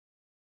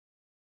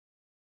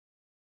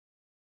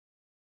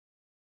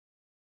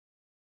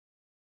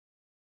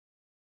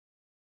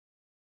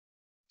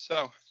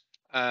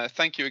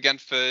Thank you again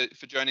for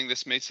joining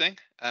this meeting.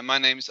 My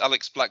name is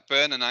Alex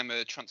Blackburn, and I'm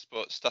a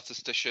transport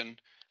statistician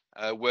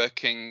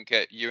working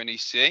at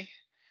UNECE.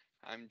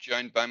 I'm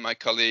joined by my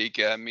colleague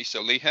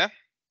Miso Lee here,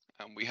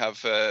 and we have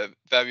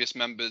various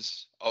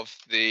members of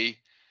the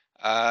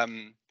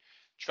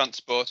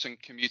transport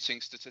and commuting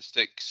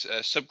statistics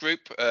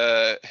subgroup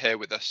here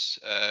with us,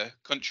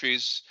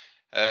 countries,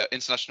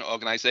 international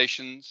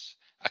organizations,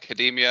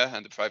 academia,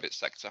 and the private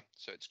sector.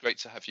 So it's great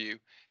to have you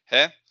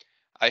here.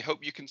 I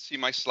hope you can see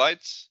my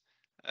slides.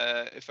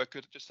 If I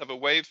could just have a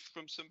wave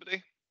from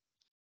somebody.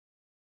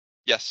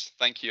 Yes,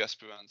 thank you,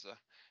 Esperanza.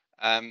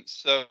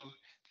 So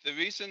the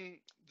reason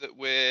that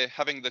we're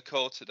having the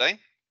call today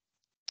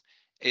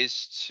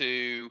is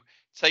to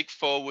take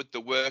forward the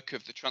work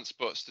of the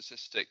transport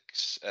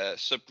statistics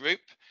subgroup,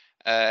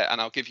 and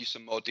I'll give you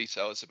some more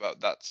details about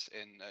that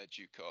in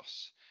due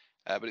course.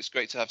 But it's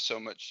great to have so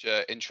much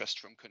interest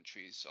from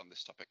countries on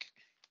this topic.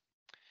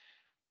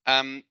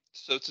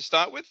 So to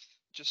start with,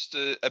 just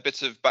a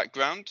bit of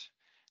background.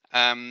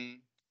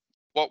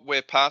 What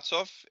we're part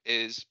of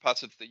is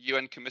part of the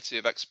UN Committee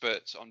of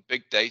Experts on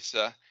Big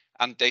Data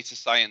and Data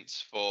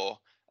Science for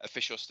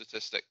Official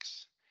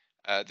Statistics.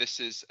 This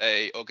is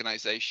an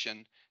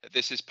organization,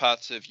 this is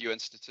part of UN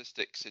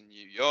Statistics in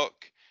New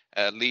York,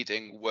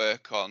 leading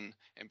work on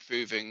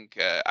improving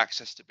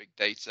access to big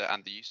data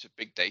and the use of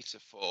big data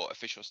for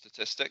official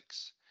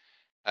statistics.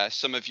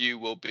 Some of you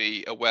will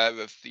be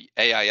aware of the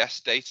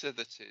AIS data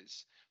that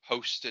is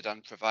hosted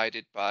and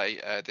provided by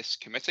this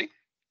committee.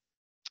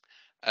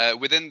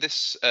 Within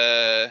this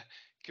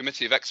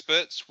committee of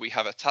experts, we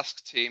have a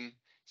task team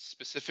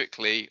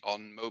specifically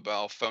on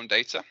mobile phone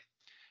data,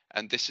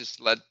 and this is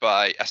led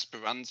by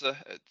Esperanza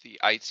at the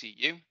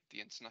ITU,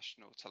 the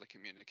International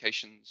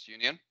Telecommunications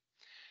Union.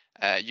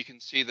 You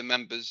can see the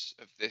members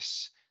of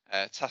this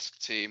task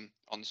team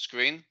on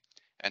screen,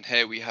 and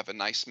here we have a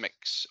nice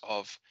mix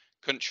of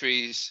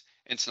countries,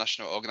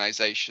 international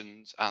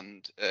organizations,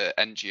 and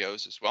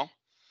NGOs as well.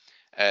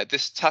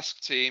 This task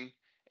team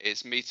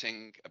is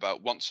meeting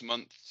about once a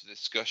month to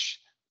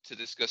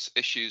discuss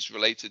issues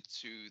related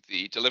to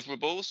the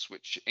deliverables,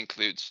 which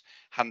includes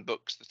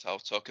handbooks that I'll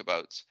talk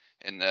about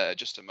in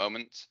just a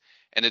moment,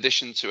 in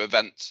addition to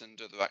events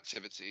and other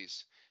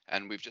activities.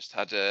 And we've just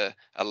had a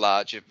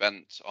large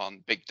event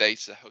on big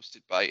data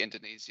hosted by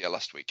Indonesia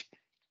last week.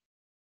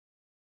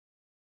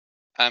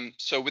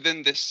 So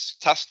within this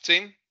task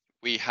team,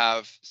 we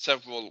have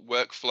several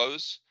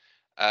workflows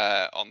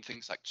on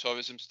things like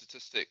tourism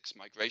statistics,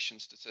 migration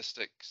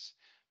statistics,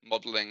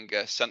 modeling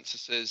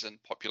censuses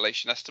and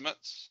population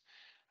estimates,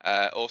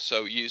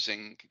 also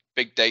using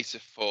big data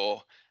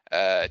for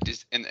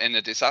in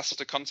a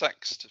disaster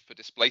context for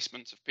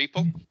displacement of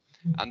people,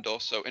 and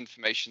also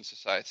information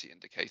society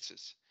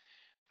indicators.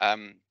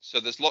 So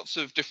there's lots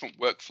of different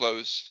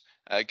workflows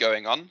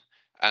going on,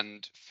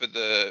 and for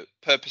the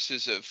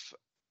purposes of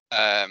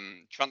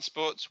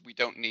transport, we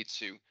don't need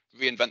to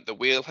reinvent the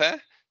wheel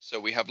here. So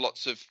we have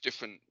lots of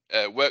different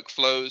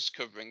workflows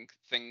covering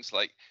things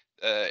like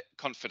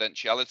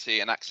confidentiality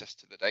and access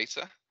to the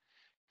data.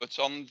 But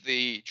on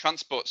the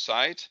transport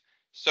side,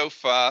 so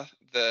far,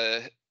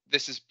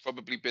 this has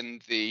probably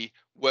been the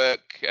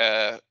work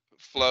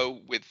flow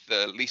with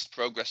the least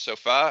progress so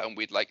far, and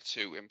we'd like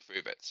to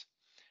improve it.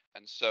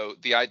 And so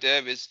the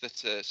idea is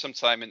that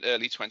sometime in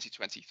early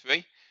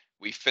 2023,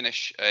 we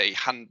finish a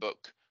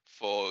handbook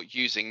for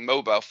using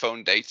mobile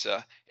phone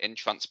data in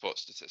transport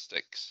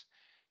statistics.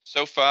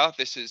 So far,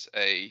 this is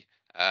a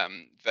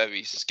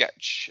very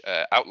sketch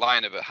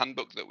outline of a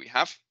handbook that we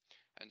have.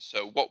 And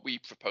so what we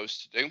propose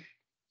to do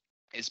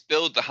is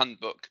build the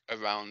handbook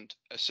around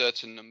a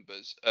certain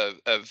numbers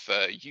of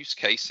use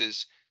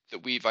cases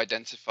that we've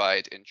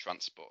identified in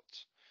transport.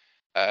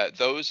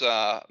 Those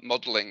are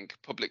modeling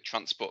public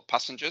transport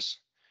passengers,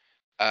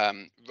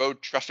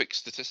 road traffic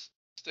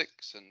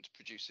statistics and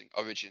producing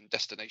origin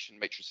destination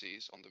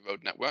matrices on the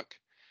road network,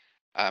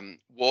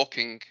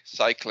 walking,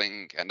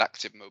 cycling and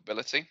active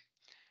mobility,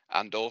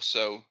 and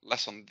also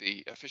less on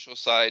the official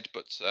side,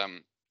 but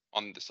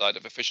on the side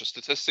of official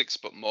statistics,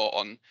 but more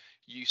on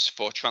use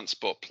for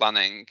transport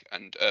planning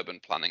and urban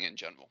planning in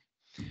general.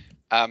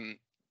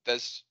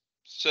 There's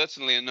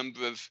certainly a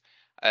number of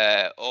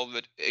all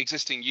the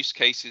existing use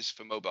cases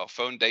for mobile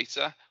phone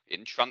data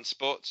in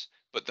transport,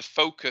 but the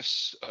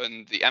focus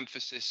and the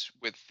emphasis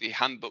with the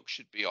handbook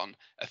should be on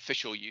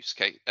official use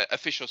case,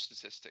 official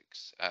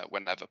statistics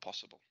whenever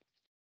possible.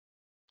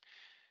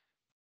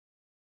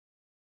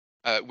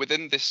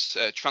 Within this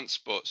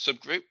transport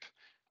subgroup,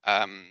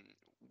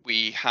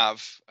 we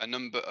have a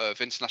number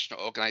of international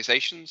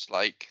organizations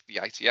like the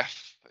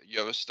ITF,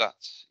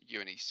 Eurostat,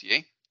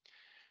 UNECE.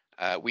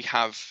 We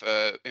have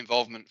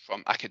involvement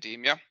from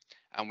academia,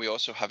 and we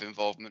also have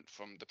involvement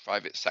from the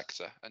private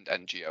sector and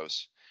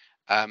NGOs.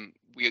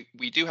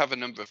 We do have a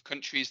number of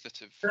countries that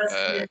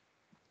have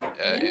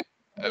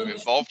are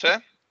involved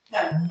here.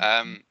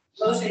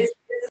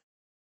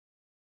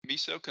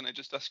 Miso, can I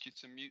just ask you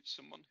to mute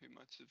someone who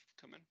might have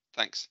come in?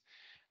 Thanks.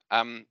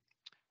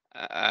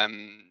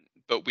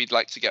 but we'd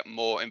like to get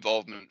more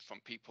involvement from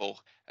people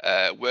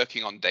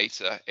working on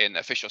data in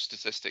official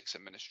statistics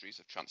and ministries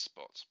of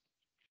transport.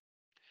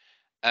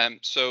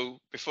 So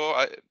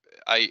before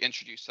I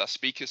introduce our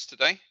speakers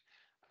today,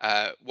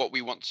 what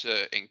we want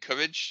to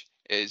encourage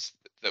is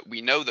that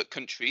we know that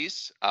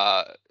countries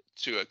are,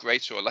 to a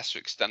greater or lesser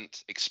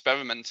extent,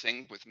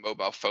 experimenting with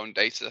mobile phone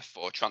data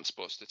for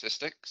transport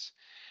statistics,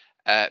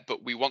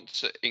 but we want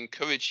to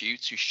encourage you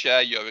to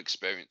share your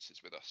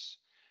experiences with us,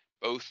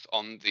 both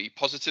on the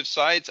positive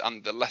side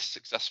and the less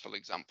successful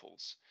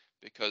examples,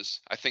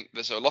 because I think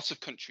there's a lot of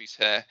countries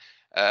here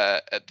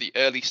at the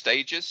early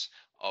stages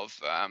of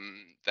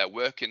their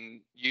work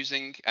in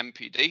using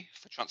MPD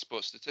for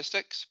transport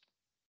statistics,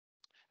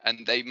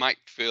 and they might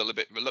feel a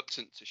bit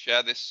reluctant to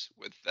share this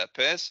with their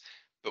peers,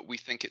 but we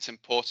think it's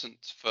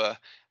important for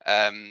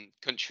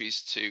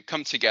countries to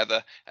come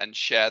together and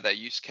share their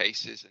use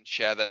cases and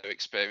share their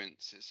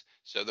experiences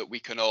so that we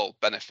can all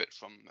benefit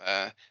from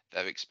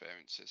their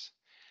experiences.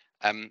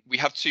 We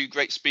have two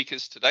great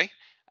speakers today,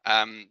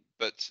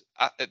 but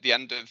at the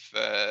end of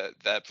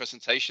their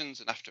presentations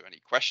and after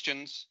any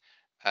questions,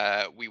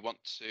 we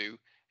want to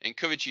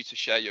encourage you to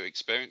share your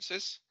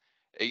experiences,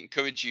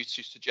 encourage you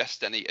to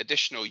suggest any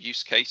additional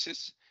use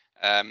cases.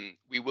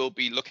 We will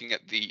be looking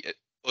at the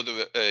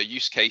other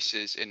use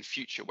cases in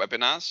future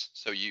webinars,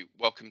 so you're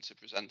welcome to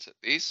present at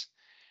these.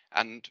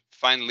 And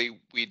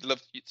finally, we'd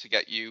love to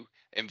get you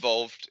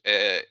involved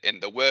in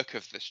the work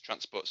of this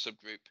transport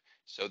subgroup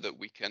so that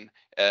we can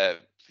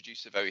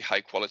produce a very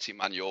high quality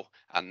manual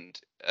and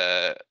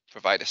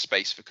provide a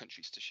space for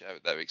countries to share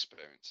their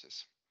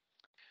experiences.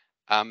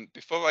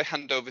 Before I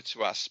hand over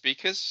to our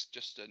speakers,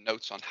 just a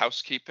note on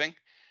housekeeping.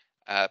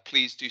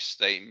 Please do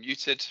stay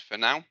muted for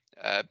now,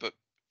 but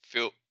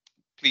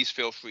please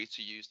feel free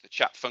to use the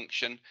chat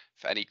function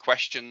for any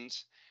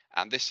questions.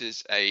 And this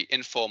is an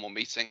informal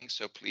meeting,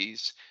 so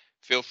please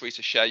feel free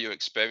to share your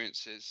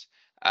experiences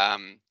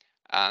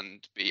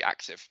and be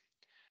active.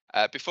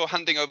 Before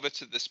handing over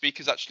to the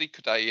speakers, actually,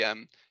 could I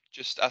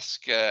just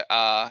ask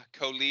our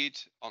co-lead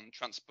on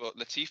transport,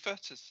 Latifa,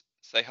 to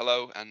say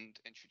hello and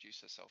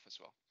introduce herself as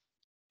well.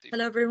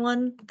 Hello,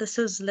 everyone. This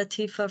is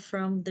Latifa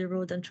from the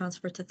Road and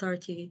Transport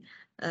Authority,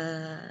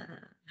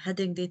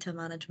 heading data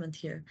management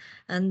here.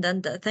 And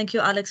thank you,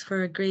 Alex,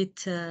 for a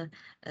great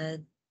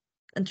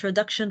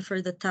introduction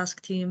for the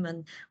task team,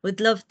 and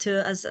we'd love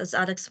to, as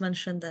Alex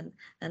mentioned,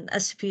 and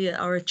SP,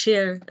 our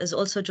chair, is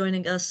also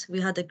joining us. We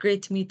had a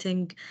great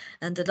meeting,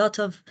 and a lot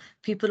of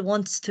people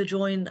wants to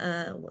join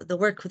the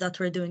work that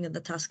we're doing in the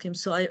task team.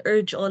 So I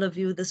urge all of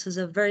you, this is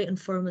a very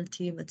informal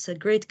team. It's a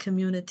great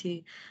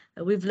community.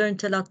 We've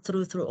learned a lot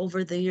through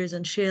over the years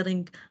and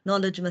sharing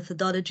knowledge,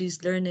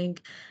 methodologies, learning,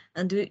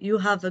 and you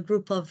have a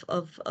group of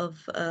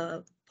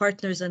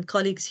partners and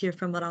colleagues here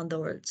from around the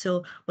world.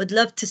 So would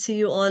love to see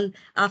you all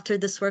after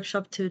this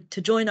workshop to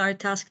join our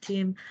task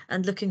team,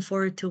 and looking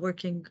forward to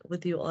working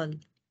with you all.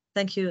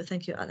 Thank you,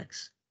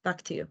 Alex.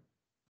 Back to you.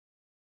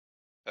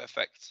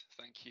 Perfect.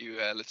 Thank you,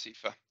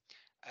 Latifa.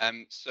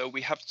 So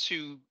we have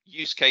two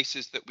use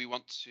cases that we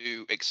want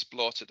to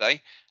explore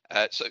today.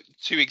 So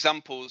two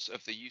examples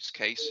of the use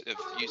case of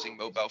using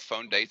mobile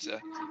phone data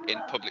in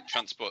public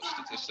transport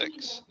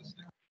statistics.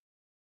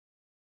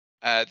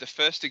 The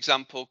first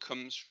example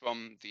comes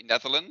from the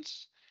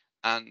Netherlands,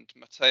 and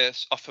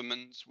Matthias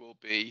Offermans will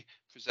be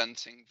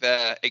presenting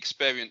their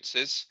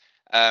experiences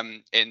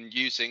in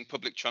using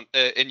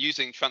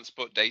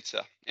transport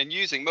data, in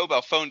using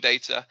mobile phone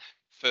data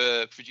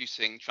for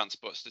producing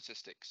transport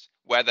statistics,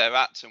 where they're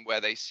at and where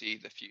they see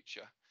the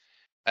future.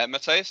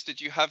 Matthias,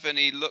 did you have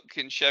any luck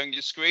in sharing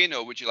your screen,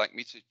 or would you like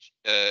me to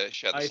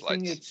share the slides? I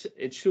think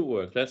it should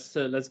work. Let's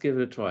give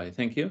it a try.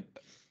 Thank you.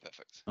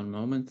 Perfect. One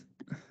moment.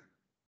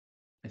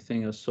 I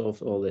think I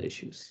solved all the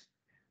issues.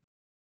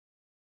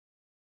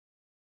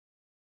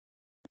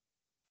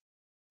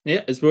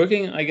 Yeah, it's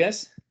working, I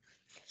guess.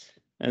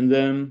 And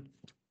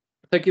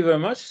thank you very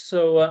much.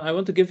 So I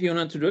want to give you an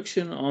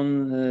introduction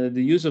on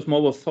the use of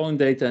mobile phone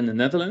data in the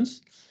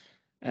Netherlands.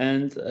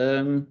 And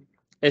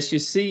as you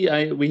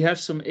see, we have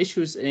some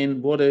issues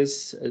in what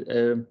is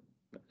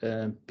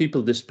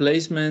people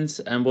displacement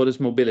and what is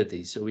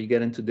mobility. So we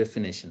get into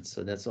definitions.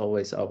 So that's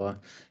always our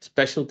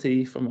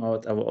specialty from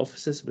our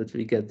offices, but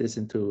we get this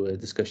into a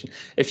discussion.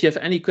 If you have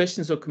any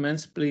questions or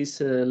comments,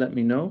 please let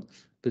me know,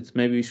 but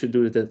maybe we should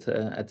do it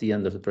at the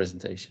end of the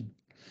presentation.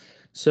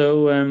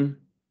 So,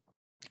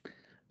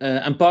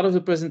 and part of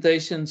the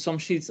presentation, some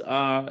sheets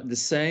are the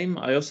same.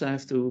 I also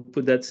have to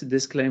put that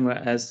disclaimer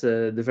as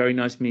the very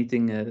nice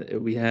meeting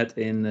we had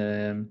in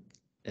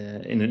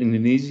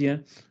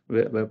Indonesia,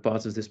 where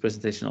parts of this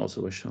presentation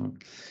also were shown.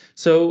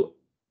 So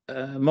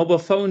mobile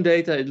phone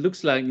data, it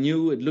looks like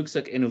new, it looks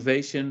like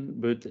innovation,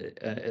 but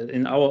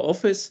in our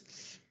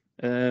office,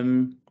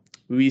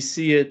 we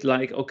see it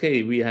like,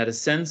 okay, we had a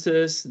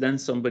census, then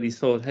somebody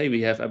thought, hey,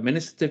 we have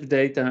administrative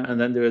data, and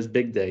then there is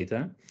big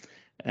data.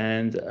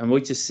 And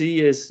what you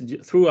see is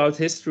throughout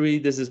history,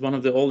 this is one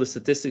of the oldest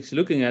statistics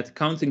looking at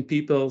counting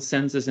people,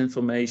 census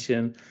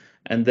information,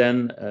 And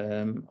then,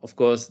 of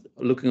course,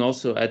 looking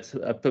also at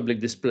public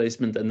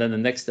displacement, and then the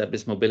next step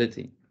is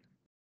mobility.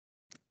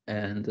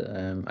 And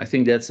I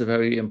think that's a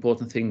very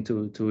important thing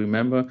to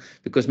remember,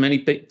 because many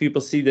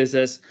people see this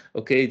as,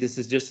 okay, this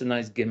is just a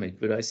nice gimmick,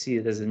 but I see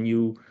it as a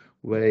new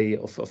way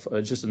of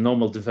just a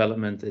normal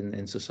development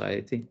in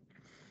society.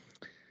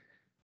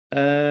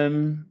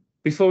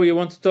 Before we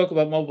want to talk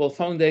about mobile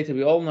phone data,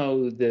 we all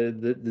know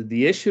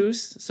the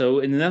issues. So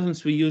in the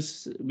Netherlands,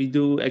 we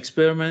do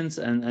experiments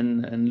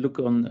and look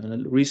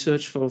on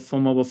research for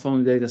mobile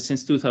phone data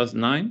since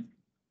 2009.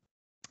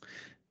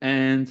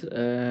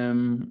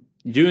 And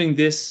during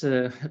this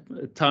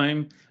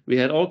time, we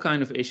had all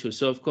kinds of issues.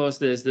 So of course,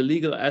 there's the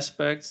legal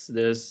aspects,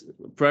 there's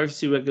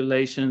privacy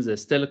regulations,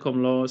 there's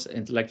telecom laws,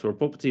 intellectual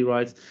property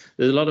rights.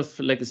 There's a lot of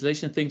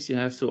legislation things you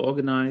have to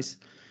organize.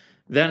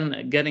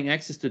 Then getting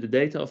access to the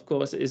data, of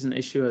course, is an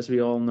issue, as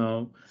we all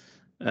know.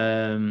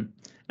 And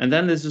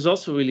then this is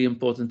also really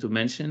important to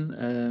mention.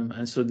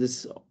 And so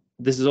this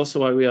is also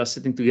why we are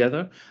sitting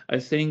together. I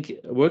think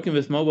working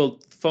with mobile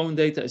phone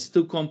data is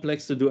too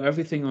complex to do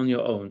everything on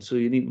your own. So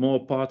you need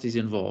more parties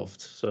involved.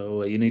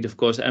 So you need, of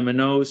course,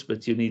 MNOs,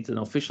 but you need an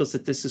official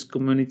statistics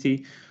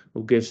community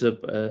who gives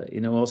up,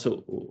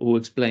 also who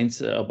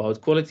explains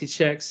about quality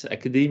checks,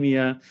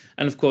 academia,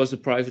 and of course the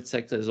private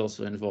sector is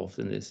also involved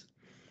in this.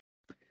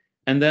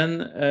 And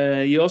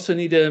then you also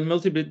need a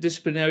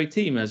multidisciplinary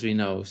team, as we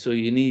know. So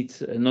you need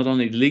not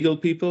only legal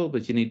people,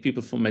 but you need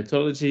people from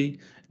methodology.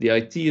 The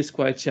IT is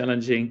quite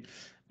challenging,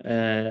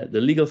 the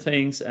legal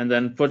things, and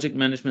then project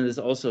management is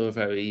also a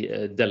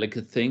very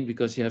delicate thing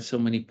because you have so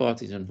many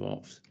parties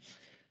involved.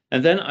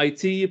 And then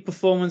IT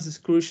performance is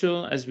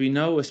crucial, as we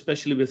know,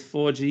 especially with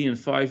 4G and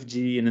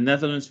 5G. In the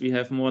Netherlands, we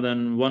have more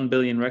than 1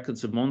 billion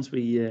records a month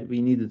we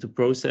needed to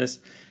process.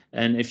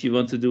 And if you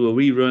want to do a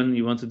rerun,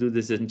 you want to do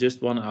this in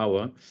just 1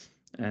 hour.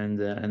 And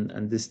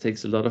this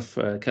takes a lot of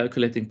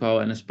calculating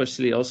power, and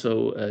especially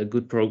also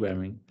good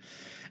programming.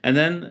 And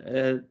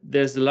then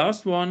there's the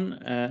last one,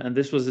 and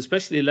this was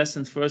especially a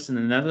lesson for us in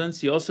the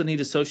Netherlands. You also need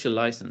a social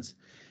license,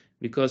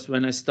 because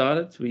when I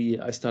started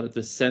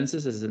with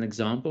census as an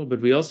example,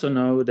 but we also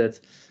know that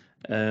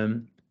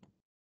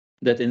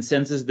that in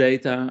census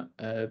data,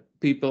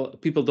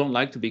 people don't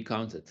like to be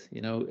counted.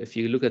 If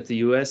you look at the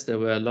US, there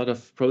were a lot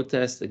of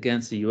protests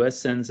against the US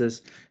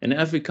census. In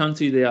every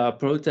country, there are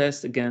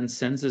protests against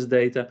census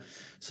data.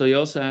 So you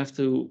also have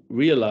to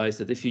realize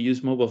that if you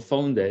use mobile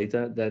phone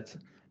data, that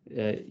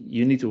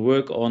you need to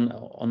work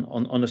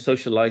on a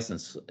social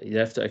license. You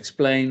have to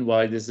explain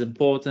why this is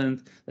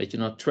important, that you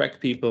not track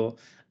people,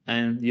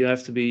 and you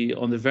have to be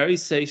on the very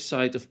safe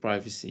side of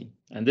privacy.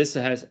 And this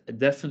has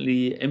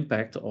definitely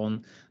impact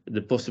on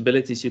the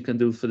possibilities you can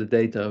do for the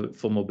data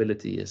for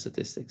mobility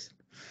statistics.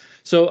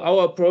 So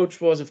our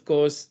approach was, of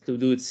course, to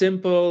do it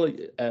simple,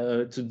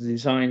 to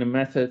design a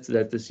method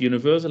that is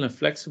universal and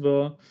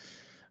flexible.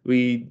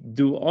 We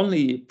do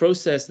only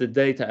process the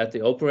data at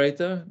the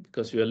operator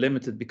because we are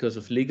limited because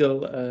of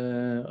legal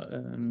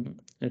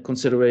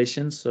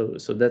considerations.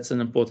 So that's an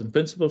important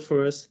principle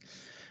for us.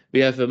 We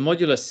have a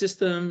modular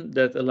system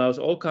that allows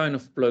all kinds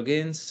of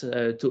plugins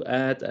to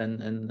add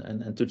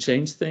and to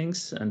change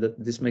things, and that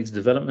this makes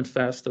development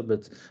faster,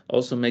 but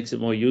also makes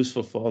it more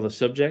useful for other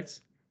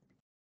subjects.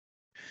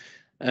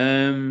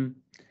 And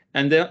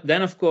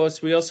then, of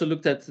course, we also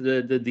looked at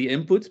the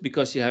input,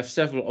 because you have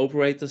several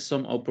operators.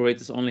 Some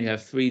operators only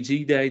have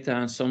 3G data,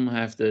 and some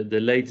have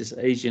the latest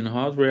Asian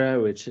hardware,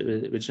 which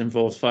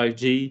involves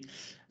 5G.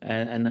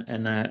 And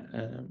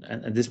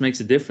this makes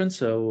a difference.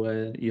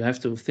 So you have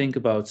to think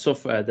about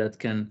software that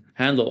can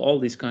handle all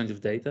these kinds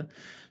of data.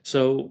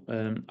 So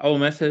our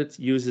method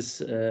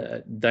uses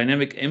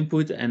dynamic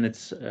input, and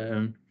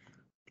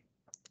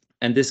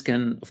and this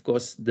can, of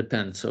course,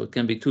 depend. So it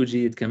can be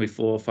 2G, it can be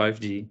 4 or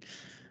 5G.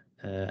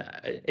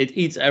 It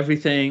eats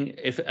everything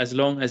as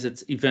long as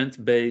it's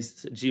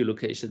event-based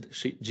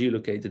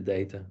geolocated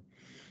data.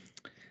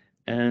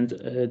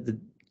 And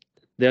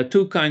there are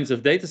two kinds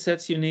of data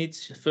sets you need.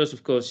 First,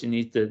 of course, you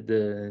need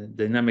the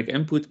dynamic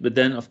input, but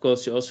then, of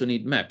course, you also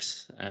need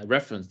maps,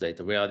 reference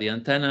data. Where are the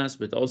antennas,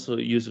 but also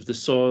use of the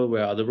soil,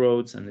 where are the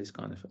roads, and this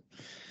kind of thing.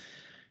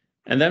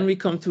 And then we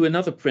come to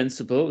another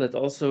principle that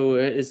also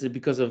is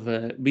because of,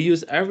 we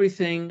use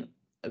everything,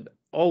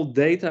 all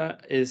data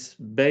is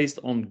based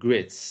on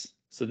grids.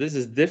 So this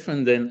is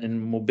different than in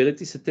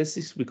mobility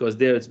statistics, because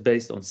there it's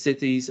based on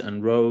cities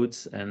and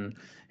roads. And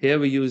here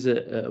we use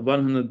a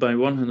 100 by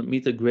 100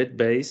 meter grid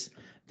base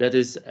that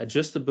is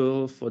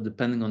adjustable for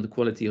depending on the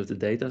quality of the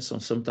data. So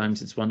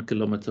sometimes it's 1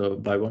 kilometer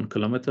by 1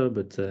 kilometer,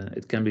 but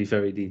it can be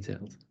very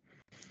detailed.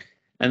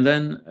 And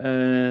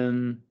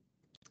then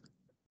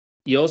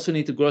you also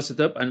need to gross it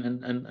up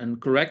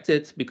and correct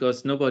it,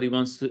 because nobody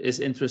is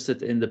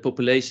interested in the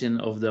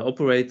population of the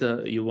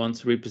operator. You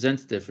want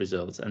representative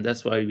results, and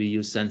that's why we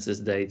use census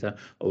data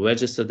or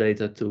register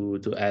data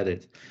to add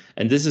it.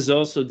 And this is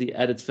also the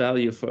added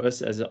value for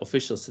us as an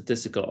official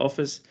statistical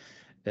office.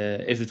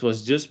 If it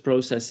was just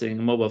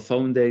processing mobile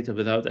phone data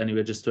without any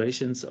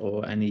registrations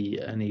or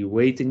any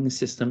weighting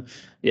system,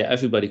 yeah,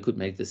 everybody could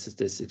make the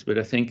statistics. But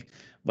I think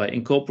by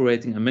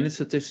incorporating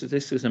administrative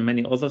statistics and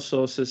many other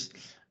sources,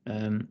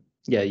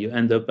 yeah, you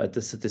end up at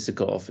the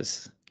statistical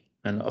office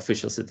and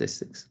official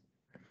statistics.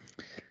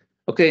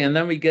 Okay, and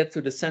then we get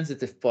to the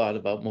sensitive part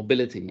about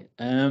mobility.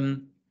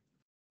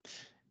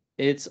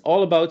 It's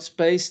all about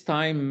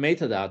space-time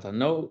metadata.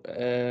 No,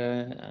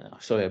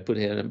 sorry, I put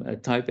here a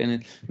type in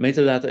it,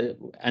 metadata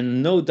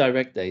and no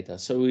direct data.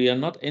 So we are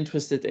not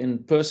interested in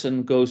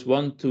person goes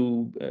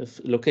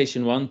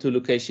location 1 to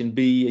location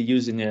B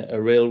using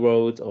a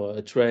railroad or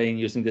a train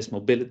using this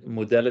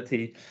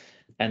modality,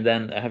 and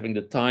then having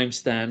the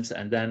timestamps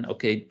and then,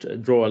 okay,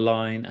 draw a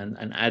line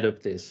and add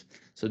up this.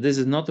 So this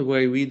is not the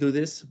way we do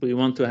this. We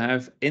want to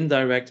have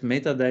indirect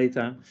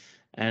metadata,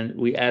 and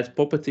we add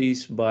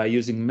properties by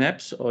using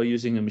maps or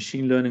using a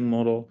machine learning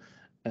model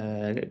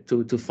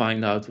to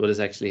find out what is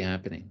actually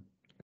happening.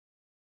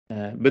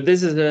 But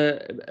this is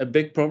a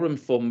big problem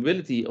for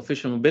mobility,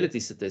 official mobility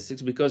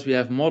statistics, because we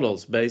have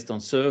models based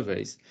on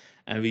surveys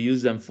and we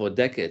use them for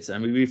decades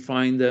and we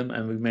refine them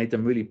and we made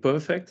them really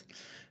perfect.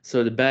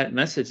 So the bad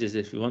message is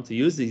if you want to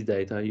use these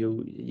data,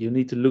 you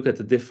need to look at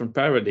a different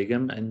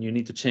paradigm and you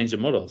need to change the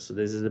model. So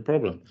this is a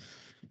problem.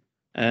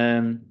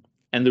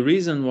 And the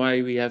reason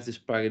why we have this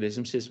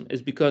paradigm system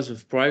is because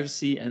of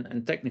privacy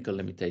and technical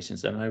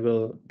limitations. And I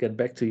will get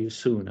back to you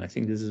soon. I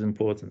think this is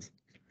important.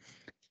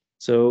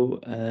 So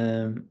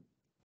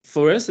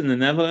for us in the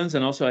Netherlands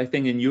and also I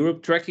think in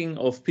Europe, tracking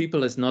of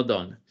people is not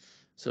done.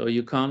 So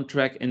you can't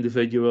track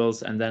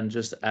individuals and then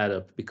just add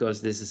up, because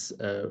this is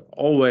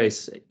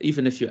always,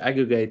 even if you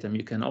aggregate them,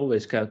 you can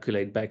always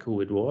calculate back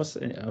who it was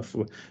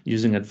for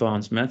using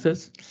advanced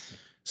methods.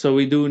 So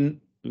we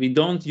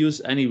don't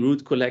use any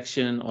root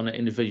collection on an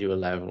individual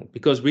level,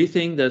 because we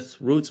think that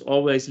roots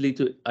always lead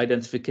to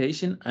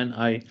identification, and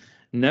I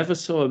never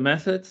saw a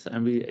method,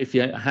 and if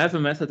you have a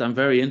method, I'm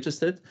very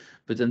interested,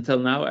 but until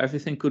now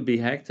everything could be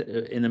hacked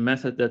in a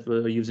method that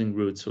we're using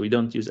roots. So we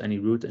don't use any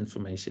root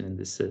information in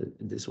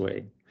this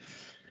way.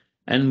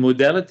 And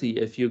modality,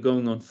 if you're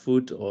going on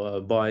foot or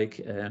a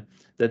bike,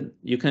 then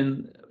you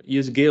can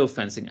use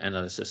geofencing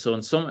analysis. So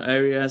in some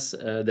areas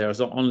there's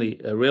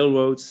only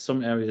railroads,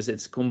 some areas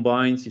it's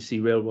combined. You see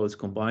railroads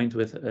combined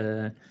with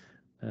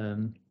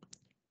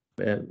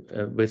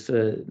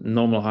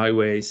normal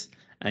highways,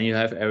 and you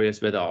have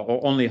areas where there are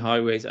only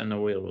highways and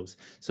no railroads.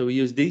 So we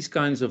use these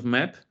kinds of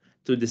map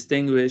to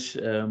distinguish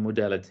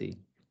modality.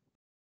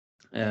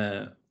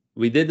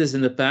 We did this in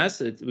the past.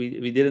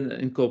 We didn't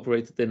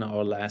incorporate it in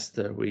our last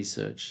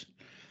research.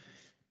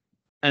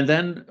 And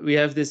then we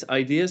have this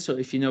idea. So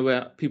if you know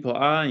where people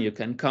are, you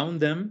can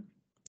count them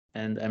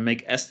and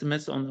make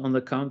estimates on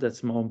the count.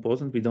 That's more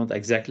important. We don't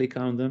exactly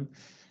count them.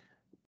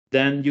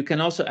 Then you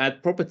can also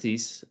add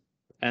properties,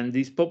 and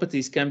these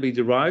properties can be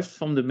derived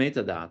from the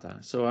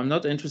metadata. So I'm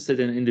not interested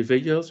in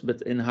individuals,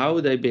 but in how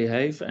they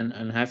behave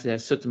and have to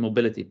have certain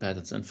mobility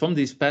patterns. And from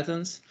these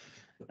patterns,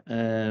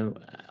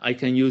 I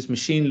can use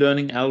machine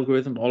learning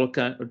algorithm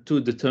to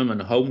determine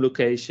a home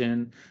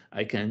location.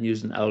 I can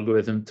use an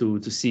algorithm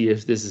to see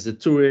if this is a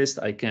tourist.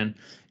 I can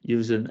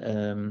use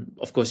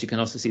of course, you can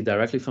also see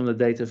directly from the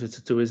data if it's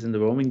a tourist in the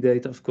roaming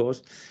data, of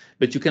course.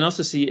 But you can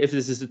also see if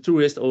this is a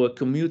tourist or a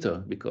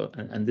commuter,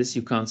 and this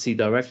you can't see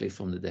directly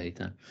from the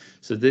data.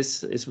 So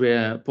this is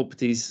where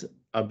properties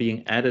are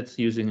being added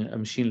using a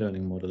machine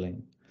learning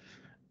modeling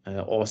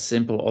or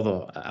simple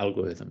other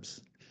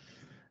algorithms.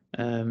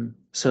 Then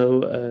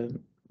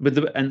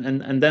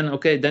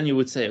you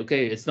would say,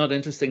 okay, it's not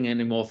interesting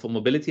anymore for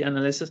mobility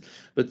analysis.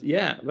 But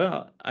yeah,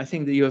 well, I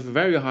think that you have a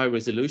very high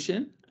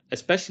resolution,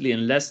 especially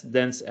in less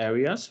dense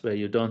areas where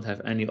you don't have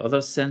any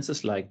other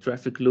sensors like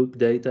traffic loop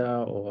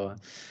data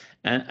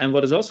and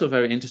what is also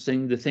very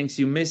interesting, the things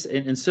you miss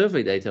in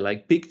survey data,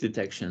 like peak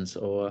detections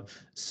or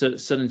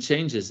sudden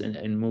changes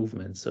in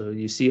movement. So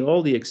you see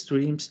all the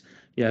extremes,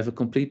 you have a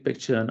complete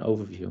picture and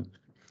overview.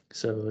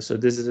 So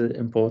this is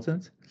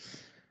important.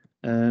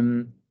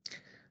 And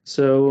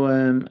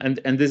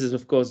this is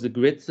of course the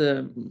grid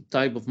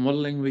type of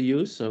modeling we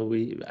use. So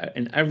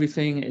and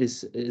everything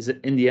is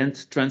in the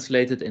end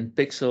translated in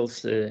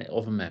pixels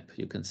of a map,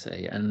 you can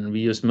say, and we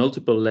use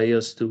multiple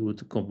layers to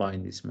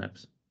combine these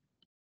maps.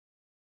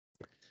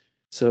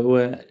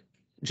 So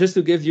just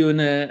to give you an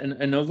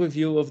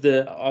overview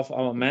of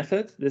our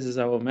method, this is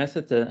our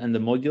method and the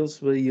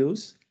modules we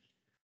use.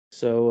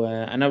 So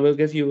and I will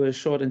give you a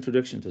short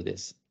introduction to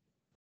this.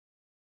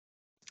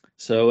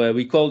 So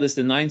we call this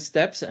the 9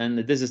 steps, and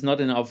this is not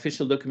in our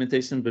official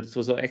documentation, but it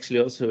was actually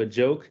also a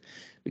joke,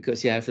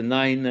 because you have the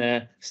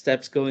 9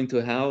 steps going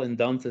to hell in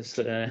Dante's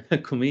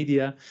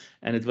Commedia,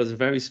 and it was a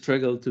very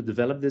struggle to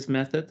develop this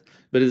method,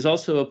 but it's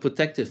also a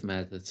protective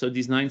method. So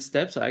these 9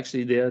 steps are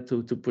actually there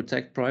to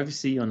protect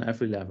privacy on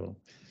every level.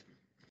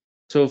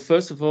 So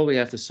first of all, we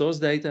have the source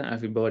data.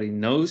 Everybody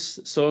knows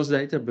source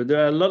data, but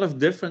there are a lot of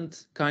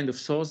different kind of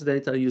source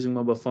data using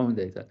mobile phone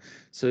data.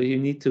 So you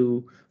need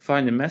to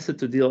find a method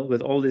to deal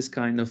with all this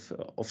kind of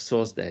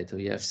source data.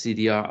 You have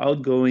CDR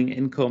outgoing,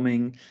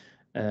 incoming,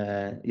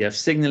 You have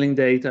signaling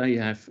data, you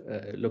have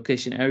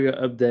location area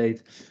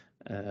update.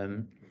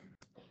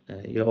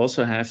 You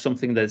also have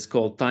something that's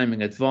called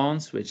timing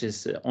advance, which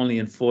is only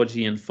in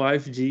 4G and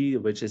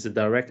 5G, which is a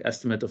direct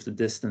estimate of the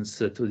distance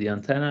to the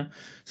antenna.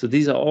 So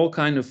these are all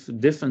kind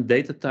of different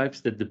data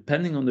types that,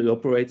 depending on the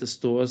operator,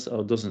 stores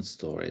or doesn't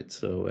store it.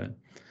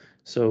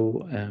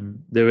 So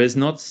there is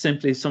not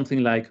simply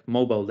something like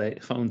mobile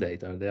phone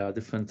data. There are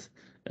different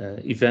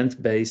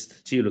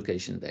event-based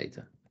geolocation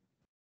data.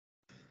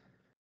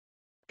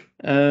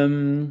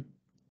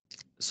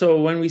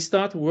 So when we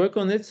start to work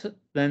on it,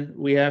 then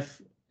we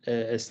have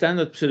a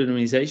standard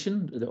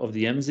pseudonymization of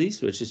the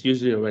MZs, which is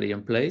usually already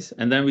in place.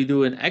 And then we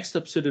do an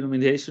extra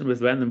pseudonymization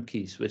with random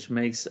keys, which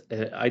makes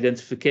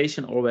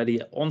identification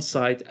already on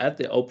site at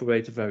the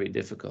operator very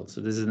difficult. So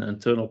this is an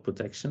internal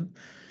protection.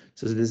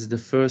 So this is the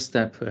first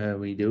step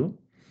we do.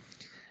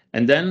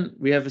 And then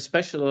we have a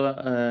special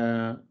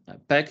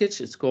package.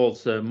 It's called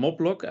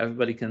Moblok.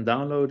 Everybody can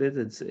download it.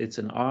 It's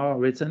an R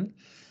written.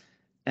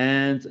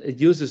 And it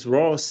uses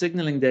raw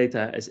signaling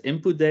data as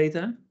input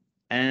data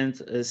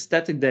and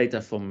static data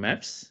for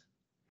maps.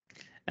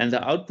 And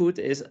the output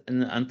is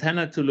an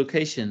antenna to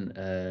location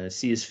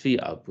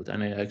CSV output.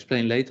 And I'll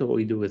explain later what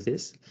we do with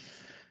this.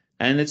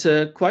 And it's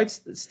a quite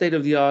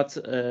state-of-the-art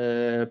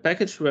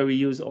package where we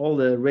use all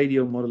the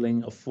radio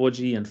modeling of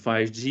 4G and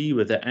 5G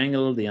with the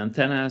angle, the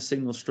antenna,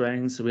 signal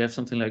strength. So we have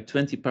something like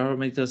 20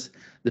 parameters.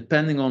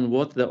 Depending on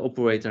what the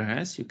operator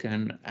has, you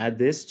can add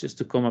this just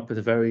to come up with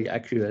a very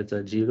accurate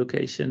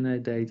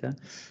geolocation data.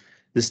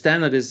 The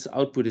standard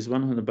output is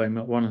 100 by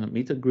 100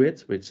 meter grid,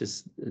 which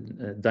is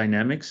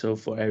dynamic. So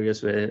for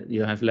areas where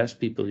you have less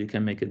people, you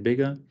can make it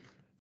bigger.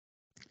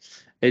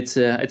 It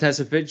has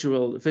a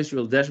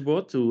visual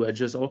dashboard to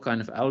adjust all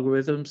kinds of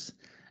algorithms.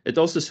 It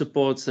also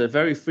supports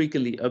very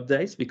frequently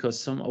updates, because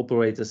some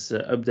operators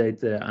update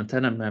the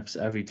antenna maps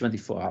every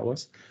 24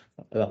 hours.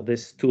 Well,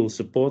 this tool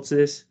supports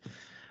this.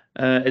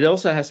 It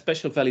also has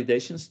special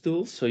validations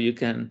tools, so you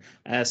can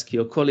ask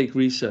your colleague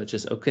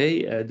researchers,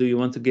 okay, do you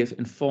want to give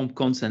informed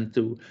consent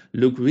to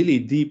look really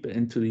deep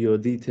into your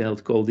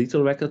detailed call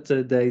detail record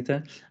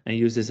data and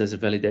use this as a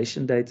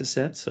validation data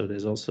set? So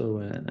there's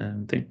also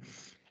a thing.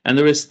 And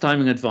there is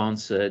timing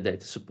advance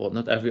data support.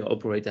 Not every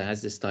operator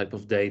has this type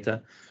of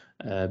data,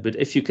 but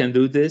if you can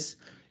do this,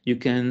 you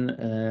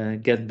can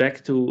get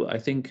back to, I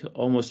think,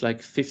 almost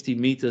like 50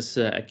 meters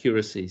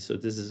accuracy. So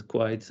this is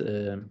quite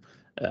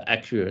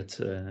accurate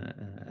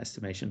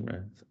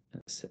estimation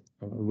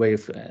way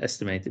of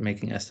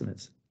making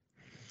estimates.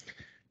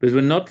 But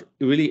we're not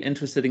really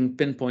interested in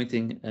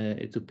pinpointing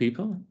it to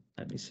people.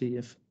 Let me see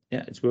if,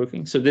 yeah, it's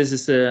working. So this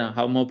is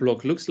how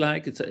Moblok looks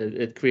like.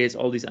 It creates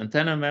all these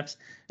antenna maps.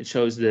 It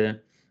shows the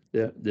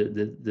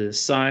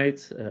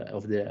site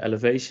of the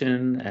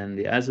elevation and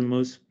the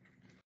azimuth.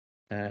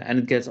 And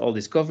it gets all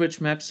these coverage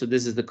maps. So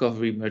this is the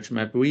coverage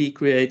map we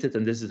created,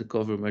 and this is the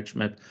coverage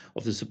map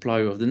of the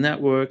supplier of the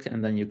network.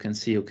 And then you can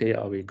see, okay,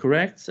 are we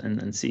correct?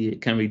 And see,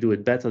 can we do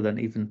it better than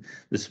even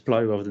the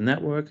supplier of the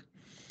network?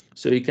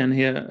 So you can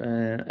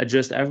here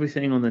adjust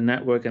everything on the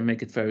network and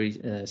make it very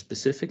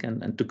specific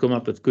and to come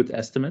up with good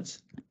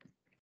estimates.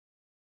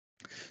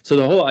 So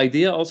the whole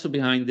idea also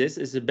behind this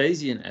is a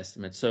Bayesian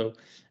estimate. So,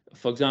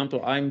 for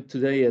example, I'm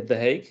today at The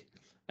Hague,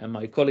 and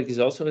my colleague is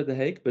also at The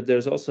Hague, but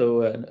there's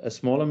also a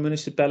smaller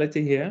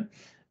municipality here,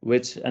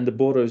 and the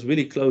border is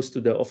really close to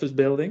the office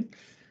building.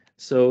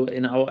 So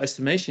in our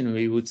estimation,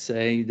 we would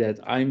say that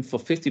I'm for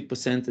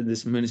 50% in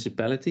this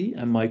municipality,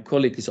 and my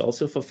colleague is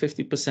also for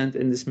 50%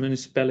 in this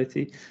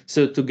municipality.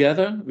 So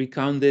together, we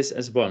count this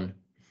as one.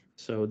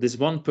 So this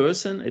one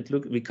person,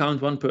 we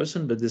count one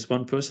person, but this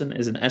one person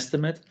is an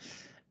estimate,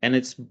 and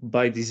it's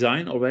by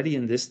design already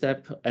in this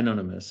step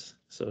anonymous.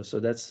 So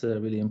that's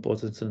really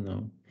important to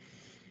know.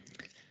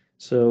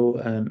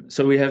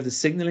 So we have the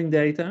signaling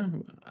data.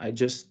 I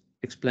just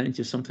explained to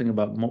you something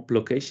about mob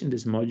location,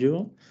 this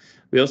module.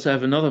 We also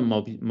have another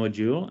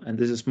module, and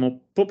this is mob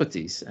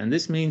properties. And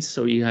this means,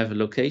 so you have a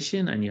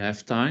location and you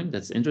have time,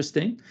 that's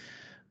interesting.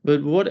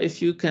 But what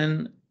if you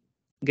can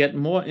get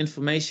more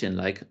information,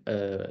 like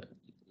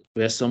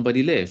where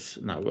somebody lives?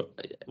 Now,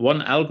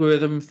 one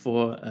algorithm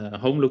for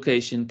home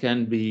location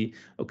can be,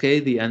 okay,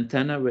 the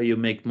antenna where you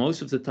make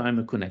most of the time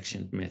a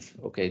connection myth.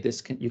 Okay,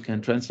 you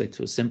can translate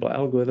to a simple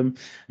algorithm,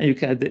 and you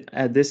can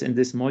add this in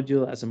this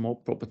module as a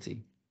mob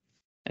property.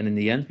 And in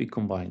the end, we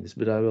combine this,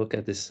 but I will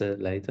get this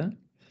later.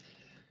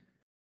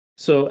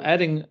 So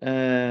adding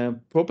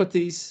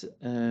properties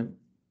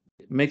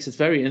makes it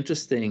very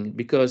interesting,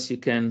 because you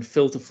can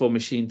filter for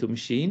machine to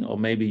machine, or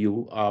maybe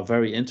you are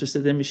very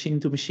interested in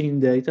machine to machine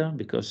data,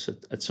 because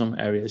at some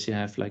areas you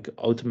have like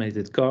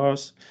automated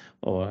cars,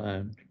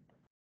 or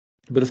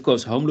but of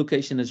course home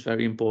location is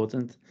very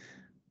important.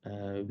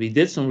 We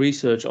did some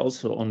research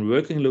also on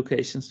working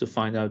locations to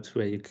find out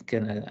where you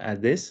can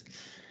add this.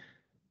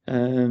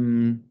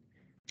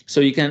 So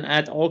you can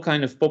add all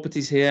kinds of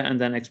properties here and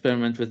then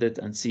experiment with it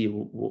and see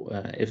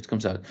if it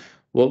comes out.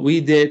 What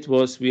we did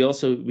was we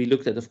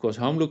looked at, of course,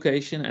 home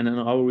location, and in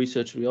our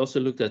research we also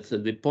looked at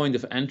the point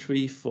of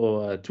entry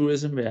for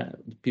tourism, where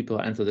people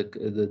enter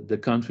the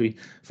country.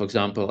 For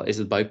example, is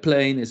it by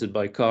plane? Is it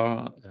by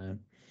car?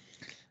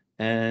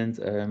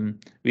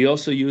 We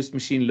also used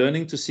machine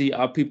learning to see,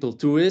 are people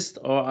tourists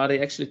or are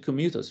they actually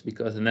commuters?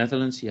 Because in the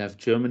Netherlands, you have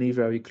Germany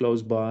very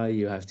close by,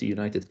 you have the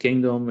United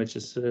Kingdom, which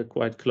is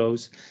quite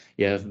close,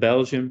 you have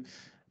Belgium.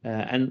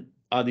 And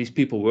are these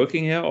people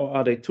working here or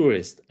are they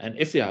tourists? And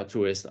if they are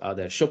tourists, are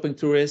they shopping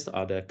tourists?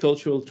 Are they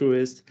cultural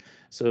tourists?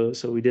 So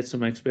we did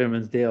some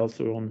experiments there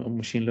also on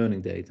machine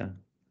learning data.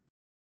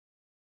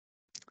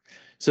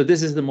 So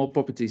this is the mob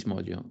properties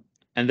module.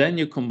 And then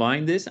you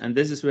combine this, and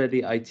this is where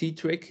the IT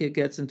trick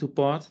gets into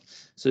part.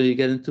 So you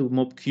get into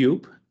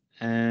MobCube,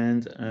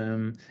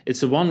 and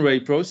it's a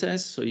one-way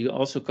process, so you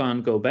also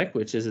can't go back,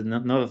 which is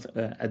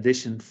another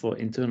addition for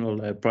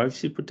internal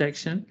privacy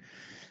protection.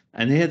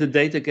 And here the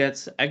data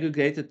gets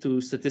aggregated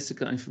to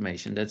statistical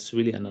information that's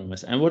really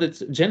anonymous. And what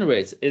it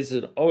generates is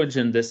an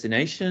origin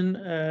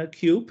destination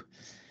cube.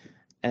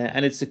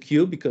 And it's a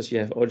cube because you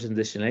have origin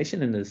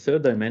destination, and the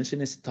third dimension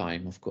is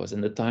time, of course.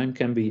 And the time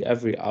can be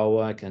every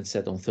hour, I can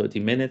set on 30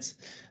 minutes,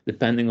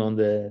 depending on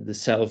the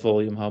cell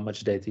volume, how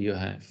much data you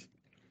have.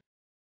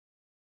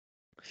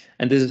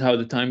 And this is how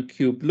the time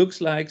cube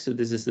looks like. So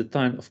this is the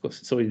time, of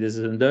course, sorry, this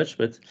is in Dutch,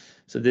 but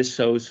so this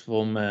shows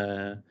from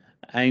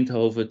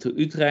Eindhoven to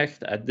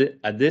Utrecht.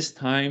 At this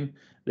time,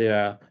 there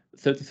are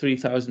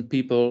 33,000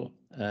 people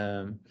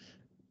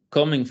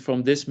coming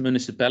from this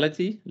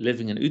municipality,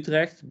 living in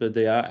Utrecht, but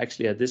they are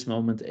actually at this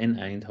moment in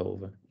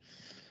Eindhoven.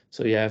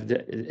 So you have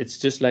it's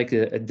just like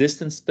a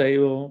distance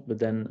table, but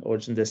then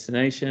origin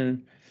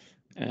destination,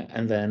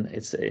 and then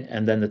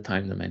the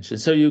time dimension.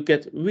 So you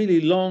get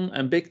really long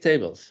and big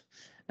tables.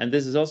 And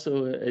this is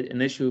also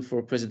an issue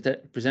for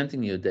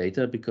presenting your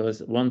data,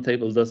 because one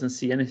table doesn't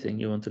see anything.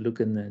 You want to look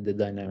in the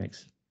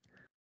dynamics.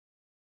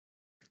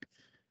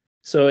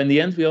 So in the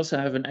end, we also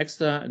have an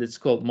extra that's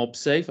called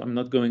MobSafe. I'm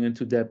not going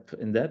into depth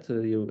in that.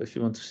 If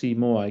you want to see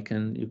more, you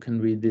can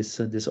read this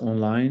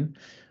online.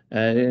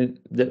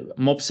 The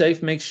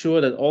MobSafe makes sure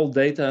that all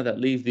data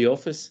that leave the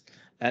office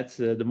at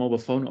the mobile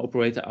phone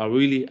operator are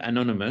really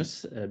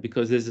anonymous,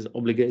 because this is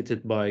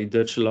obligated by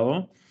Dutch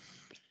law.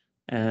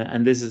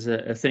 And this is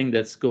a thing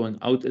that's going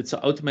out. It's an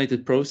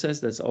automated process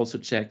that's also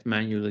checked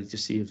manually to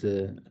see if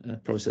the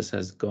process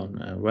has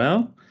gone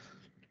well.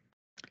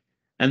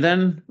 And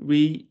then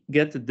we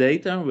get the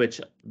data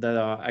that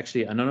are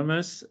actually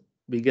anonymous.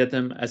 We get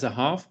them as a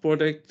half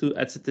product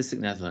at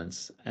Statistics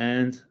Netherlands.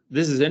 And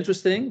this is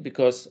interesting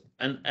because,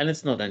 and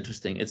it's not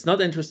interesting. It's not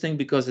interesting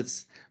because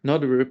it's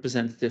not a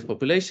representative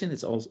population.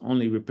 It's also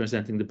only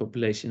representing the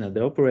population at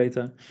the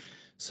operator.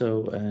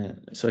 So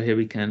here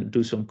we can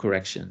do some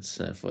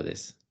corrections for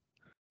this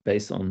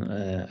based on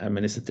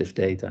administrative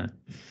data.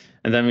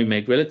 And then we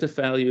make relative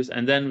values,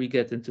 and then we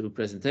get into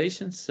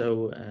presentations.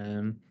 So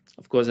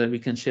of course, we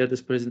can share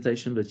this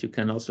presentation, but you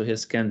can also here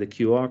scan the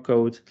QR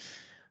code.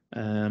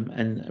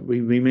 And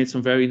we made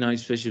some very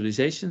nice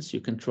visualizations.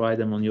 You can try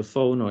them on your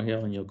phone or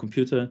here on your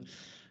computer,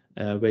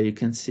 where you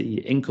can see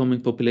incoming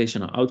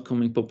population or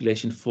outgoing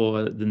population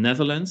for the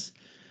Netherlands.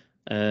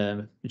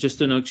 Just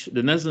to note,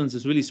 the Netherlands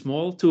is really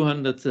small,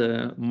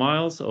 200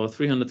 miles or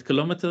 300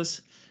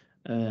 kilometers,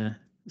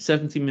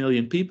 70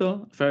 million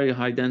people, very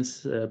high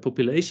dense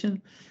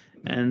population.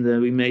 And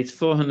we made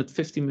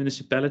 450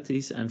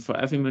 municipalities, and for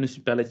every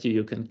municipality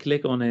you can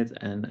click on it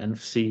and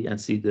see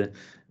the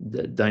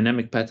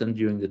dynamic pattern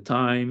during the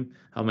time,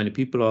 how many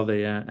people are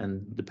there,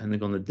 and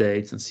depending on the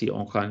dates, and see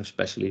all kinds of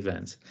special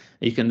events.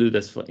 And you can do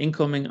this for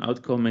incoming,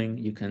 outgoing.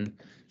 You can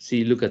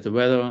look at the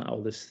weather.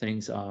 All these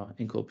things are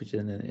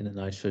incorporated in a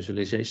nice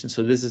visualization.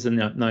 So this is a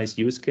nice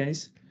use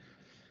case.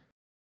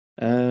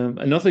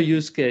 Another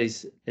use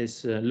case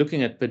is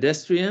looking at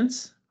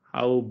pedestrians,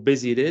 how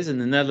busy it is. In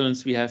the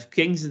Netherlands, we have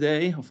King's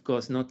Day, of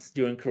course, not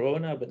during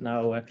Corona, but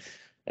now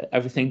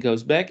everything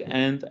goes back,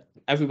 and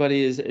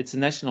it's a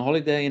national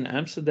holiday in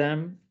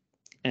Amsterdam.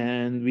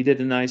 And we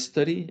did a nice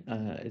study.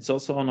 It's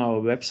also on our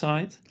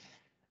website,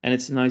 and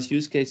it's a nice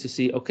use case to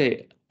see,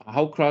 okay,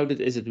 how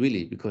crowded is it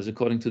really? Because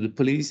according to the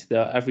police,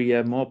 there are every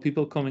year more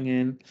people coming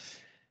in.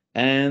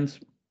 And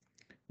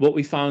what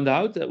we found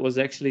out, that was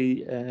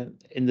actually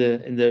in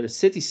the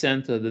city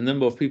center, the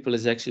number of people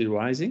is actually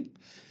rising.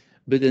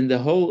 But in the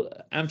whole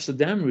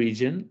Amsterdam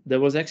region, there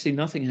was actually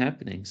nothing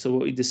happening. So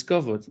what we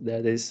discovered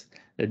that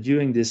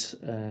during this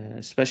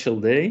special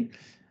day,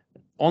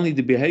 only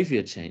the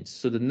behavior changed.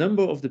 So the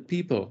number of the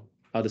people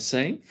are the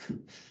same,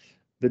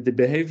 but the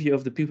behavior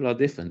of the people are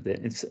different.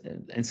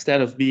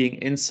 Instead of being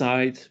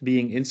inside,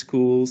 being in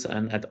schools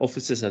and at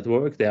offices at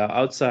work, they are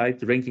outside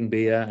drinking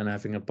beer and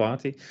having a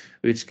party,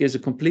 which gives a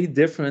complete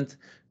different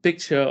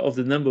picture of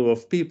the number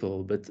of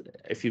people. But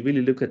if you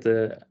really look at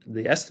the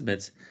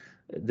estimates,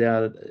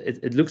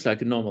 it looks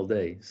like a normal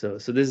day. So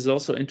this is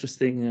also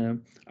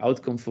interesting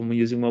outcome from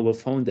using mobile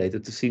phone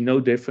data to see no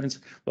difference.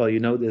 Well,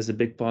 there's a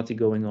big party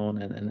going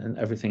on and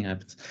everything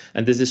happens.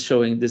 And this is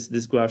showing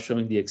this graph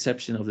showing the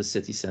exception of the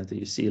city center.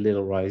 You see a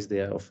little rise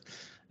there of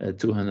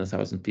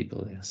 200,000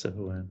 people there.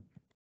 So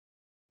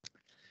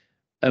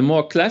a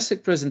more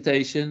classic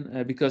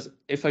presentation, because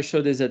if I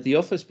show this at the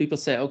office, people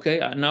say, okay,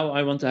 now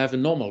I want to have a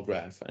normal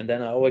graph. And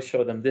then I always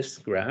show them this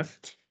graph.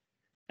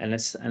 And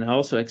I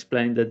also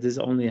explained that this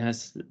only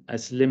has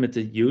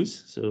limited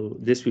use. So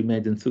this we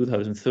made in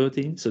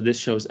 2013. So this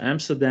shows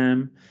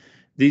Amsterdam.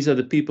 These are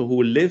the people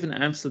who live in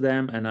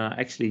Amsterdam and are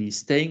actually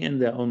staying in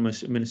their own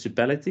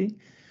municipality.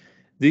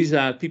 These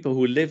are people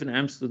who live in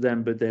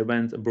Amsterdam, but they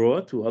went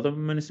abroad to other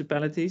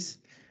municipalities.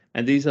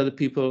 And these are the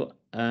people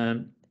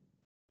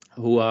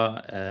who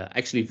are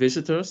actually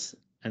visitors,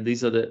 and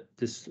these are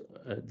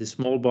the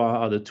small bar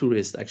are the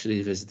tourists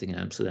actually visiting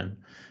Amsterdam.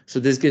 So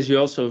this gives you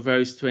also a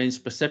very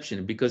strange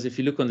perception, because if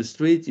you look on the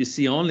street,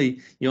 you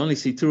only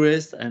see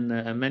tourists and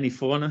many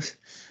foreigners,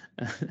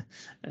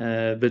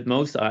 but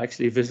most are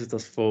actually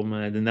visitors from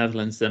the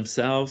Netherlands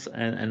themselves,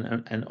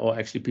 and or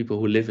actually people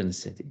who live in the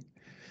city.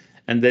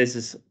 And this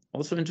is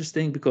also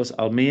interesting because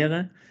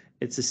Almere,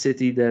 it's a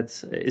city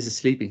that is a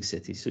sleeping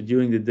city. So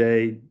during the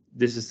day,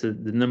 this is the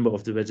number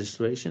of the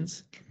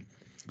registrations.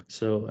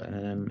 So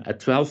at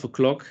 12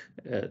 o'clock,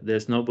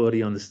 there's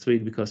nobody on the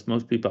street because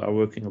most people are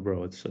working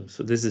abroad.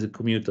 So this is a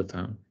commuter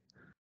town.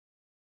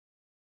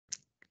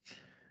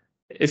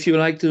 If you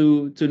like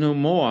to know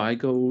more, I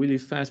go really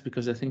fast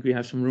because I think we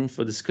have some room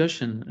for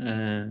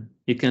discussion.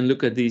 You can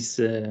look at these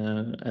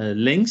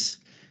links,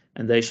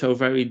 and they show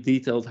very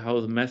detailed how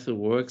the method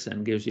works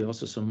and gives you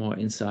also some more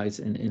insights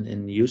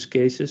in use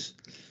cases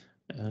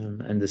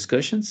and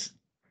discussions.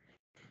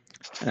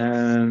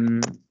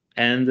 Yeah,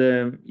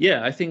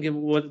 I think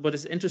what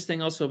is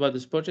interesting also about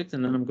this project,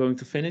 and then I'm going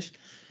to finish,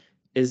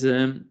 is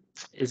it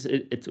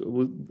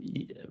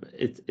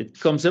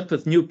comes up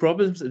with new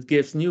problems. It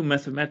gives new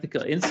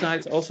mathematical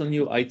insights, also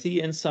new IT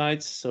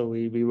insights. So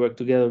we work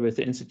together with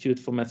the Institute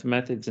for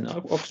Mathematics in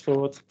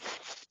Oxford.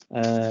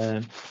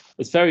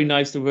 It's very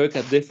nice to work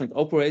at different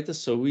operators.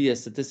 So we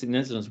as Statistics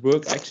Netherlands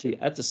work actually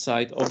at the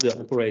site of the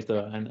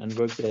operator and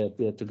work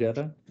there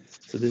together.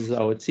 So this is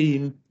our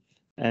team.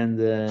 And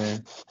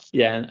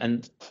yeah,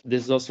 and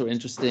this is also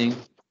interesting.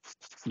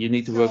 You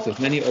need to work with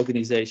many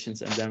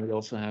organizations, and then we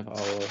also have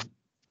our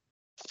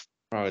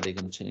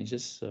paradigm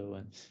changes.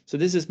 So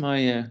this is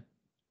my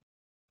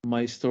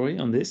my story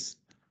on this.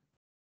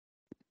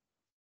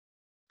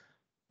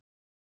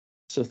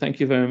 So thank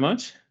you very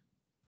much.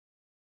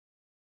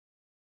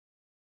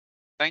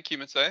 Thank you,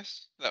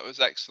 Matthijs. That was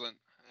excellent.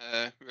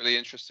 Really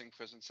interesting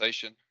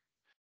presentation.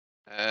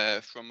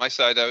 From my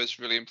side, I was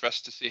really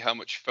impressed to see how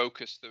much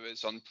focus there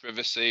is on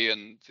privacy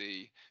and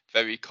the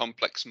very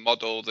complex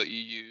model that you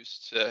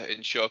use to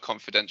ensure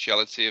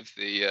confidentiality of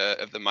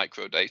the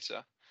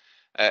microdata.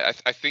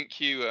 I think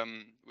you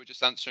were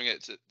just answering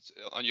it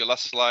on your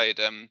last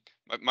slide.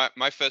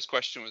 My first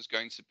question was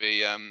going to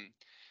be,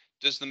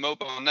 does the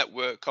mobile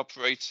network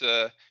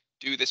operator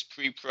do this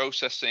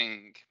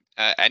pre-processing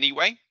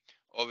anyway,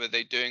 or are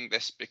they doing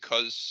this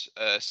because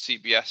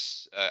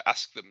CBS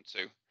asked them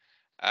to?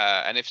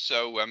 And if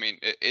so, I mean,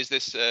 is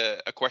this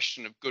a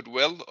question of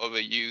goodwill, or are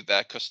you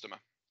their customer?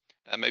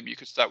 Maybe you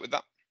could start with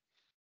that.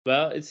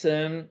 Well, it's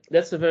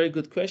that's a very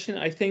good question.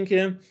 I think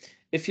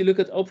if you look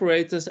at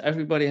operators,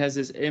 everybody has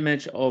this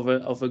image of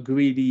a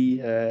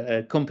greedy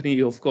company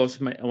who, of course,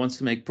 wants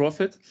to make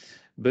profit.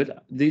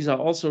 But these are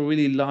also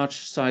really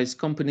large-sized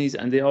companies,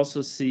 and they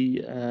also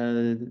see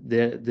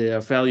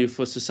their value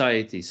for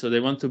society. So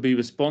they want to be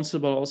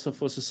responsible also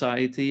for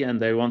society, and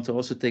they want to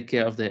also take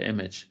care of their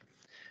image.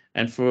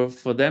 And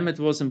for them, it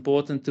was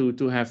important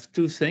to have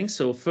two things.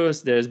 So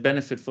first, there's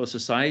benefit for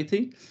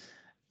society.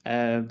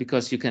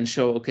 Because you can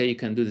show, okay, you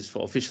can do this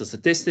for official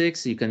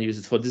statistics, you can use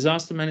it for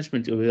disaster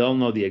management. We all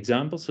know the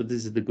example, so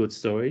this is the good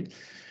story.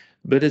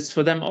 But it's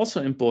for them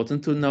also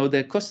important to know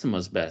their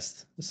customers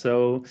best.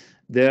 So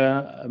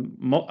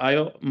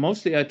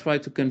mostly I try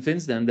to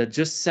convince them that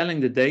just selling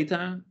the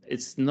data,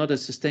 it's not a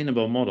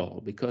sustainable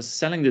model, because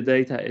selling the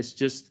data is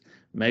just,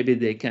 maybe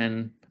they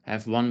can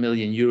have 1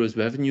 million euros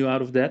revenue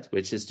out of that,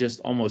 which is just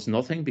almost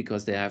nothing,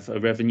 because they have a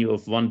revenue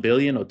of 1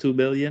 billion or 2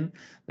 billion,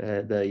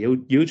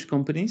 the huge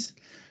companies.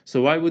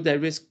 So why would they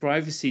risk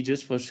privacy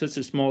just for such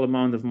a small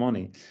amount of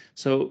money?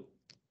 So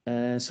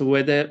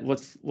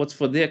what's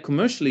for their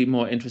commercially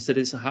more interested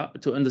is how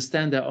to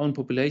understand their own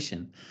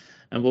population.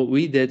 And what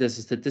we did as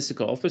a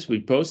statistical office, we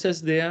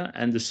processed there,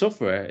 and the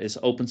software is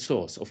open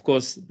source. Of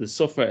course, the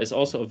software is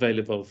also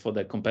available for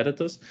their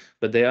competitors,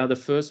 but they are the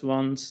first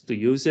ones to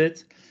use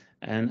it.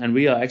 And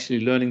we are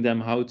actually learning them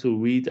how to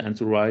read and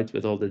to write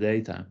with all the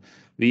data.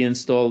 We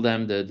installed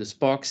them the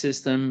Spark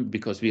system,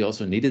 because we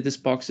also needed the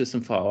Spark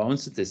system for our own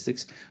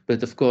statistics.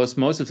 But of course,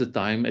 most of the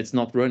time it's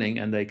not running,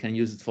 and they can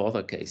use it for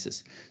other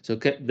cases. So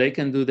they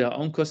can do their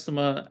own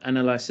customer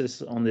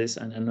analysis on this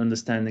and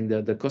understanding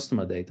the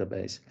customer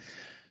database.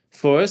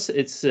 For us,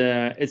 it's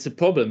a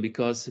problem,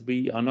 because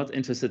we are not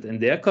interested in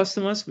their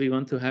customers. We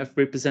want to have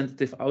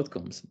representative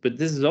outcomes. But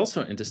this is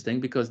also interesting,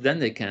 because then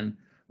they can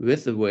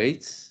with the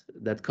weights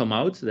that come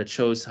out, that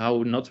shows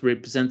how not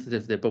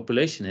representative their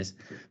population is.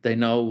 They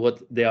know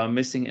what they are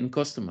missing in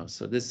customers.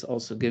 So this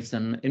also gives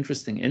them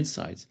interesting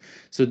insights.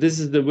 So this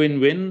is the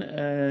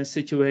win-win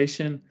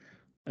situation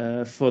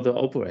for the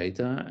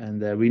operator,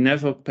 and we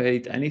never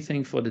paid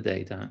anything for the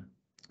data.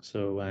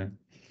 So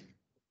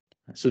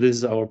so this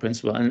is our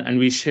principle, and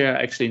we share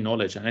actually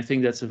knowledge, and I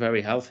think that's a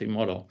very healthy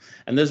model.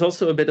 And there's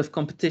also a bit of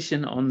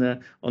competition on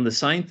the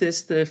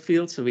scientist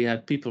field. So we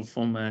had people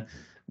from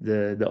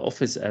the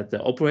office at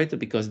the operator,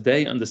 because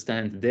they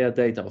understand their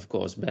data, of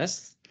course,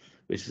 best,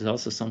 which is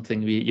also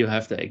something you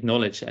have to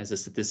acknowledge as a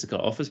statistical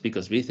office,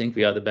 because we think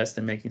we are the best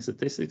in making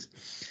statistics.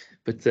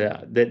 But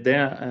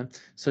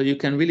so you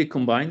can really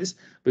combine this.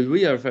 But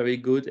we are very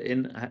good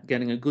in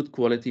getting a good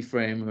quality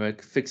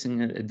framework,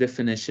 fixing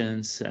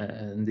definitions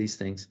and these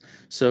things.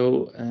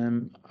 So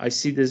I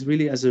see this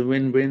really as a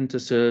win-win to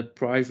serve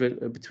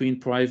between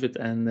private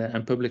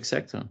and public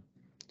sector.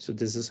 So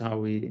this is how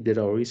we did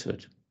our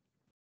research.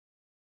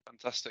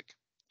 Fantastic.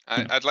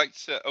 I'd like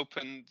to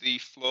open the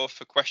floor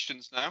for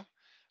questions now.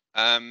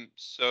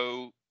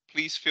 So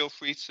please feel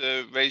free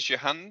to raise your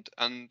hand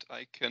and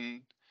I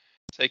can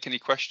take any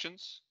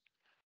questions.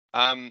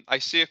 I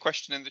see a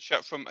question in the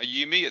chat from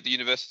Ayumi at the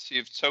University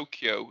of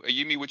Tokyo.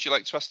 Ayumi, would you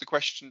like to ask the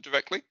question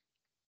directly?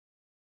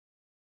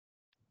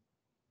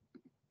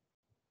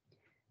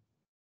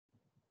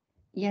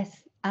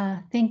 Yes,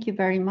 thank you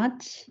very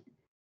much.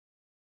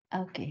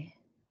 Okay,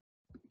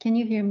 can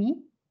you hear me?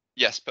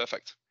 Yes,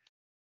 perfect.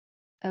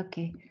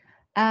 Okay,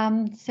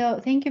 so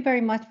thank you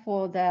very much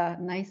for the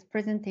nice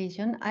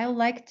presentation. I would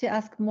like to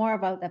ask more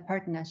about the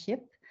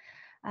partnership.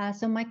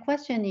 So my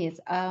question is,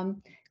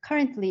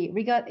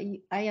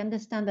 currently, I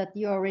understand that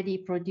you're already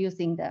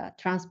producing the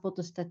transport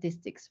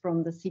statistics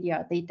from the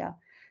CDR data.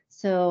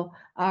 So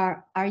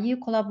are you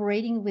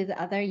collaborating with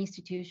other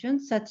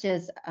institutions, such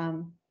as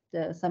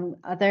some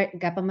other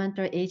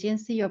governmental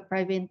agency or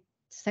private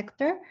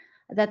sector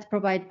that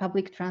provide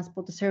public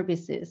transport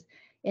services?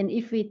 And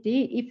if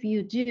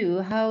you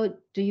do, how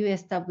do you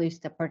establish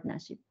the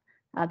partnership?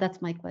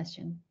 That's my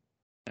question.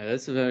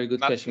 That's a very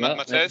good question.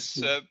 Matthias,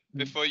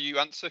 before you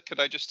answer, could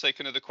I just take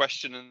another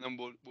question and then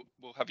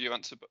we'll have you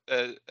answer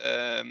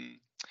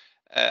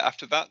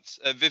after that?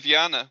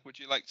 Viviana, would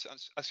you like to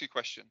ask your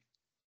question?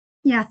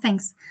 Yeah,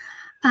 thanks.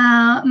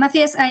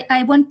 Matthias,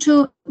 I want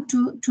to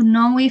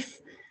know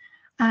if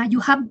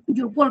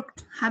your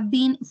work have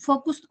been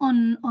focused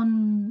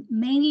on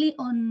mainly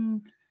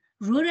on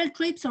rural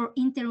trips or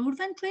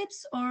interurban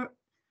trips, or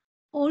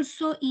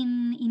also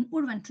in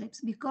urban trips,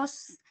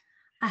 because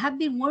I have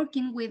been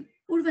working with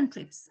urban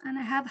trips and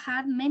I have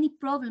had many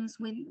problems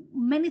with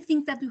many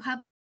things that you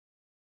have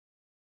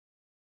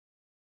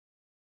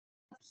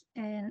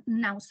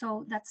now.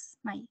 So that's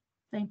my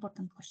very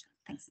important question.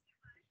 Thanks.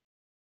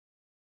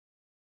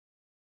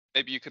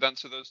 Maybe you could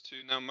answer those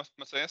two now,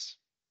 Matthias.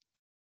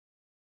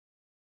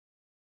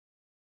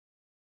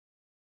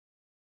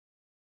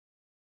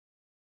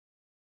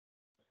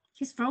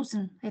 He's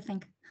frozen, I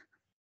think.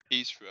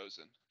 He's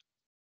frozen.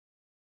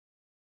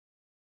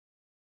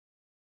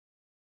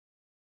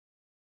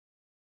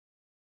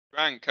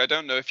 Frank, I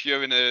don't know if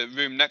you're in a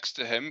room next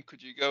to him.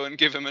 Could you go and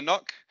give him a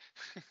knock?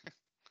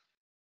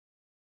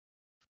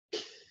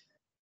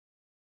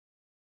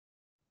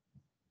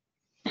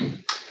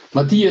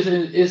 Matthias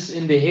is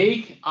in The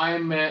Hague.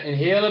 I'm in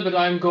Heerlen, but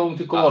I'm going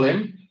to call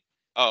him.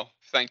 Oh,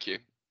 thank you.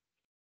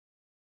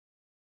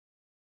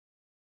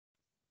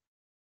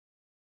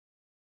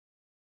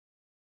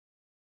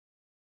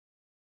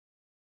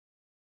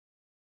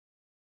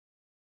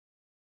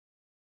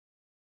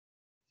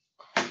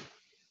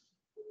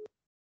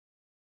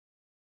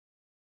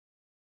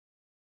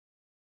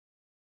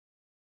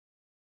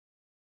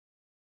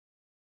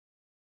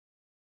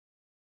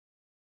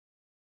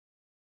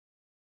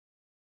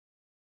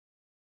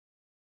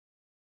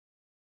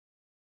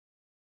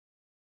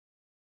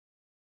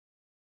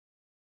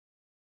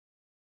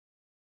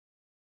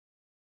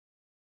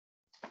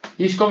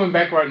 He's coming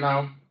back right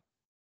now.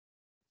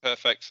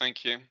 Perfect,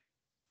 thank you.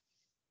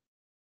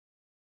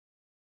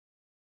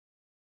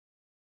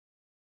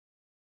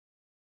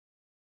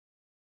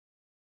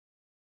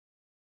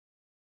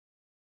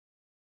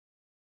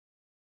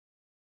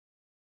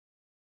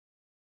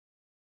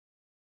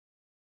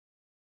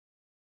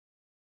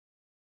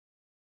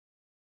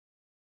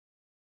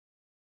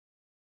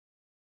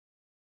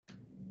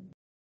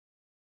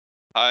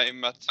 Hi,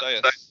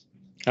 Matthias.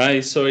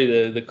 Hi, sorry,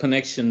 the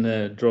connection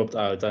dropped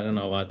out. I don't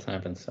know what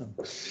happened. So,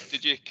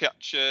 did you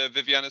catch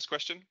Viviana's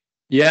question?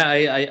 Yeah,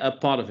 I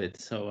part of it.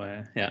 So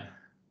yeah,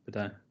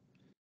 but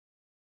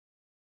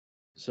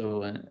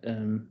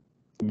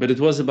but it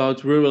was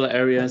about rural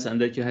areas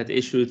and that you had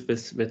issues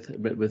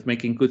with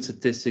making good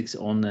statistics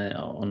on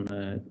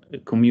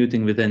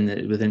commuting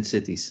within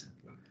cities.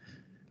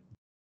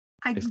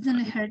 I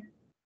didn't hear.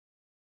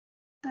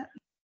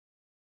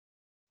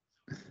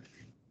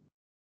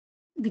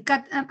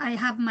 I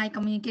have my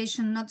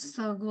communication not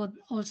so good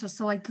also,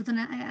 so I couldn't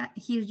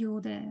hear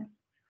you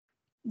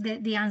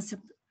the answer.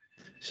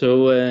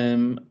 So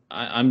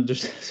I'm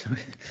just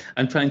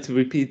I'm trying to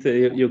repeat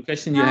your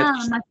question. You had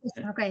my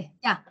question. Okay,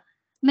 yeah.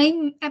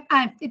 Maybe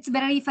it's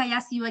better if I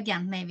ask you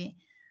again, maybe.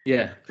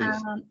 Yeah, please.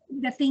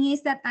 The thing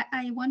is that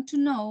I want to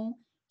know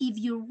if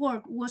your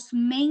work was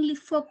mainly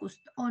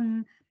focused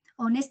on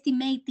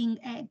estimating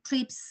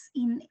trips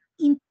in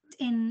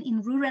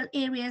rural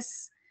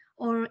areas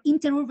or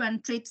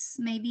interurban trips,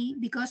 maybe,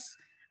 because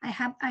I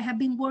have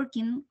been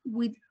working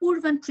with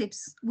urban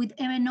trips with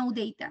MNO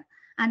data,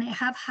 and I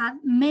have had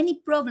many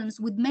problems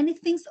with many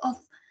things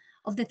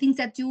of the things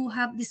that you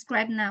have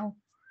described now.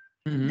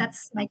 Mhm.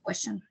 That's my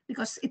question,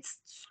 because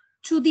it's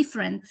too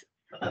different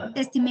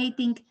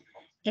estimating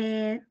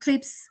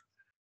trips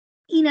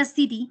in a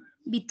city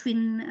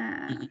between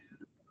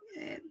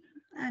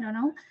I don't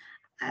know,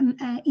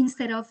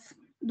 instead of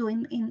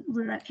doing in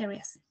rural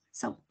areas.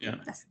 So Yeah.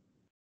 that's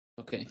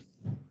Okay.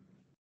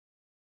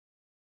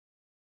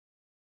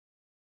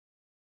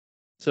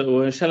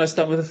 So shall I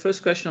start with the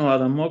first question, or are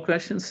there more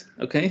questions?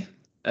 Okay.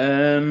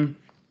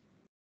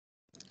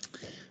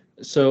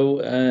 So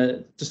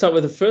to start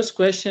with the first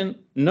question,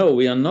 no,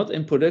 we are not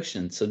in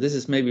production. So this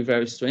is maybe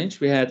very strange.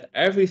 We had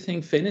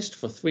everything finished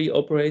for 3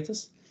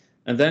 operators,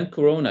 and then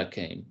Corona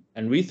came.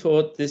 And we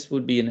thought this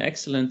would be an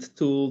excellent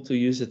tool to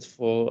use it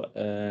for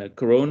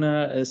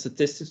Corona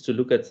statistics, to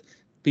look at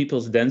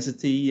people's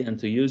density and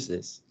to use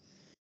this.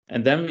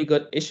 And then we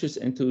got issues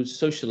into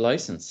social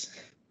license.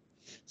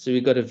 So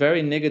we got a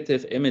very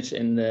negative image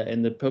in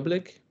the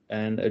public,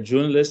 and a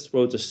journalist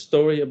wrote a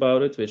story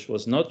about it, which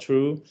was not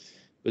true.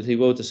 But he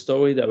wrote a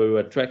story that we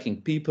were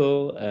tracking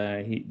people.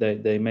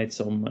 They made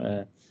some.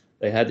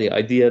 They had the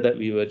idea that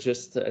we were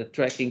just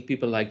tracking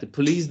people like the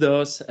police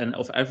does, and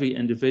of every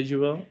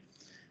individual.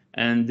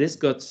 And this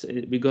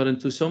we got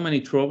into so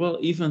many trouble,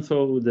 even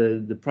though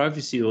the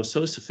privacy was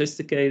so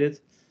sophisticated.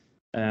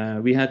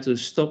 We had to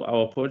stop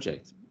our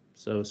project.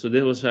 So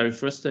that was very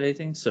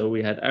frustrating. So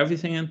we had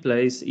everything in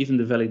place, even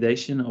the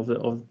validation of the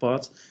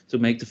parts, to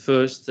make the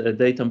first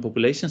data and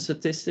population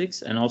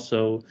statistics, and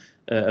also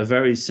a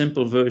very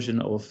simple version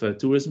of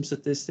tourism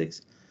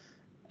statistics.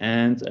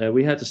 And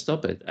we had to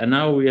stop it. And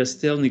now we are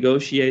still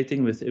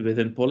negotiating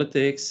within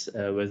politics,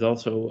 with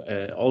also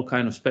all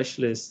kind of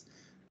specialists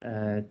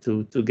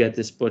to get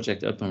this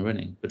project up and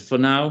running. But for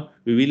now,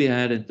 we really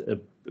had a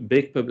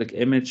big public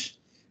image.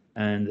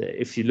 And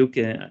if you look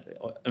at,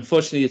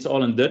 unfortunately, it's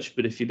all in Dutch,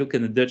 but if you look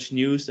in the Dutch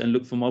news and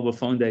look for mobile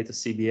phone data,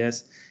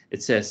 CBS,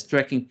 it says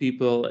tracking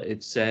people.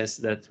 It says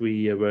that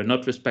we were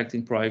not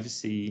respecting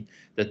privacy,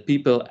 that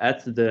people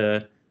at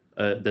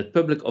that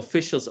public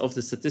officials of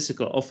the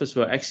statistical office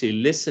were actually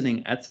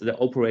listening at the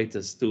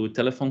operators to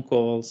telephone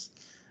calls.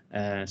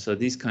 So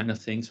these kind of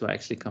things were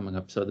actually coming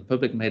up. So the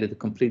public made it a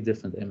complete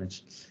different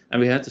image, and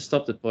we had to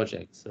stop the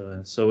project.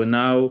 So we're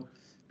now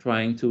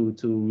trying to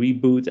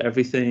reboot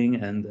everything,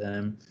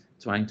 and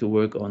trying to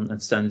work on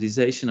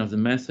standardization of the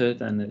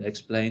method and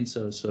explain,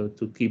 so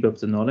to keep up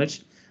the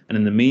knowledge. And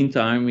in the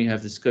meantime, we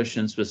have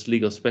discussions with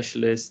legal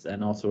specialists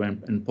and also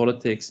in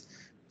politics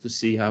to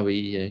see how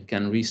we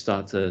can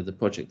restart the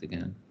project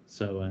again.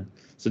 So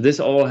this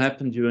all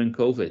happened during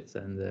COVID,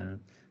 and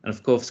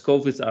of course,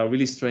 COVID are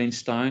really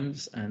strange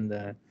times.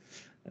 And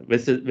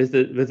with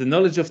the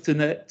knowledge of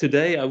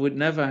today, I would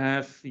never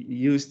have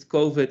used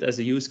COVID as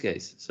a use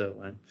case. So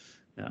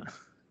yeah.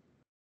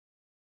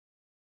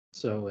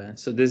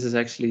 So this is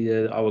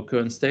actually our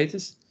current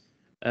status.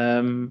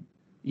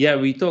 Yeah,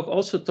 we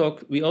also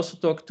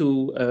talk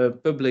to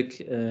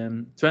public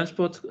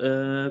transport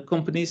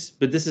companies,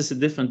 but this is a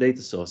different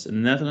data source. In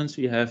the Netherlands,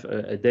 we have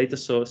a data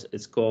source.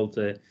 It's called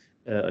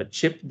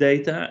chip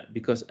data,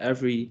 because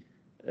every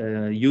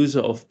user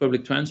of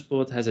public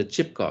transport has a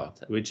chip card,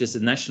 which is a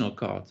national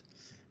card.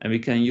 And we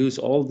can use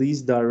all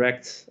these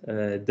direct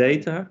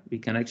data we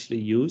can actually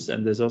use,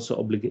 and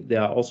they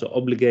are also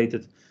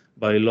obligated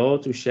by law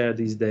to share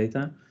these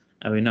data.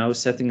 And we're now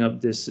setting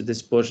up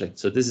this project.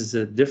 So this is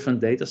a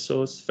different data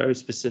source, very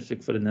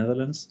specific for the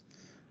Netherlands,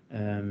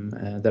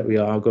 that we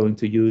are going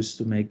to use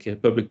to make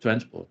public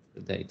transport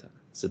data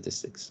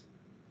statistics.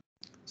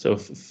 So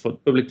for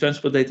public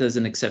transport data is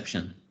an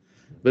exception.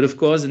 But of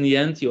course, in the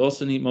end, you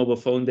also need mobile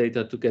phone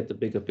data to get the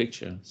bigger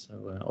picture.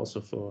 So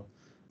also for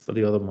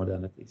the other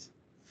modalities.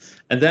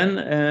 And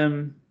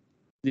then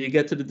you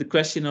get to the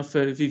question of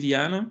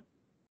Viviana.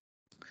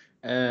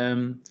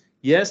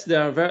 Yes,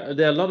 there are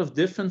a lot of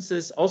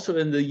differences also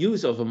in the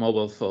use of a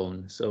mobile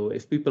phone. So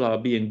if people are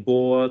being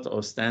bored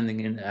or standing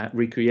in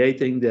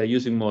recreating, they're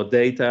using more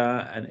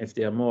data. And if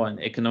they are more in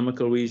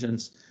economical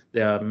regions,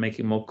 they are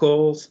making more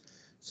calls.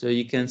 So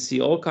you can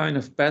see all kind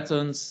of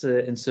patterns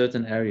in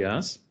certain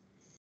areas.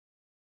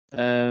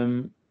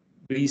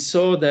 We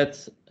saw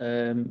that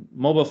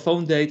mobile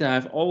phone data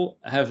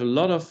have a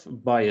lot of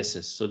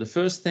biases. So the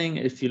first thing,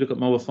 if you look at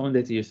mobile phone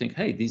data, you think,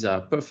 hey, these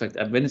are perfect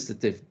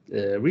administrative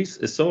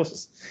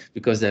resources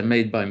because they're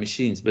made by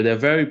machines, but they're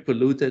very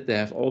polluted. They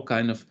have all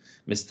kind of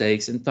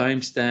mistakes in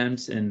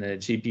timestamps, in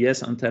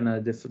GPS antenna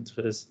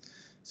differences.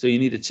 So you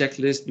need a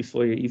checklist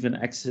before you even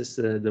access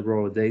the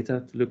raw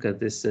data to look at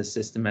this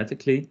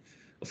systematically.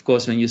 Of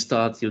course, when you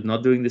start, you're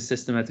not doing this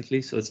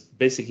systematically, so it's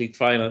basically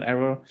trial and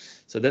error.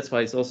 So that's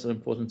why it's also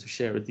important to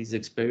share these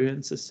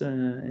experiences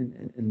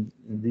in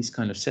these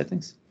kind of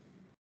settings.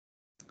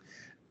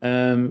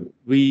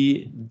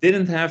 We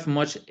didn't have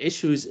much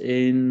issues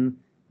in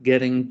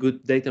getting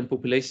good data and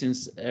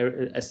populations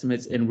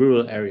estimates in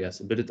rural areas,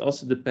 but it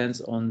also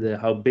depends on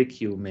how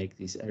big you make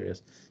these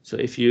areas. So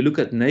if you look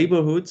at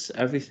neighborhoods,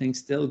 everything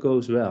still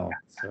goes well.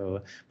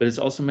 So, but it's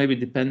also maybe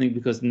depending,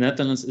 because the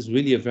Netherlands is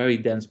really a very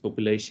dense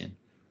population.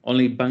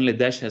 Only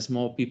Bangladesh has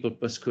more people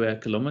per square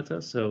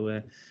kilometer,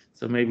 so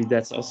so maybe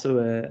that's also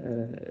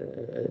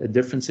a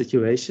different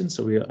situation.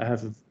 So we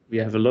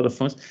have a lot of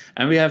phones,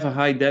 and we have a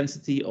high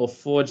density of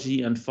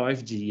 4G and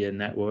 5G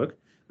network,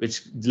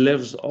 which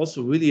delivers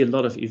also really a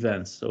lot of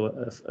events. So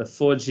a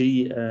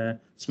 4G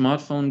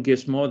smartphone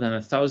gives more than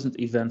 1,000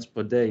 events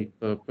per day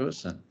per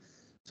person.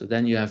 So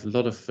then you have a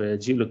lot of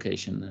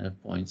geolocation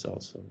points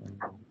also, and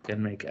you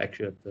can make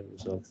accurate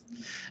results.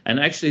 And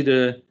actually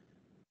the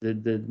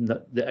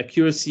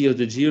accuracy of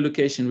the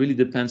geolocation really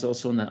depends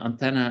also on the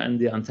antenna and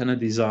the antenna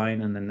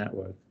design and the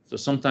network. So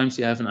sometimes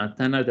you have an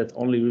antenna that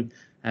only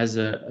has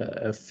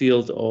a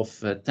field of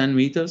 10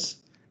 meters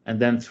and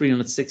then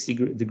 360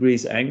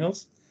 degrees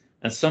angles.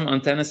 And some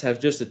antennas have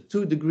just a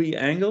 2-degree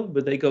angle,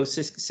 but they go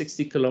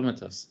 60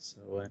 kilometers.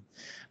 So,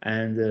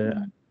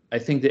 I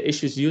think the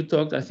issues you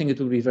talked, I think it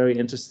would be very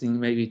interesting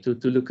maybe to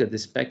look at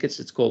this package.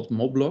 It's called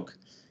Moblok,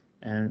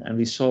 and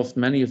we solved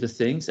many of the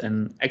things.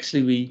 And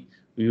actually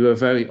we were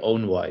very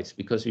own-wise,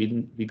 because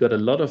we got a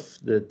lot of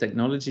the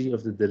technology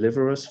of the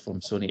deliverers from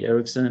Sony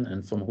Ericsson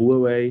and from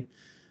Huawei.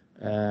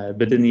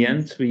 But in the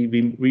end,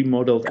 we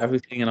remodeled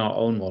everything in our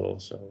own model.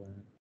 So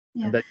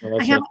and that's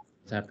also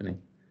what's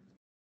happening.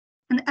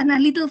 And a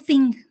little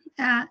thing,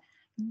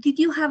 did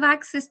you have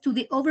access to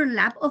the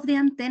overlap of the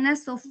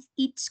antennas of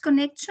each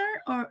connector,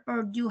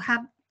 or you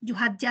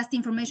had just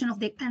information of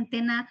the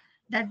antenna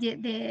that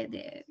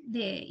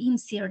the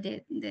insert,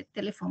 the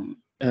telephone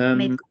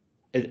made?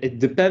 It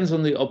depends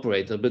on the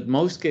operator, but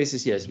most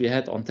cases, yes, we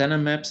had antenna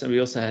maps and we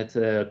also had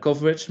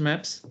coverage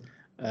maps.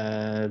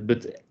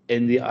 But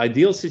in the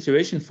ideal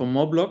situation for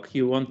Moblok,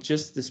 you want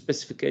just the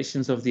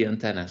specifications of the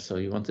antenna. So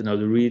you want to know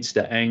the reach,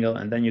 the angle,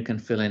 and then you can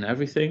fill in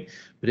everything.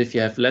 But if you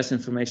have less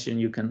information,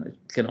 you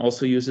can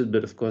also use it.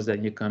 But of course,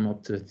 then you come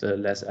up with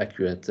less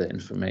accurate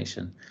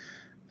information.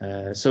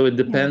 So it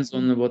depends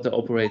on what the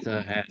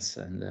operator has.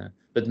 And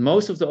but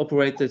most of the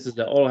operators,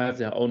 they all have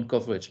their own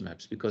coverage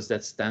maps, because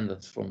that's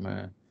standard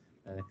from.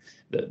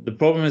 The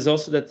problem is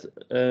also that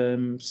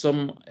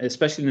some,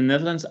 especially in the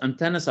Netherlands,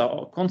 antennas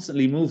are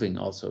constantly moving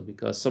also,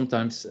 because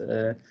sometimes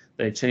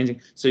they're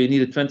changing. So you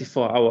need a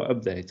 24-hour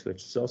update,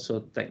 which is also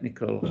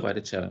technical, quite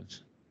a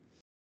challenge.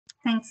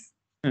 Thanks.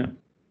 Yeah.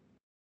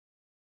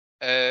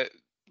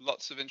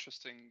 Lots of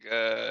interesting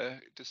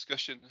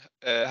discussion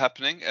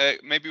happening.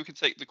 Maybe we can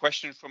take the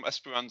question from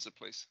Esperanza,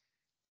 please.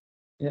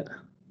 Yeah.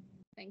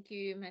 Thank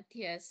you,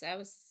 Matthias. I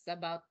was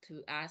about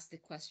to ask the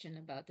question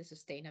about the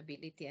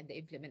sustainability and the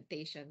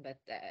implementation, but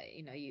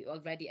you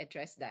already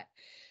addressed that.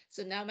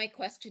 So now my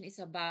question is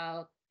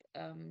about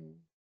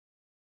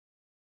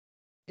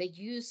the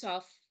use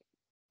of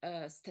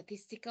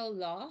statistical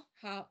law,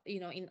 how,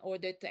 in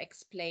order to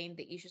explain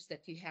the issues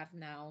that you have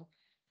now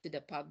to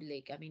the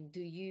public. I mean,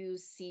 do you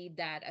see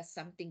that as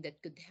something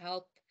that could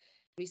help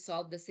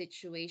resolve the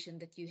situation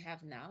that you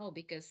have now?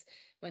 Because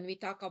when we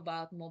talk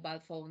about mobile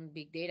phone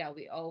big data,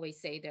 we always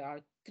say there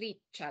are 3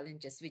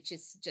 challenges, which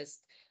is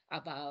just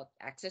about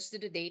access to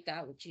the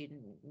data, which you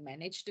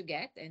manage to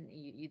get, and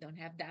you don't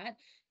have that.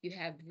 You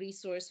have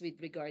resource with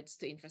regards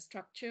to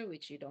infrastructure,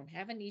 which you don't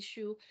have an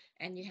issue,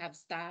 and you have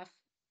staff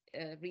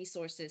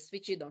resources,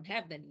 which you don't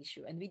have an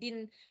issue. And we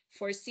didn't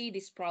foresee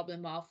this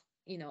problem of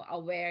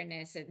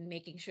awareness and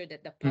making sure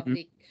that the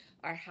public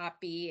are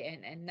happy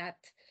and not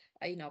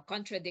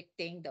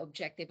contradicting the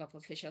objective of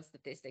official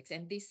statistics.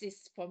 And this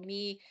is, for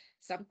me,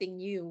 something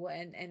new.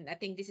 And I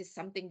think this is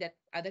something that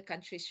other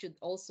countries should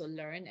also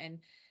learn and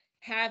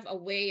have a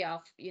way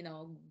of,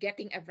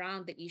 getting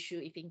around the issue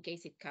if in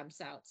case it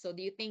comes out. So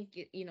do you think,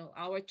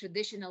 our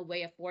traditional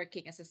way of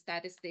working as a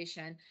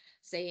statistician,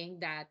 saying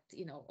that,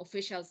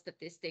 official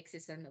statistics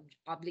is an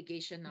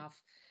obligation of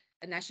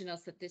a National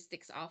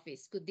Statistics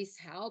Office, could this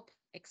help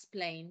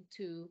explain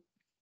to,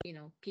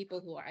 people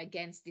who are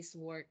against this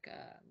work?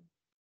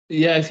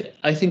 Yeah,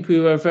 I think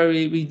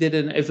we did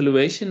an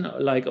evaluation,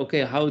 like,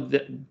 okay, how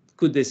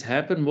could this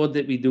happen? What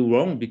did we do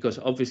wrong? Because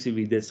obviously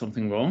we did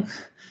something wrong,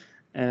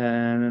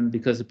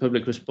 because the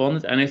public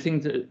responded. And I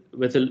think that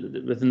with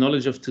the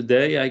knowledge of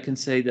today, I can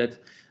say that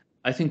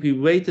I think we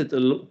waited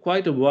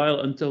quite a while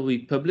until we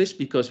published,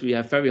 because we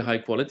have very high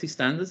quality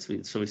standards.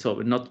 So we thought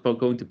we're not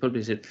going to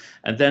publish it.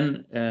 And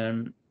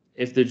then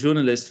if the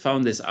journalists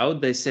found this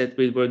out, they said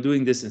we were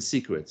doing this in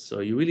secret. So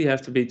you really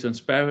have to be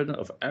transparent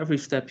of every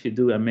step you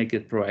do and make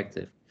it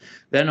proactive.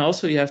 Then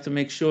also you have to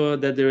make sure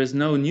that there is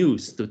no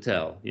news to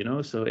tell,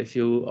 So if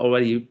you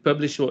already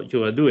publish what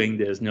you are doing,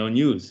 there's no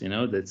news,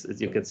 That's,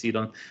 you can see it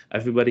on,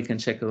 everybody can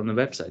check it on the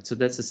website. So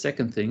that's the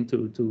second thing,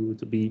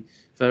 to be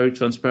very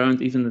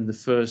transparent, even in the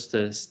first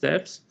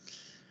steps.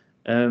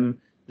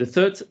 The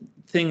third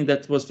thing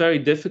that was very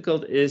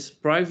difficult is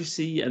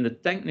privacy and the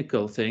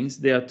technical things.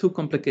 They are too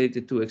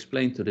complicated to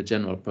explain to the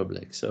general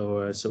public.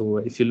 So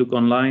if you look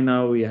online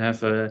now, we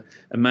have a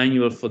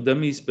manual for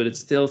dummies, but it's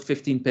still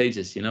 15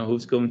 pages. You know,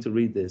 who's going to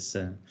read this?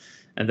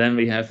 And then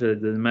we have the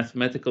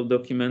mathematical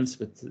documents,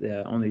 but they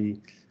are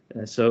only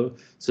so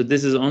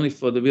this is only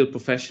for the real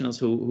professionals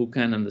who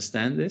can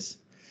understand this.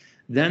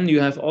 Then you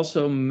have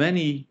also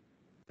many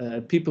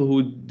people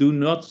who do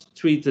not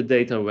treat the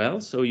data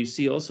well. So you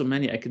see also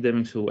many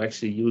academics who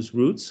actually use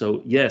roots.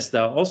 So yes,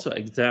 there are also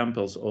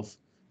examples of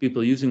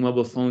people using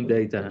mobile phone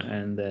data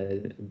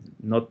and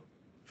not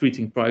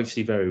treating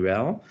privacy very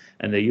well.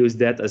 And they use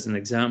that as an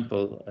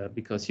example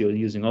because you're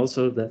using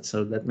also that.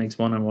 So that makes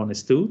 1 and 1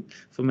 is 2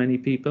 for many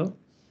people.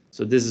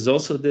 So this is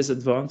also a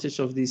disadvantage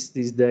of these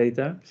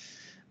data.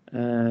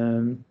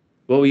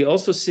 What we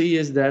also see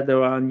is that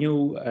there are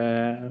new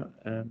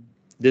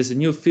there's a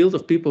new field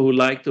of people who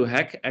like to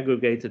hack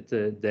aggregated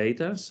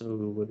data.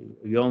 So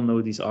we all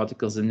know these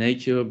articles in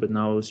Nature, but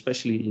now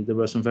especially there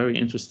were some very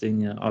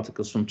interesting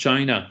articles from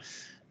China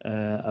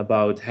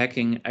about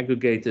hacking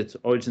aggregated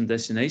origin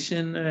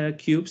destination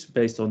cubes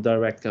based on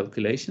direct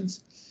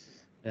calculations.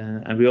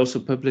 And we also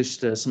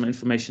published some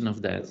information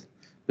of that.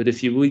 But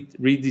if you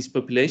read these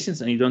populations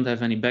and you don't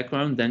have any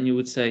background, then you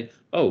would say,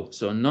 oh,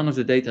 so none of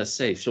the data is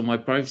safe. So my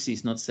privacy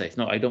is not safe.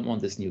 No, I don't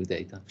want this new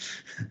data.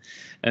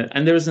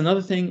 And there is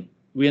another thing.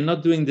 We are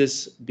not doing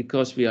this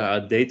because we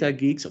are data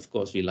geeks. Of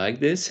course, we like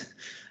this.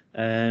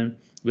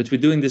 But we're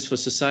doing this for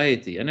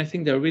society. And I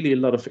think there are really a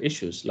lot of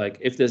issues. Like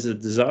if there's a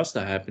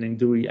disaster happening,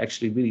 do we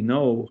actually really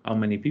know how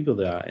many people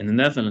there are? In the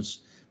Netherlands,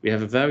 we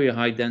have a very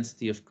high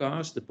density of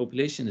cars. The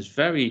population is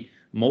very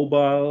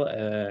mobile.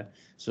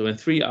 So in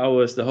 3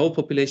 hours, the whole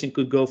population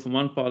could go from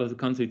one part of the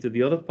country to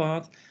the other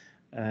part.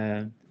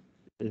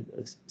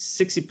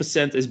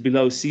 60% is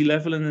below sea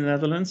level in the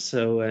Netherlands,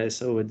 so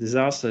a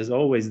disaster is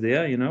always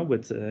there, you know.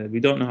 But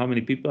we don't know how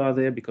many people are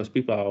there because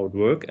people are at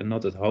work and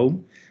not at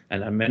home.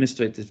 And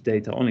administrative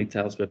data only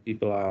tells where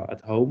people are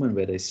at home and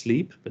where they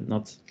sleep, but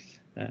not.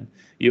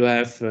 You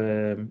have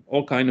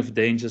all kind of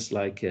dangers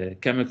like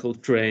chemical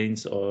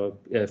trains or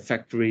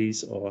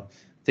factories or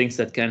things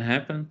that can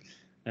happen.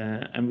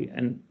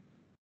 And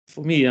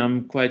for me,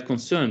 I'm quite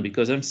concerned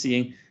because I'm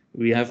seeing.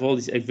 We have all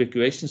these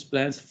evacuations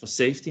plans for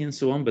safety and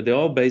so on, but they're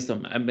all based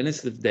on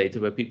administrative data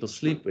where people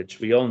sleep, which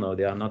we all know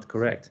they are not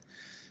correct.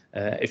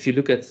 If you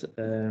look at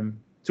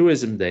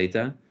tourism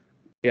data,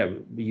 yeah,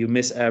 you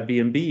miss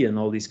Airbnb and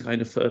all these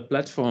kind of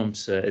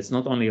platforms. It's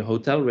not only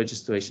hotel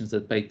registrations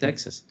that pay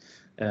taxes,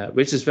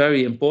 which is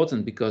very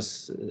important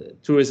because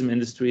tourism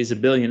industry is a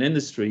billion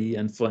industry,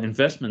 and for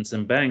investments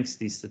and banks,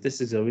 these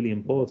statistics are really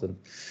important.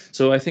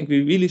 So I think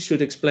we really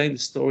should explain the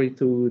story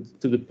to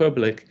the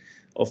public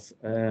of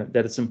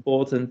that it's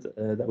important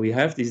that we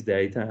have these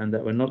data and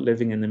that we're not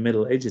living in the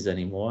Middle Ages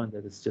anymore, and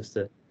that it's just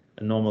a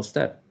normal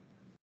step.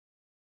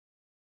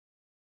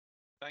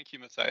 Thank you,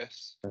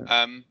 Matthias.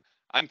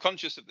 I'm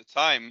conscious of the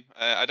time.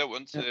 I don't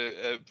want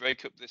to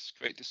break up this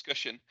great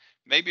discussion.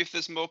 Maybe if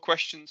there's more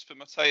questions for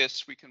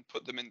Matthias, we can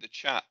put them in the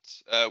chat.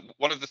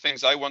 One of the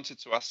things I wanted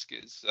to ask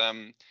is,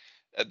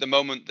 at the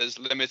moment, there's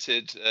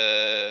limited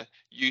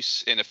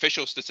use in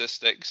official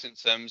statistics in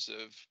terms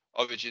of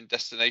origin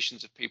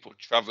destinations of people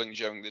traveling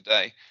during the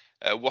day.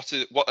 What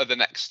are the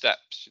next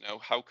steps? You know,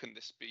 how can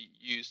this be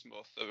used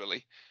more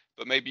thoroughly?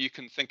 But maybe you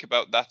can think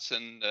about that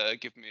and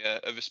give me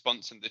a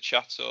response in the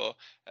chat or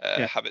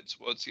have it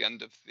towards the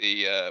end of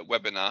the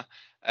webinar.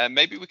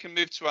 Maybe we can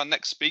move to our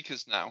next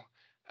speakers now.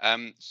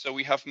 So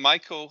we have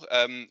Michael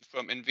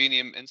from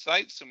Invenium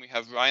Insights, and we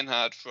have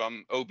Reinhard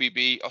from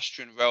OBB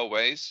Austrian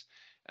Railways,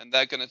 and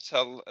they're going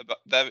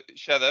to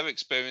share their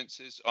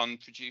experiences on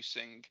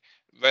producing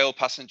rail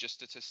passenger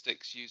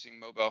statistics using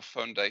mobile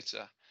phone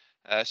data.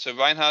 So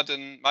Reinhard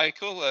and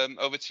Michael,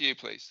 over to you,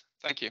 please.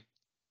 Thank you.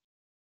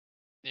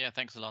 Yeah,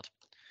 thanks a lot.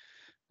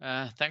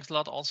 Thanks a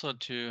lot also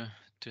to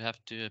have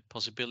the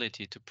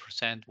possibility to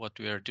present what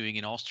we are doing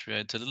in Austria.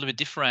 It's a little bit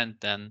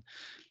different than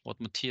what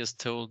Matthias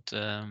told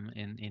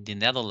in the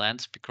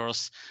Netherlands,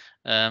 because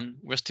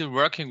we're still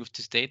working with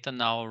this data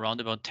now around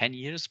about 10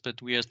 years,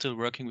 but we are still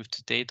working with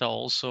the data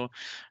also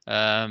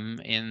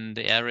in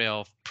the area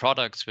of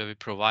products where we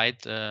provide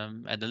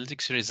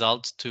analytics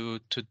results to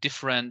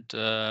different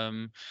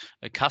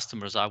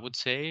customers, I would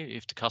say,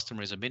 if the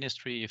customer is a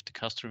ministry, if the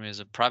customer is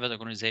a private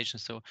organization.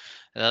 So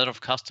a lot of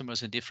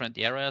customers in different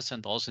areas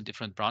and also in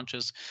different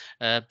branches.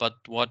 But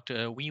what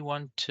we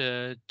want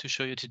to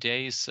show you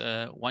today is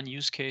one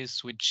use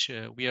case which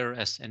we are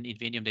as an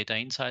Invenium Data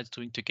Insights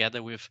doing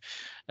together with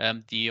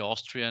the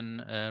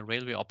Austrian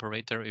railway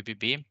operator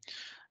ÖBB,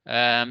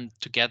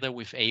 together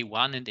with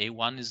A1, and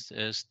A1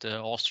 is the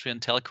Austrian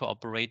telco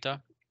operator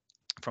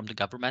from the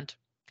government.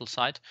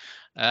 side.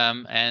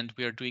 And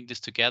we are doing this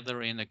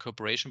together in a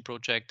cooperation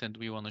project, and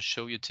we want to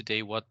show you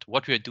today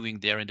what we are doing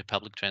there in the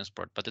public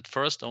transport. But at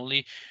first,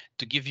 only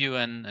to give you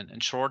an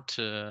short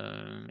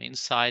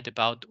insight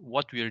about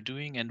what we are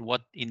doing and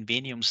what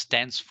Invenium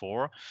stands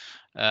for,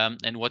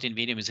 and what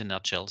Invenium is in a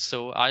nutshell.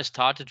 So I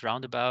started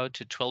around about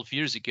 12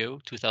 years ago,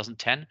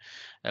 2010,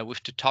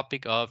 with the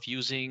topic of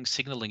using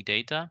signaling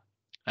data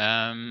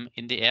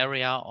in the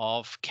area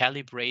of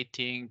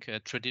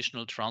calibrating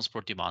traditional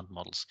transport demand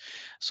models.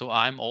 So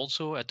I'm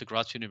also at the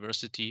Graz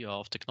University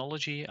of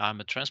Technology. I'm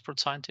a transport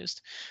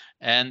scientist,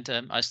 and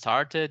I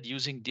started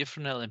using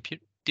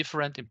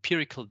different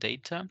empirical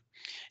data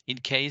in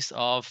case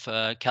of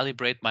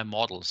calibrate my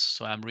models.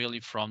 So I'm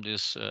really from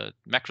this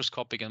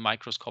macroscopic and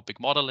microscopic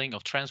modeling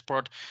of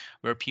transport,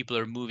 where people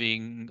are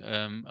moving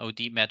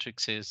OD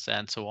matrices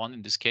and so on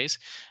in this case.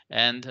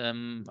 And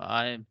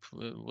I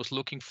was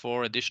looking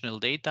for additional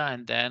data,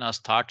 and then I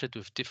started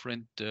with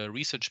different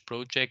research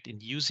project in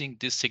using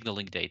this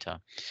signaling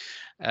data.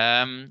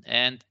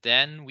 And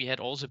then we had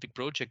also a big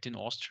project in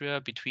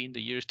Austria between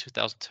the years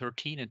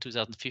 2013 and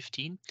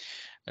 2015,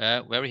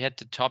 where we had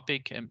the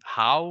topic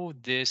how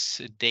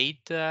this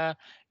data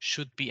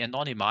should be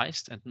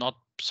anonymized and not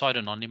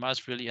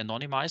pseudonymized, really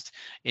anonymized,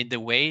 in the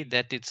way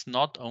that it's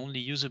not only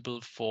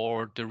usable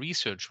for the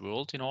research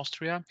world in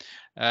Austria,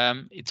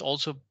 it's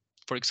also,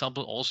 for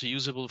example, also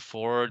usable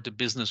for the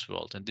business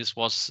world. And this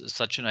was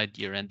such an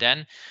idea. And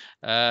then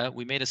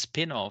we made a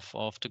spin-off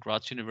of the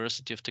Graz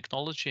University of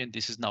Technology, and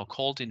this is now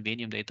called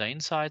Invenium Data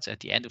Insights at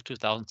the end of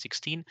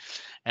 2016.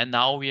 And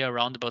now we are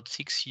around about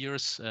 6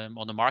 years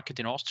on the market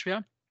in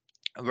Austria,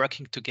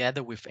 working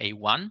together with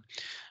A1,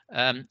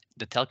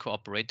 the telco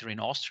operator in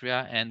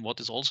Austria. And what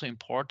is also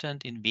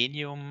important,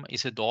 Invenium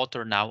is a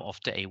daughter now of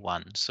the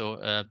A1. So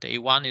the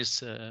A1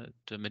 is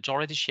the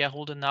majority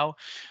shareholder now.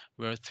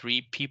 We're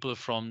 3 people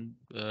from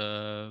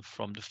the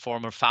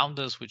former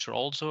founders, which are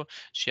also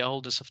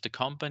shareholders of the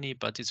company,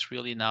 but it's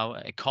really now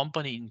a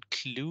company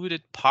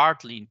included,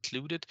 partly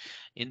included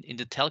in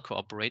the telco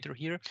operator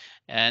here.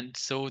 And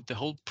so the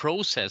whole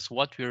process,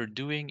 what we're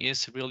doing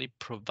is really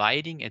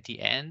providing at the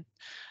end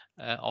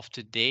of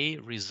the day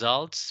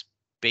results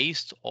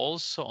based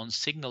also on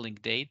signaling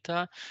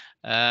data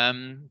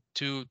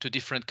to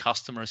different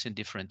customers in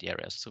different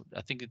areas. So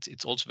I think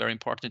it's also very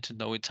important to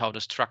know it's how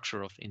the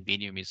structure of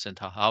Invenium is and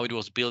how it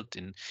was built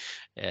in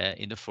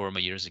the former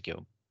years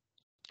ago.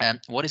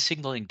 What is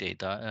signaling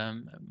data?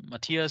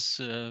 Matthias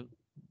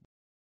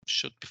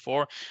showed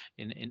before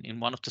in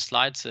one of the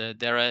slides,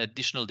 there are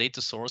additional data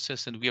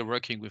sources, and we are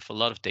working with a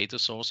lot of data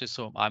sources.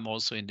 So I'm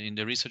also in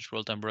the research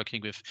world, I'm working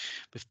with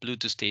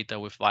Bluetooth data,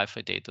 with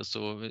Wi-Fi data.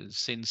 So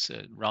since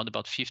around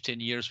about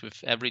 15 years,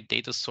 with every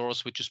data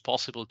source which is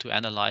possible to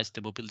analyze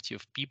the mobility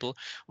of people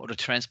or the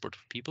transport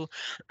of people.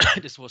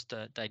 This was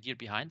the idea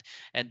behind.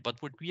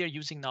 But what we are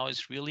using now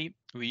is really,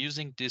 we're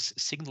using this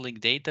signaling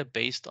data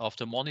based off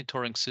the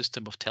monitoring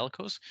system of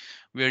telcos.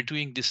 We are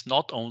doing this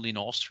not only in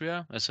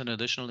Austria as an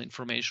additional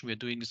information, we are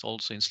doing this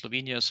also in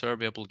Slovenia,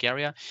 Serbia,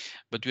 Bulgaria,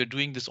 but we are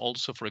doing this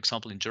also, for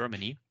example, in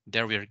Germany.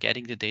 There we are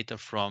getting the data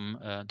from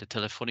the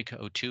Telefonica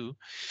O2.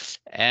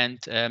 And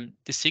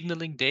the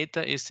signaling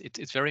data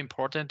it's very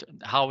important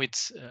how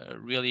it's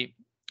really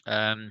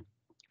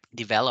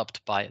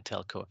developed by a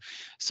telco.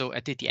 So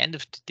at the end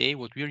of the day,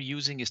 what we're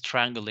using is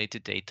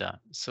triangulated data.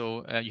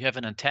 So you have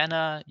an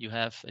antenna, you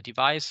have a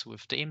device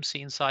with the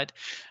IMSI inside,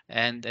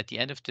 and at the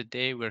end of the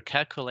day, we're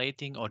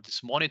calculating, or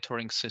this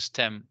monitoring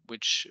system,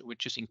 which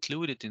is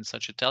included in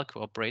such a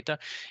telco operator,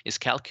 is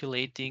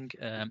calculating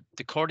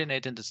the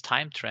coordinate and the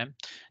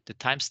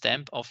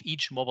timestamp of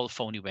each mobile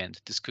phone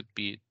event. This could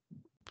be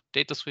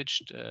data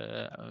switched,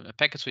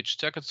 packet switched,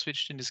 circuit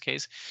switched in this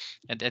case.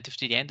 And at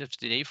the end of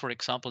the day, for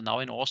example, now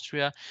in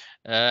Austria,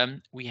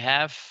 we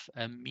have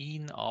a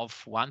mean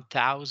of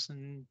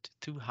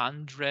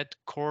 1,200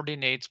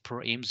 coordinates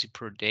per IMSI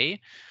per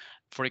day.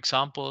 For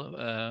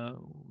example,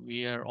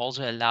 we are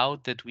also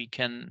allowed that we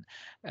can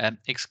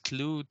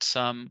exclude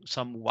some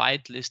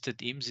whitelisted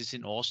IMSIs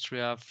in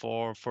Austria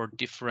for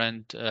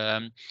different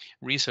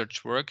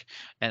research work.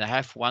 And I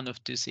have one of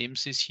these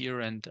IMSIs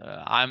here, and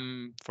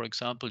I'm, for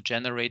example,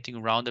 generating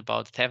around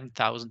about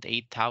 7,000,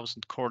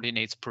 8,000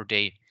 coordinates per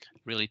day,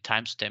 really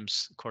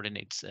timestamps,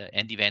 coordinates,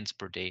 and events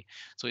per day.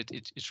 So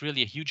it's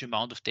really a huge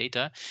amount of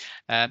data.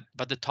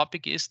 But the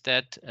topic is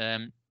that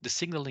the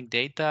signaling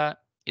data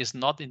is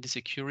not in this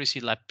accuracy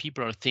like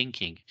people are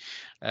thinking.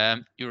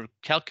 You're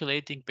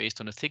calculating based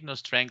on the signal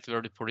strength where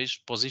the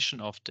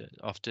position of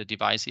the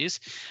device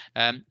is.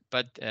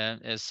 But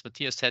as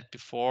Matthias said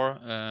before,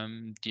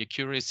 the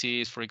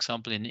accuracy is, for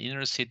example, in the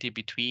inner city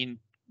between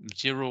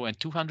 0 and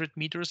 200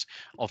 meters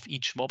of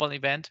each mobile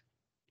event.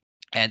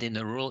 And in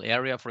a rural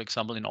area, for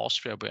example, in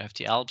Austria, where we have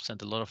the Alps and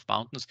a lot of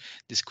mountains,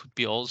 this could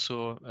be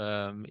also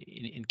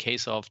in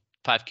case of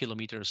 5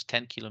 kilometers,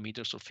 10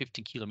 kilometers, or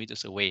 15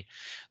 kilometers away.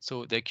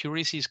 So the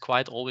accuracy is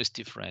quite always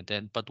different.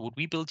 But what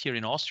we built here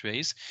in Austria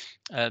is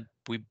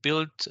we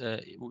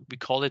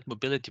call it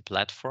mobility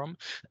platform.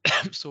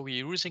 So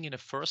we're using in the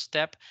first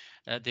step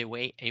the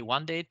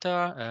A1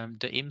 data.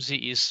 The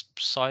IMSI is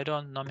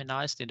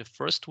pseudonymized in the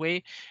first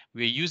way.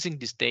 We're using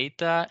this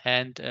data,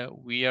 and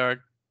we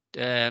are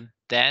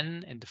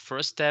then in the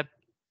first step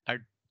are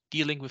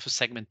dealing with a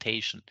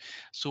segmentation.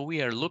 So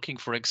we are looking,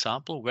 for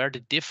example, where the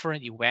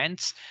different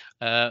events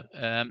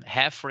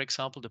have, for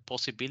example, the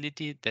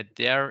possibility that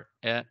there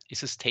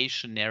is a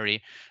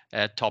stationary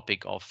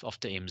topic of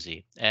the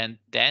IMSI. And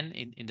then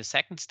in the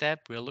second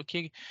step, we're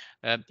looking,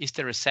 is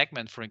there a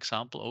segment, for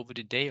example, over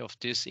the day of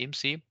this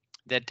IMSI,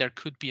 that there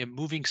could be a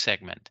moving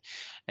segment.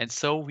 And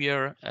so we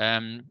are,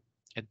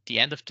 at the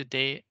end of the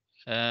day,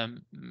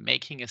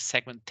 making a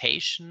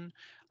segmentation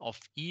of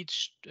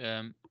each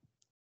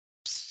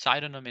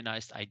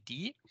pseudonymized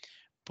ID,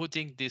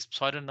 putting these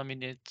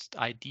pseudonymized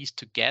IDs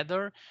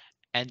together,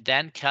 and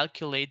then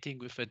calculating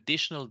with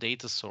additional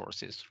data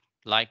sources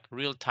like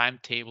real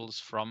timetables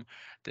from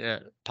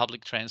the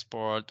public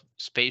transport,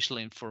 spatial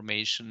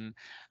information,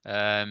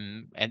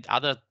 and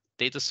other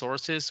data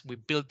sources. We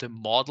built a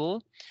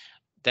model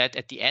that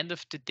at the end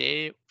of the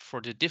day, for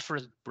the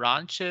different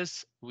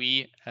branches,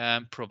 we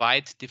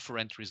provide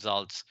different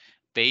results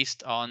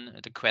based on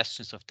the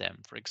questions of them.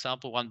 For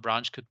example, one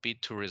branch could be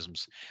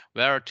tourisms.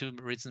 Where are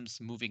tourisms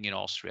moving in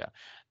Austria?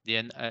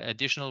 Then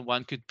additional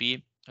one could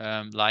be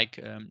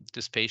the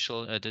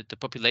spatial, the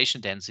population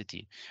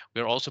density.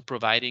 We're also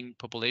providing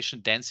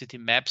population density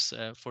maps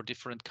for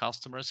different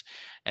customers.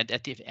 And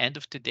at the end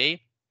of the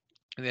day,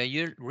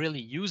 we are really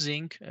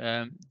using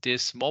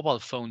this mobile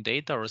phone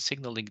data or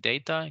signaling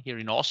data here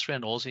in Austria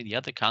and also in the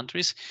other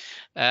countries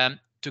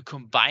to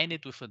combine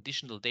it with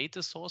additional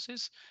data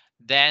sources,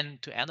 then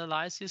to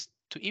analyze this,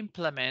 to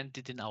implement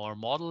it in our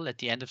model. At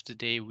the end of the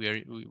day,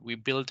 we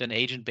built an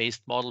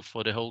agent-based model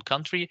for the whole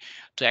country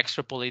to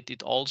extrapolate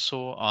it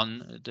also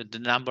on the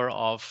number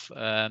of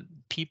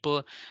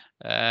people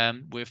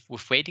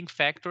with weighting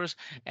factors,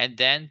 and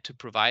then to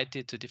provide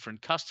it to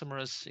different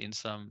customers in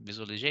some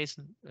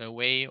visualization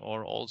way,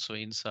 or also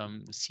in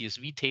some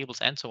CSV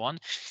tables and so on.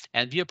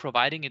 And we are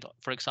providing it,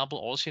 for example,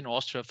 also in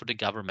Austria for the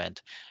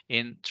government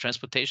in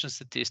transportation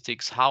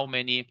statistics, how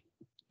many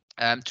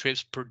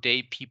trips per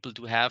day people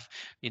do have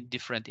in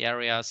different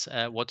areas,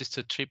 what is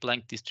the trip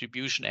length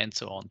distribution, and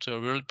so on. So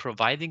we're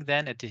providing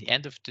then at the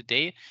end of the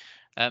day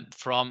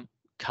from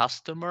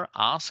customer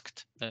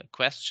asked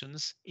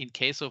questions in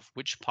case of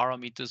which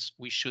parameters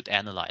we should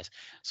analyze.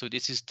 So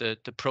this is the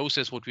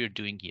process what we're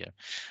doing here.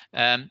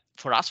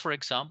 For us, for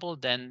example,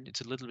 then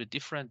it's a little bit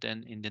different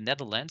than in the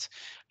Netherlands.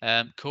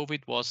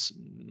 COVID was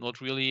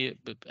not really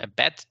a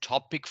bad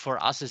topic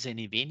for us as an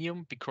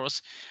Evenium,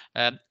 because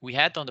we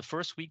had on the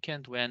first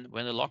weekend when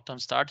the lockdown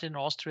started in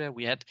Austria,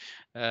 we had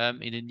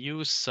in the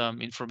news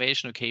some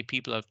information, okay,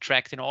 people are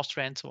tracked in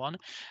Austria and so on.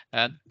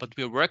 But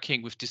we're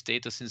working with this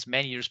data since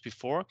many years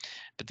before.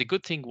 But the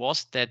good thing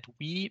was that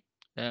we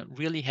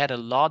really had a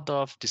lot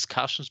of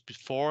discussions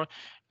before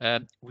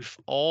with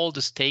all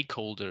the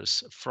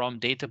stakeholders, from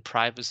data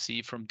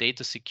privacy, from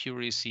data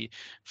security,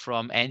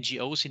 from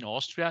NGOs in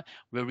Austria,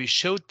 where we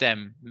showed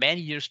them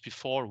many years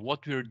before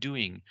what we were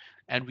doing.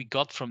 And we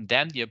got from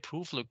them the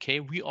approval,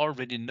 okay, we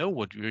already know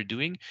what we're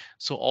doing.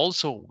 So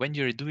also when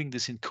you're doing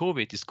this in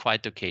COVID is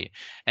quite okay.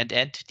 And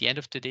at the end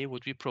of the day,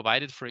 what we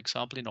provided, for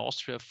example, in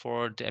Austria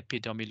for the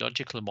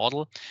epidemiological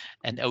model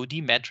and OD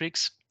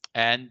metrics,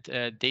 and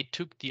they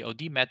took the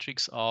OD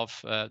metrics of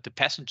the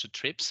passenger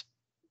trips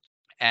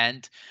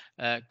and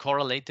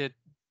correlated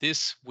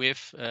this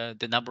with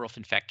the number of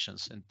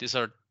infections. And these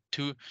are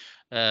two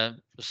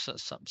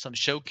some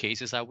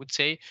showcases, I would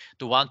say.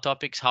 The one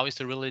topic is how is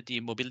the really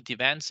mobility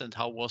events and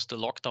how was the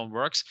lockdown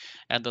works.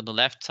 And on the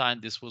left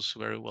side, this was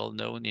very well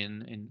known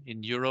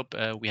in Europe.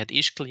 We had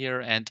Ischgl here,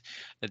 and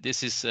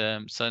this is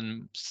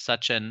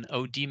such an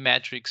OD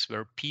metrics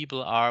where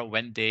people are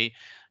when they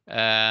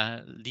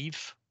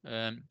leave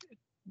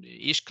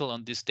Ischgl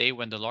on this day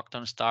when the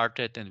lockdown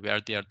started, and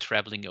where they are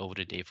traveling over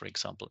the day, for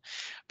example.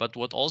 But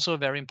what also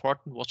very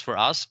important was for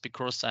us,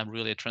 because I'm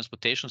really a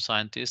transportation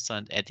scientist,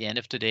 and at the end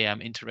of the day,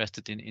 I'm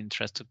interested in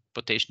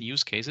transportation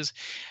use cases.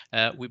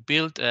 We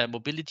built a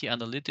mobility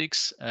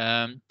analytics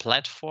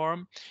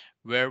platform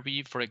where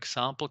we, for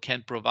example,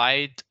 can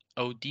provide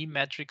OD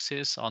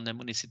matrices on the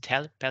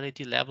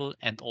municipality level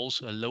and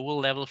also a lower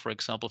level, for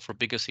example, for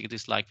bigger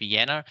cities like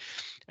Vienna.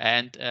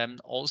 And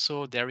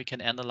also there we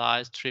can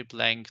analyze trip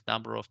length,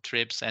 number of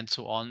trips, and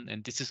so on.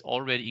 And this is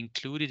already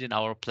included in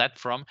our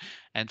platform.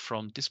 And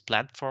from this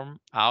platform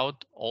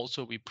out,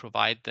 also we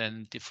provide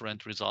then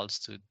different results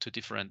to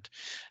different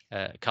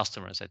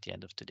customers at the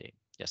end of the day.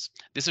 Yes,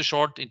 this is a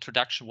short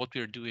introduction what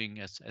we are doing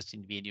as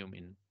Invenium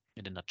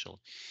in a nutshell.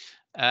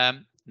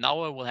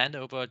 Now I will hand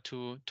over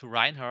to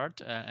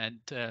Reinhard, and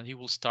he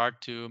will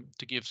start to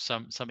give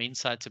some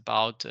insights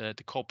about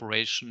the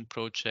cooperation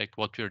project,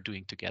 what we are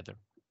doing together.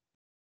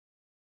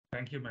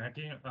 Thank you,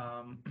 Maggie.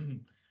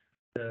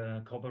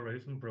 The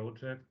cooperation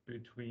project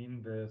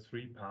between the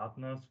three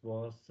partners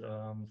was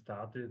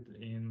started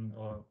in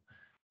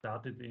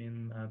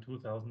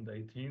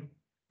 2018.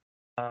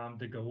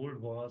 The goal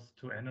was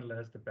to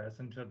analyze the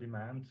passenger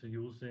demand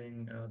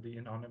using the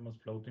anonymous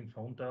floating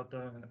phone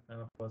data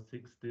for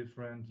 6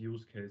 different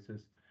use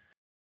cases.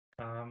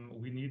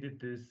 We needed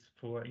this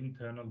for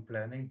internal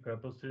planning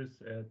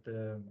purposes at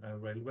the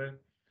railway.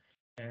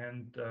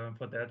 And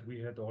for that,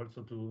 we had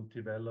also to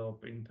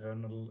develop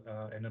internal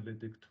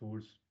analytic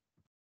tools.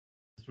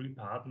 The 3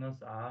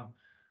 partners are,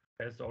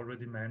 as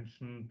already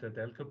mentioned, the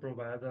telco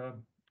provider,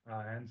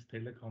 1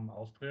 Telekom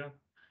Austria,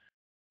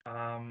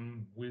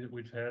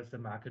 which has a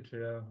market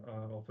share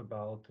of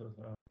about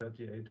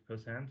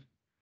 38%.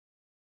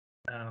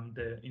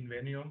 The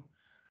Invenium,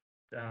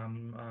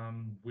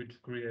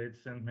 which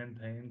creates and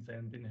maintains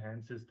and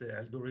enhances the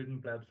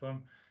algorithm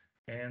platform,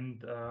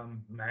 and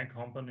my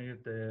company,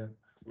 the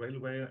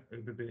Railway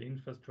ÖBB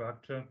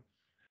Infrastructure,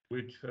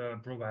 which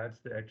provides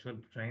the actual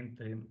train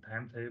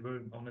timetable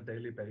on a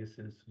daily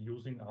basis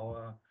using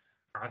our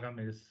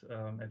Aramis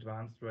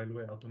Advanced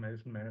Railway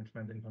Automation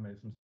Management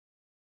Information.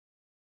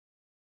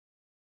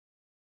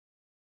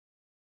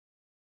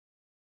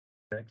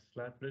 Next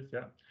slide, please.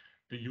 Yeah,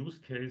 the use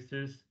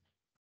cases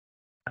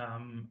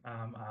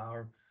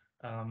are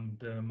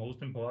the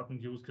most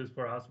important use case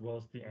for us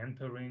was the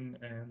entering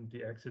and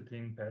the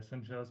exiting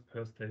passengers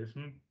per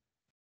station.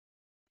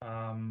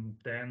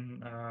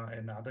 Then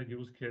another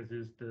use case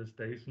is the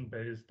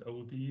station-based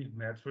OD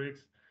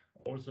metrics,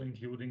 also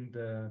including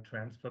the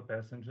transfer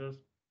passengers.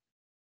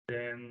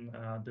 Then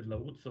the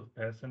loads of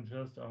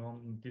passengers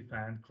on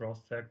defined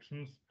cross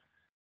sections.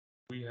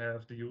 We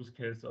have the use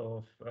case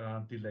of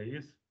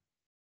delays.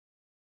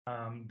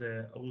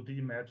 The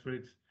OD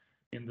metrics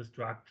in the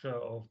structure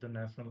of the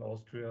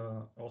National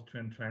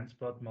Austrian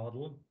Transport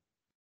Model.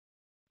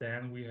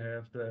 Then we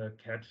have the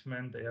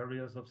catchment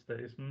areas of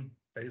station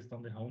based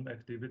on the home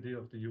activity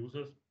of the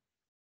users,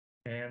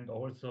 and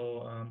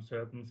also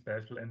certain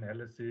special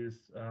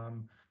analyses,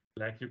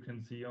 like you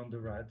can see on the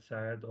right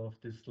side of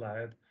this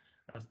slide,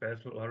 a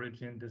special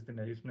origin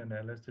destination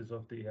analysis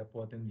of the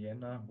airport in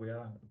Vienna.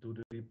 Where do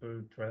the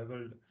people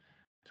travel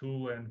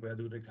to and where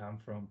do they come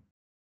from?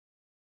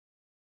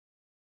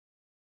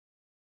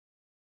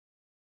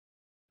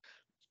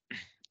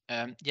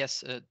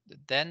 Yes,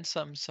 then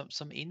some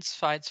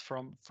insights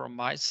from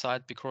my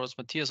side, because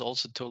Matthias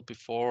also told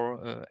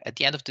before, at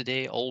the end of the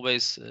day,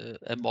 always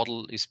a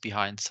model is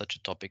behind such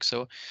a topic.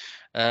 So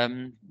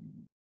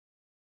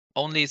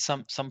only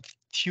some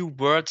few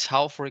words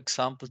how, for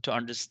example, to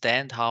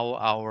understand how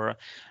our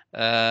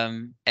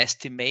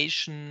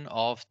estimation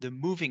of the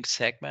moving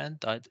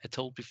segment I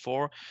told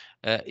before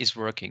is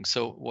working.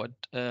 So what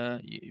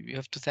you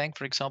have to think,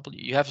 for example,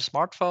 you have a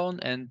smartphone,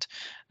 and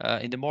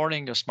in the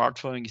morning your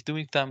smartphone is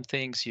doing some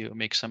things, you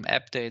make some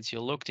updates,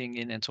 you're looking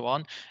in and so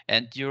on,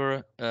 and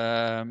you're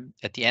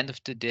at the end of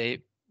the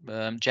day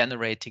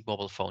generating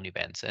mobile phone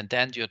events. And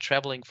then you're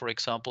traveling, for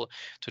example,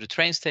 to the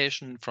train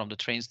station, from the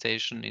train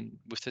station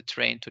with the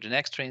train to the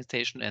next train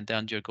station, and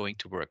then you're going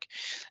to work.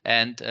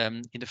 And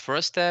in the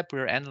first step,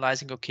 we're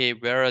analyzing, okay,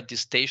 where are the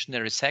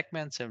stationary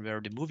segments and where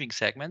are the moving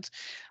segments?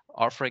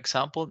 Or, for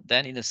example,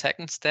 then in the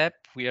second step,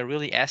 we are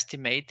really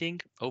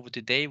estimating over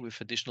the day with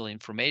additional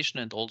information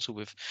and also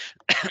with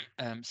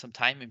some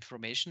time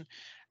information,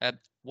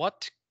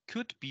 what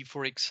could be,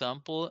 for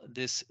example,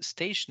 this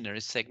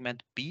stationary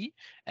segment B,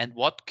 and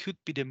what could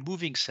be the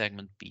moving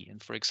segment B.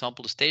 And for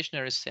example, the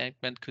stationary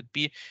segment could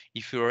be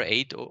if you are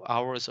 8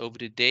 hours over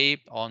the day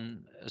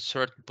on a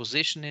certain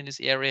position in this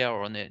area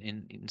or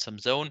in some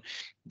zone,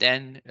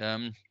 then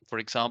for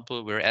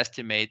example, we're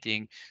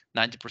estimating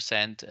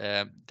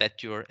 90%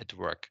 that you're at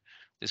work.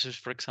 This is,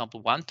 for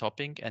example, one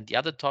topic. And the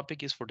other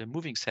topic is for the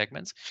moving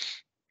segments.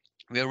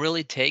 We are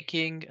really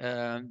taking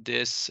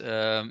this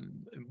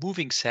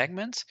moving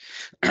segments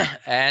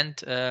and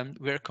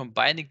we're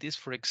combining this,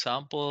 for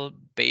example,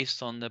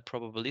 based on the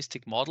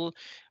probabilistic model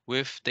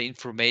with the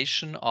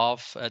information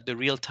of the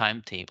real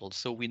timetable.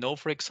 So we know,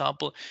 for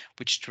example,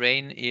 which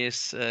train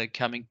is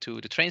coming to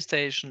the train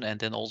station and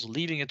then also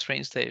leaving a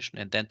train station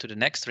and then to the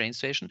next train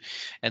station.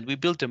 And we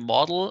built a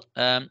model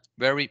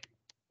where we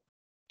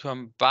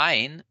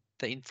combine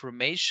the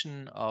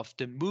information of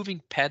the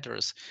moving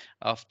patterns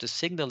of the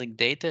signaling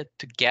data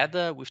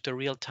together with the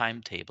real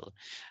timetable.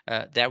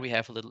 There we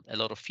have a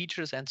lot of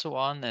features and so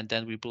on, and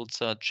then we build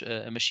such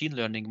a machine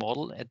learning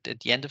model at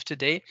the end of the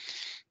day.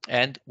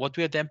 And what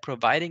we are then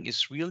providing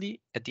is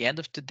really, at the end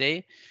of the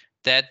day,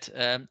 that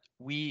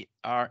we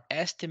are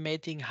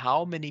estimating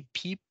how many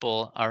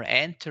people are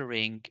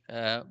entering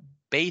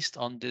based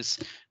on this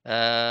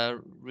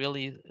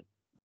really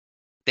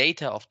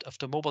data of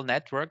the mobile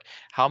network,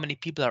 how many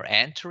people are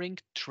entering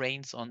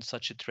trains on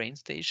such a train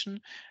station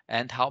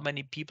and how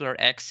many people are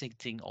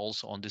exiting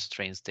also on this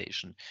train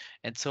station.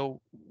 And so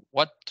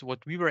what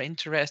we were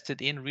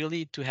interested in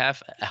really to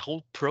have a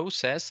whole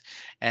process,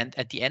 and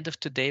at the end of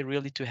the day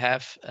really to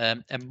have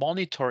a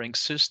monitoring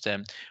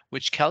system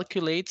which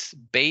calculates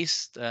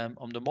based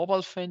on the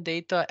mobile phone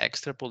data,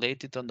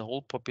 extrapolated on the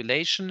whole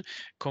population,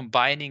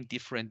 combining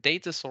different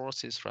data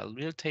sources from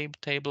real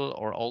table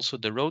or also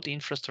the road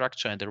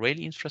infrastructure and the rail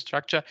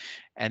infrastructure,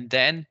 and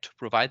then to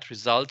provide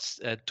results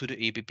to the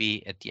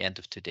ÖBB at the end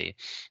of the day.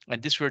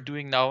 And this we're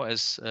doing now,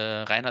 as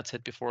Reinhard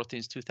said before,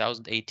 since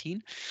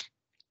 2018.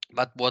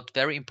 But what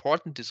very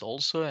important is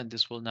also, and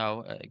this will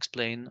now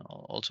explain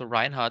also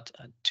Reinhard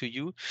to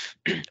you,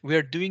 we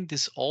are doing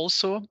this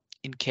also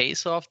in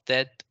case of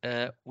that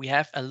we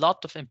have a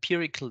lot of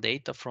empirical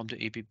data from the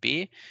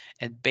ÖBB,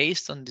 and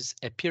based on this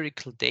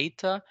empirical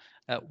data,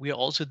 we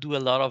also do a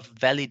lot of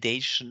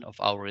validation of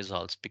our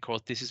results,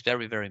 because this is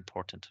very, very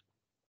important.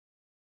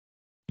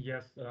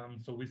 Yes,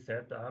 so we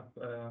set up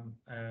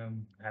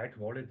high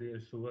quality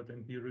assured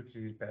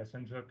empirical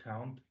passenger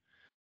count,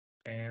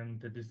 and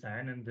the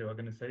design and the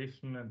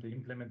organization and the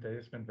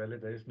implementation and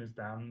validation is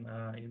done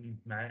in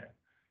my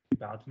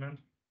department.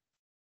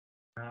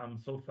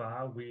 So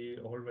far, we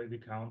already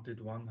counted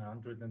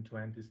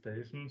 120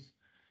 stations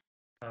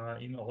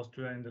in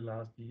Austria in the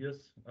last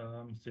years,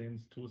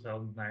 since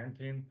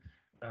 2019.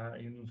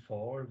 In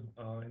fall,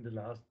 in the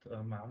last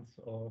months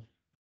of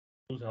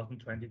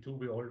 2022,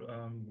 we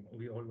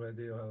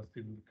already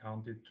still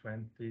counted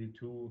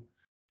 22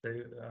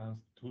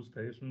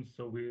 stations,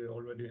 so we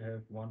already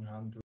have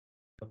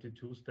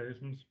 142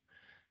 stations,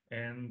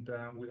 and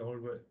we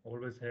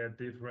always had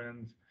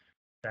different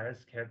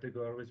size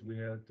categories. We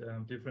had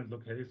different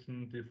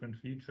location, different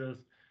features,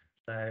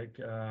 like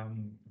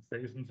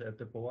stations at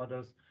the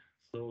borders.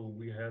 So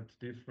we had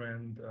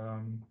different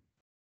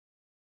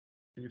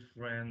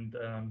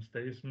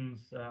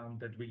stations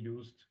that we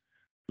used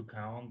to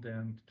count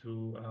and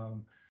to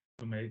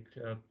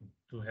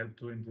help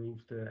to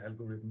improve the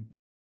algorithm.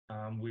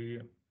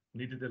 We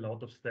needed a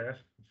lot of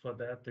staff for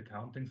that, the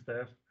counting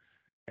staff,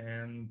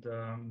 and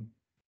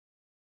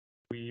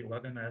we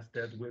organized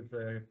that with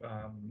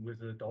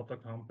a daughter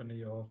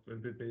company of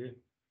ÖBB,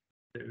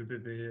 the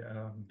ÖBB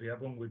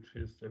Werbung, which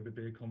is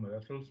ÖBB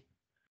Commercials.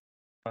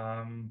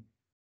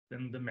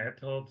 Then the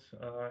method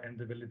and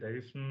the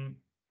validation,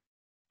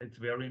 it's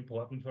very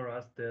important for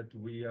us that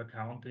we are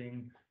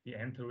counting the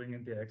entering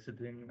and the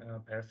exiting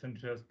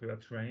passengers per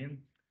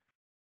train,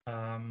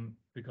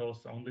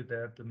 because only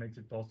that makes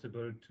it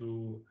possible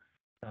to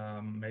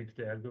make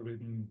the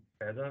algorithm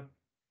better.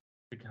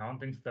 The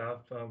counting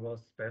staff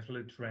was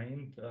specially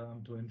trained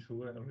to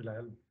ensure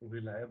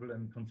reliable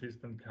and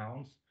consistent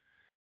counts.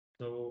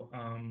 So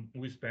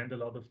we spend a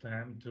lot of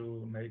time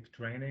to make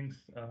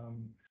trainings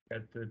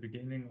at the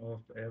beginning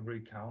of every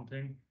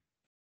counting.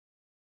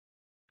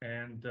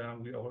 And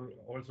we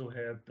also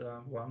had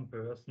one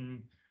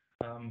person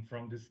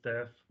from the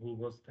staff who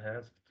was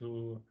tasked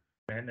to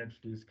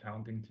manage this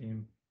counting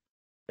team.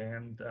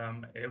 And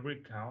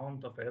every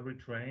count of every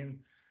train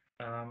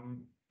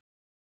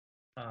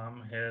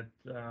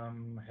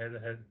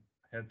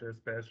had a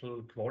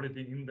special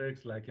quality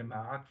index, like a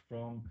mark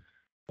from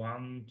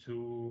 1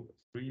 to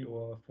 3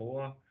 or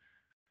 4,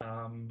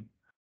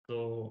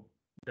 so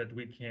that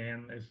we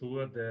can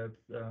assure that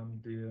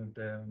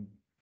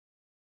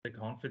the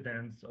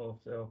confidence of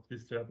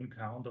this certain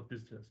count, of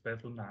this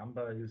special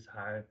number, is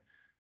high,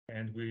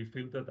 and we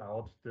filtered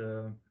out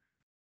the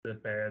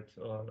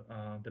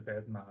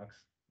bad marks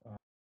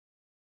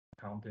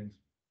countings.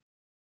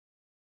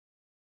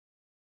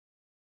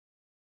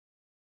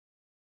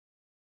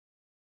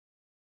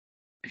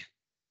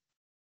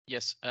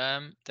 Yes,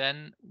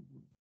 then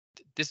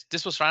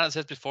this was Reinhard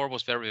said before,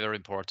 was very, very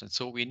important.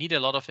 So we need a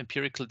lot of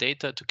empirical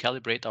data to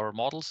calibrate our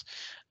models.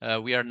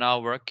 We are now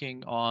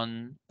working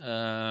on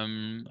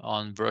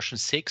version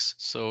 6,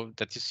 so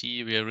that you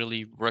see we are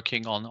really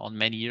working on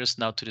many years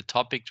now to the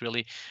topic,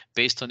 really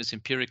based on this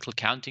empirical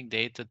counting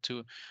data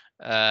to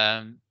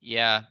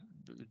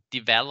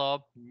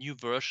develop new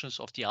versions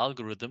of the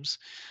algorithms.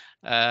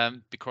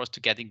 Because to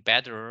getting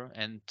better,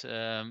 and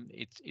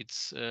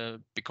it's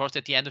because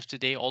at the end of the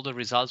day, all the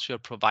results we are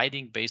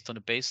providing based on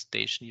a base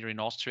station here in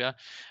Austria,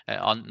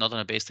 not on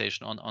a base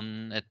station,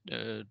 on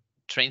a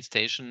train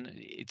station,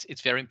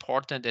 it's very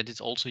important, and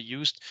it's also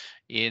used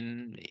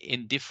in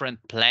different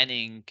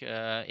planning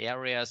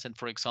areas. And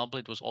for example,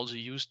 it was also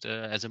used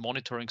as a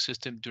monitoring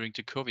system during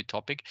the COVID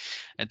topic.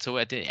 And so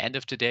at the end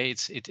of the day,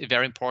 it's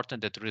very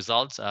important that the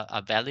results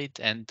are valid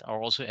and are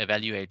also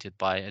evaluated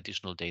by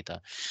additional data.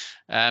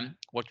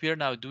 What we are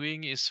now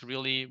doing is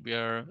really we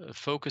are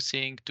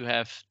focusing to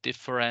have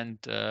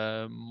different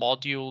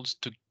modules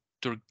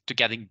to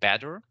getting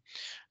better.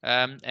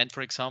 And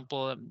for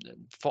example,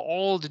 for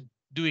all the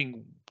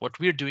doing what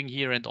we're doing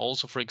here, and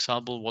also, for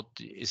example, what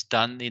is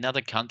done in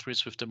other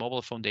countries with the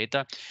mobile phone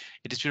data,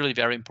 it is really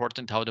very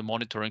important how the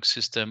monitoring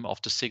system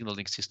of the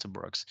signaling system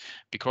works.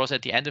 Because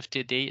at the end of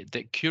the day, the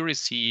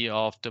accuracy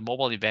of the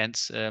mobile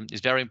events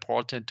is very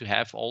important to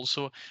have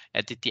also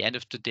at the end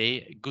of the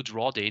day good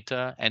raw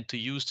data, and to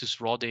use this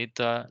raw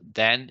data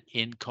then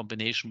in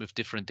combination with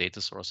different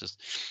data sources.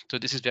 So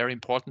this is very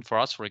important for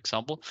us, for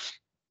example,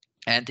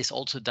 and is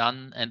also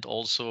done and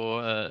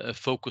also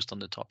focused on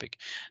the topic.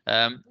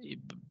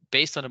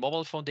 Based on the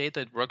mobile phone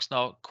data, it works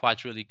now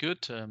quite really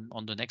good.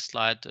 On the next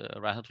slide,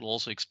 Reinhard will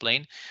also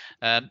explain.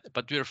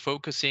 But we are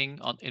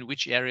focusing on in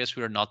which areas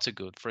we are not so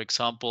good. For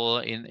example,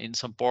 in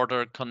some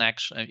border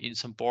connection, in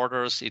some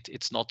borders,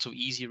 it's not so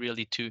easy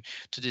really to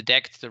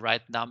detect the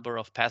right number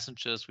of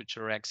passengers which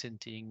are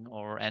exiting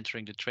or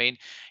entering the train.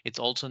 It's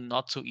also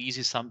not so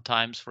easy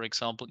sometimes. For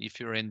example, if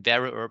you're in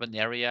very urban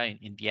area,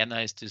 in Vienna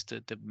is this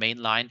the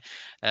main line,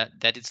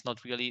 that it's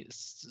not really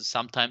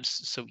sometimes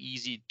so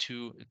easy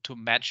to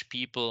match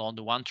people on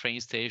the one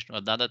train station or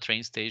another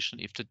train station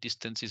if the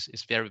distance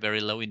is very, very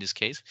low in this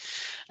case.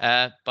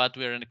 But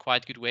we're in a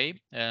quite good way.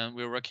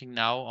 We're working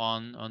now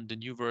on the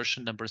new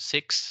version number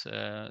 6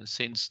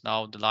 since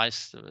now the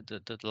last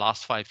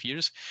 5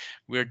 years.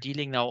 We're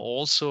dealing now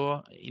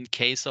also in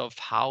case of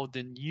how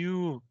the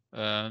new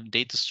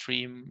data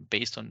stream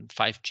based on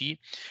 5G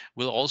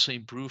will also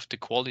improve the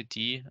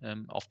quality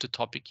of the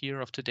topic here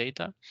of the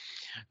data.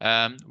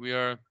 We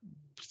are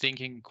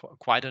thinking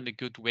quite in a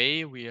good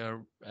way. We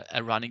are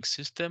a running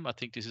system. I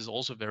think this is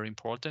also very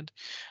important.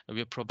 We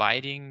are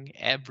providing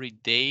every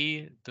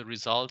day the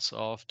results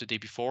of the day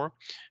before,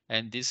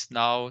 and this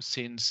now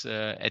since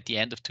at the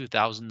end of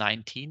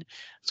 2019.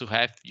 So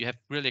you have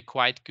really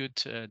quite good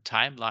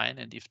timeline,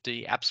 and if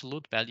the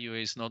absolute value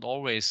is not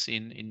always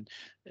in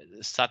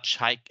such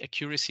high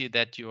accuracy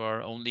that you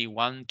are only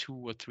 1, 2,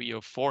 or 3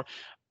 or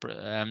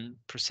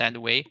 4%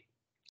 away,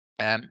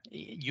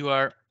 you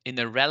are in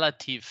a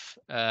relative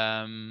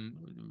time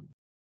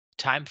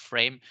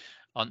frame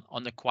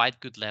on a quite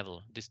good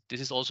level. This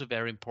is also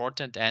very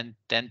important, and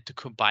then to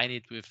combine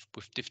it with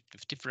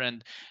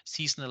different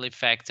seasonal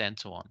effects and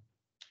so on.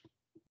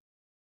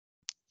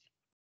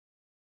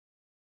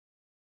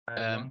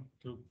 I want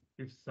to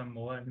give some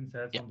more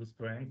insights on the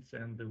strengths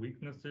and the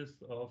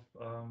weaknesses of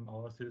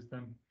our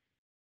system.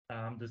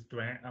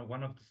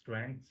 One of the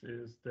strengths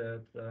is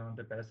that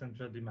the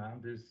passenger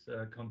demand is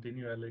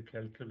continually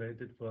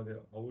calculated for the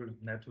whole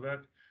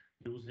network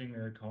using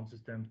a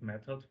consistent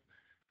method.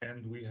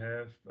 And we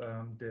have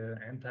the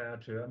entire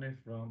journey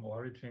from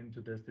origin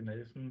to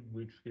destination,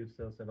 which gives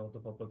us a lot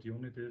of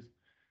opportunities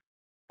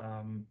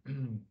to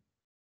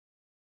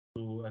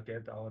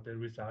get the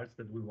results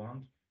that we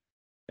want.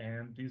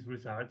 And these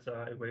results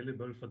are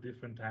available for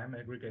different time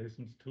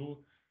aggregations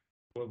too.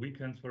 For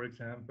weekends, for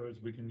example,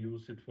 we can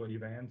use it for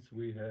events.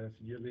 We have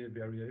yearly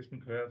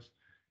variation curves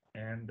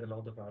and a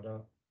lot of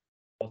other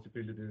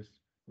possibilities.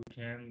 We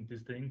can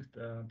distinct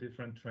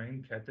different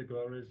train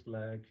categories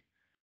like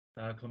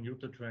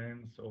commuter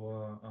trains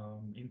or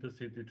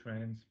intercity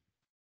trains.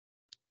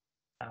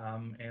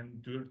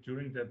 And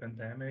during the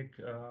pandemic,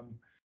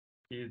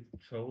 it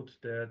showed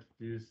that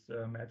this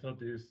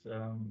method is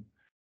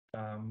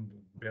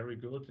very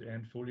good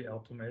and fully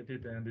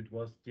automated, and it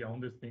was the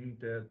only thing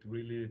that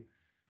really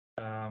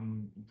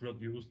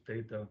produced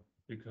data,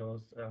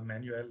 because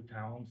manual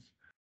counts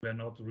were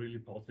not really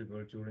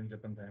possible during the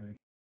pandemic.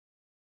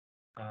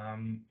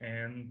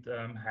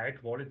 High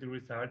quality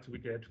results we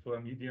get for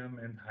medium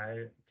and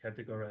high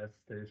categorized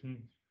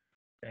stations.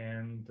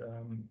 And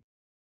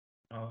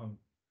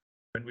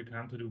when we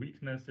come to the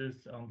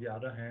weaknesses, on the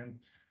other hand,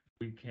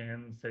 we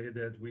can say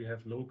that we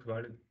have low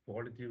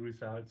quality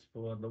results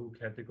for low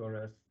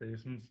categorized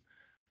stations,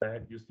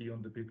 like you see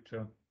on the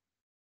picture,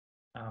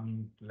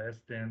 less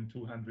than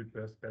 200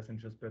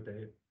 passengers per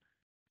day.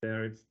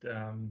 There it's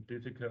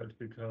difficult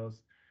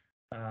because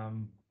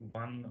 1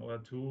 or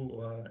 2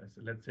 or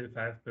let's say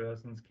 5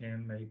 persons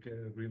can make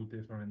a real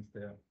difference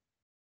there.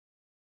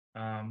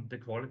 The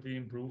quality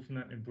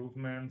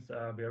improvements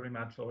are very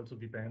much also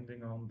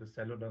depending on the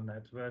cellular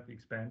network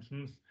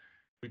expansions,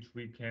 which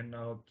we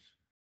cannot,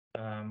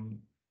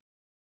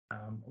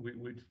 we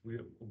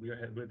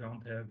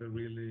don't have a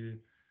really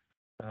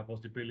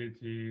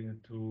possibility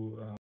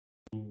to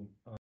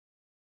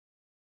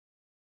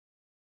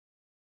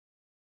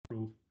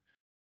improve.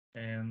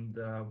 And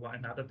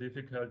another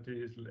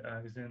difficulty is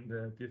in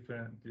the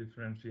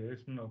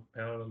differentiation of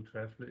parallel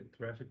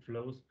traffic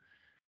flows.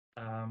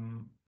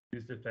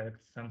 This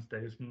affects some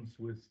stations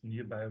with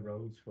nearby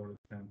roads, for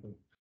example.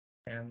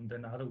 And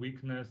another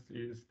weakness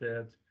is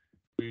that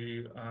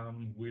we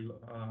will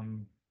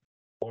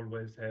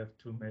always have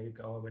to make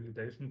our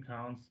validation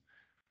counts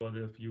for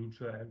the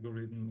future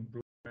algorithm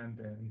improvement,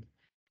 and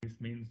this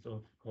means,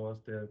 of course,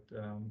 that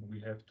we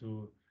have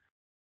to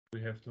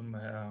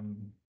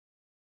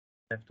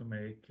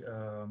make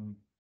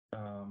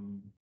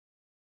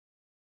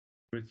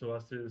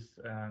resources,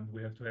 and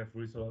we have to have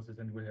resources,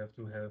 and we have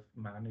to have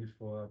money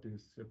for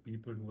these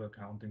people who are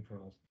counting for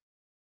us.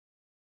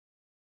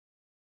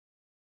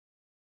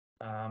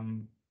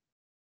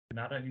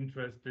 Another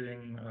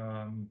interesting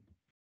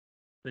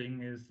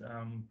thing is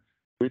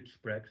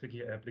which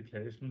practical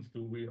applications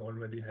do we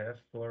already have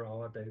for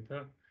our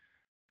data.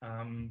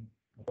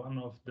 One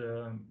of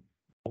the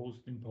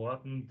most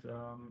important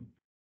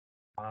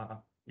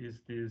is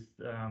this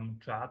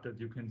chart that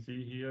you can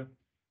see here.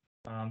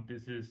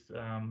 This is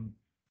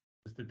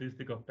the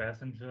statistic of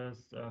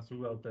passengers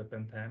throughout the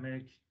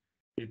pandemic.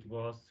 It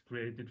was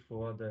created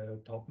for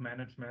the top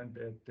management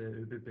at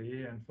the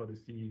ÖBB and for the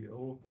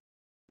CEO.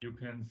 You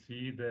can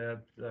see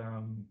that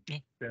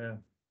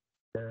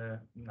the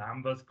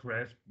numbers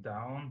crashed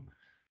down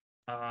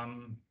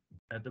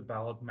at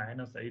about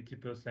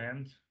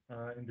 -80%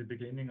 in the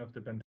beginning of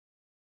the pandemic.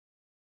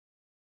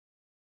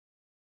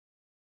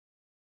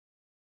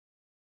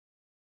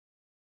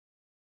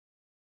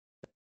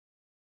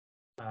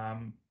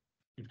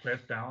 It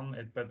crashed down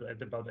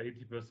at about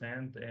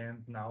 80%,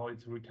 and now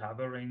it's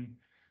recovering.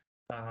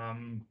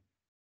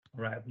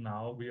 Right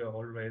now we are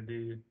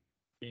already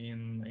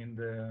in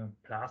the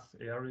plus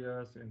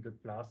areas, in the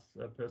plus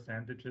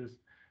percentages.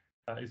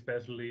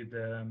 Especially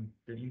the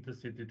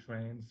intercity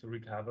trains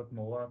recovered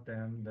more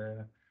than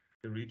the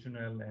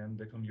regional and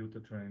the commuter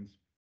trains.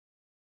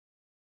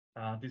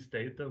 This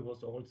data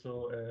was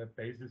also a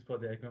basis for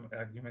the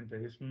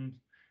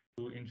argumentation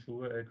to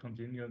ensure a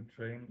continued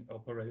train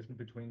operation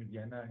between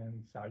Vienna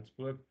and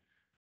Salzburg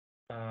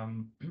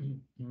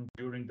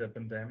during the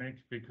pandemic,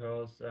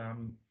 because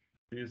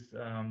this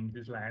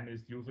line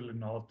is usually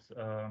not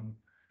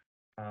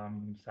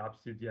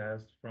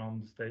subsidized from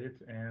the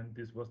state, and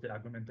this was the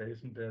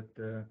argumentation that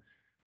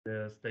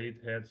the state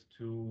had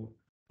to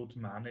put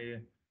money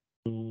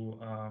to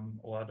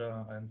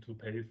order and to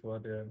pay for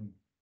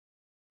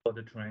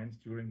the trains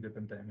during the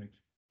pandemic,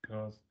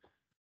 because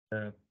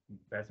the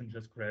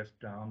passengers crashed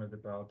down at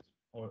about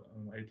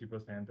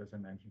 80%, as I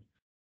mentioned.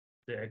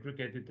 The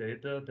aggregated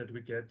data that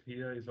we get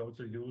here is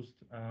also used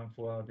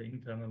for the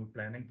internal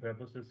planning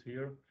purposes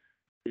here.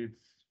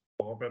 It's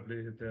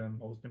probably the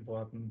most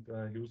important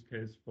use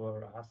case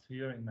for us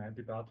here in my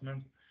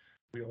department.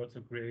 We're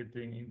also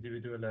creating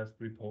individualized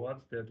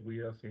reports that we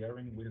are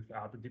sharing with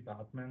other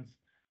departments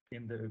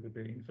in the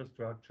ÖBB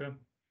infrastructure.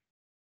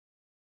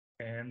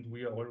 And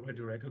we are already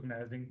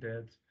recognizing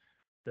that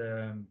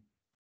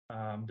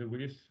the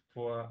wish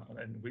for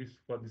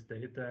this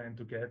data and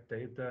to get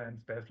data and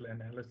special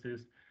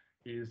analysis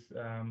is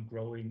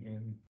growing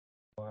in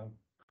our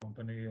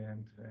company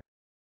and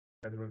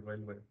Federal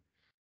Railway.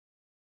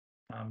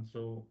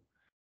 So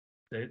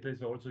data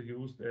is also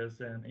used as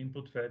an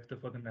input factor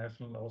for the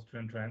National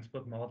Austrian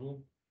Transport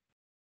Model.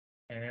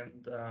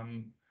 And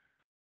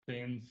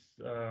since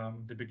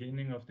the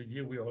beginning of the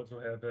year, we also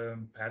have a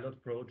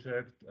pilot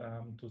project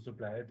to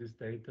supply this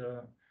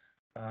data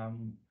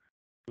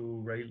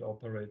to rail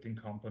operating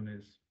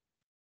companies,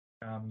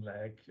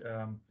 like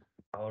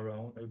our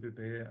own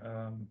ÖBB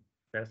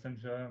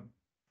passenger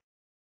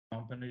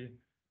company.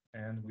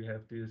 And we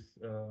have this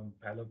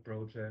pilot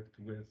project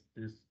with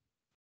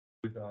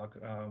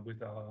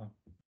our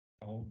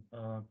own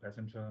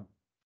passenger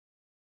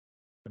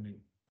company.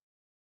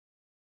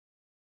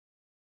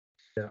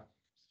 Yeah,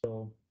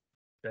 so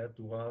that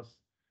was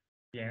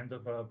the end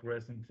of our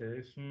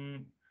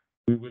presentation.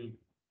 We will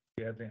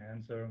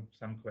answer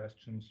some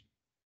questions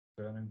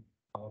concerning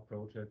our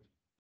project.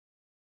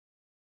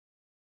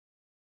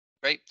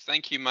 Great,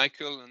 thank you,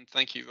 Michael, and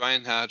thank you,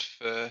 Reinhard,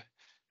 for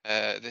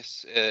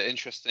this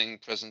interesting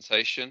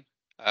presentation.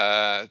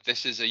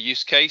 This is a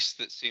use case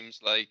that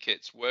seems like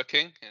it's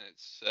working, and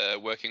it's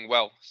working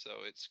well. So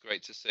it's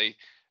great to see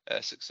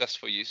a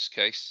successful use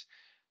case.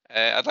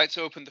 I'd like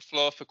to open the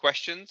floor for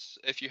questions,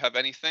 if you have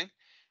anything.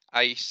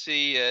 I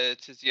see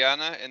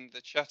Tiziana in the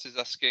chat is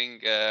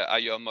asking, are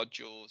your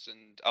modules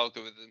and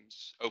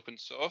algorithms open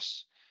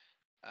source?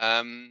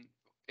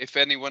 If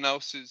anyone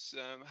else is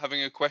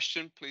having a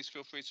question, please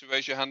feel free to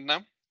raise your hand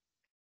now.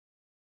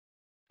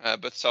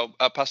 But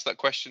I'll pass that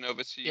question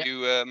over to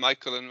you,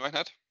 Michael and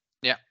Reinhard.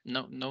 Yeah,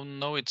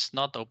 no, it's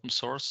not open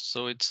source.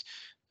 So it's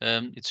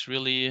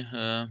really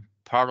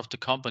part of the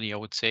company, I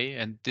would say.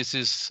 And this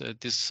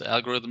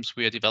algorithms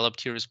we have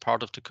developed here is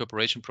part of the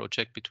cooperation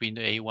project between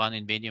the A1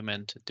 Invenium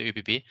and the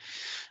ÖBB.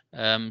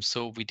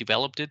 So we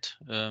developed it.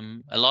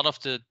 A lot of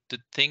the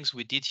things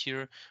we did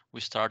here, we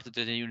started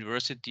at the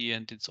university,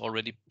 and it's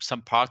already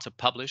some parts are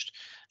published,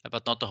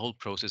 but not the whole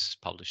process is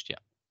published. Yeah.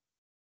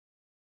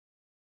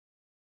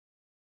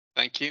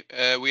 Thank you.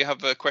 We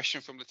have a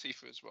question from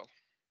Latifa as well.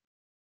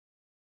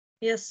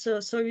 Yes,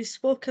 so you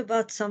spoke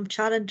about some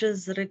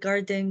challenges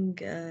regarding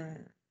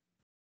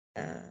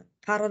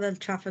parallel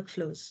traffic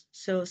flows.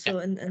 So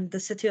in the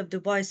city of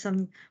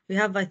Dubai, we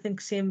have, I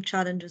think, same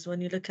challenges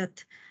when you look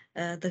at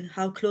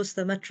how close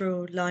the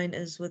metro line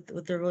is with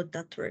the road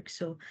network.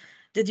 So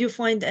did you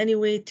find any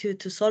way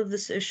to solve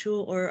this issue,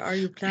 or are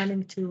you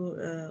planning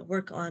to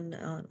work on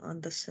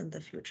this in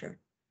the future?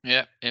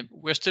 Yeah,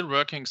 we're still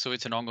working, so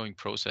it's an ongoing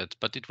process,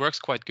 but it works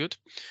quite good.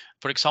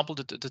 for example,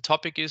 the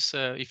topic is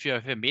if you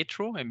have a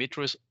metro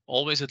is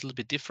always a little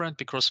bit different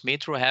because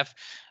metro have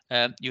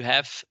you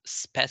have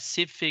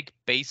specific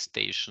base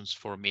stations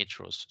for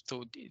metros.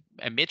 So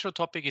a metro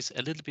topic is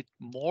a little bit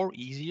more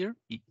easier.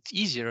 It's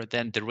easier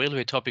than the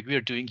railway topic we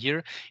are doing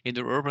here in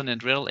the urban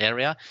and rural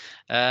area.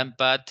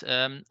 But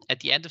at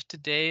the end of the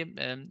day,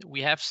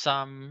 we have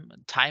some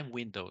time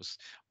windows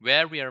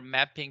where we are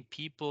mapping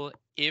people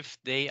if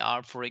they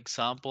are, for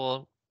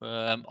example,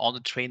 on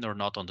the train or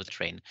not on the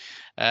train.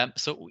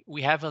 So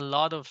we have a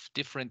lot of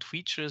different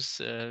features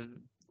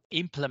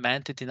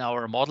implemented in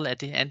our model at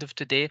the end of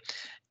the day.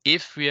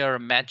 If we are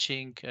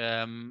matching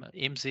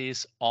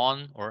IMSIs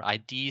on or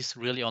IDs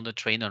really on the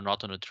train or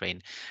not on the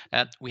train.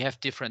 We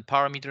have different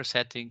parameter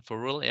setting for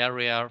rural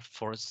area,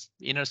 for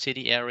inner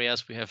city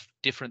areas. We have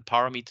different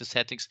parameter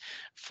settings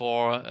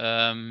for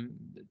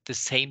the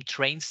same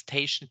train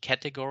station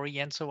category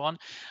and so on.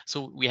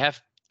 So we have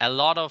a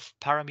lot of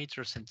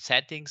parameters and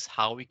settings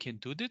how we can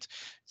do this.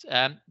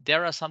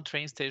 There are some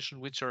train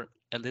stations which are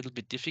a little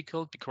bit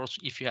difficult because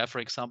if you have, for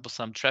example,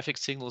 some traffic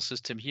signal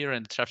system here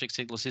and traffic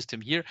signal system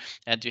here,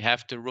 and you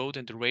have the road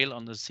and the rail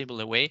on a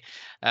similar way,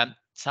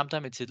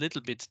 sometimes it's a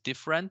little bit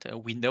different.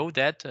 We know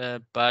that,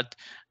 but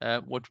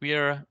what we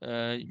are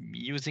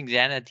using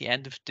then at the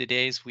end of the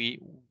day is we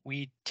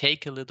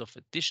take a little of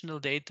additional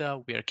data.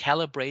 We are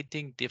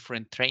calibrating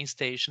different train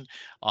stations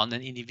on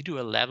an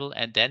individual level,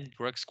 and then it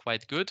works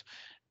quite good.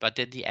 But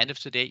at the end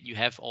of the day, you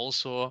have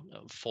also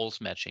false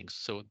matchings.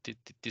 So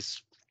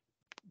this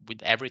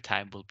with every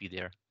time will be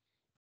there.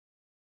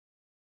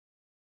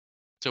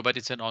 So, but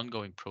it's an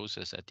ongoing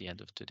process at the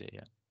end of the day.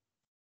 Yeah.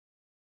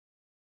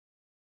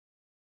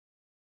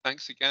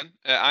 Thanks again.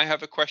 I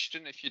have a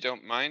question, if you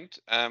don't mind.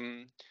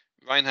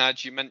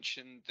 Reinhard, you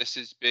mentioned this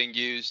is being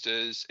used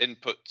as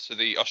input to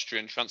the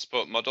Austrian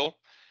transport model.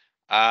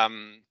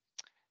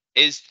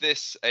 Is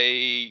this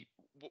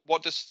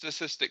what does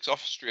Statistics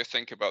Austria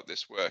think about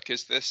this work?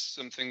 Is this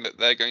something that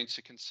they're going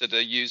to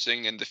consider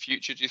using in the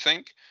future, do you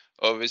think?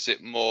 Or is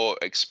it more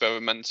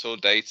experimental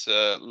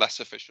data, less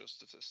official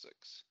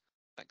statistics?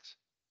 Thanks.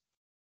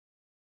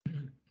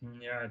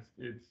 Yeah,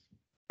 it's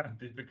a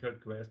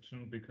difficult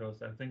question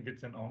because I think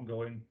it's an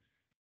ongoing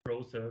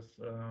process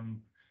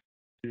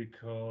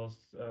because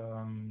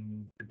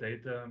the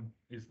data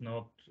is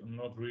not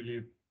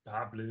really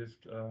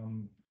published,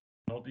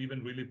 not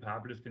even really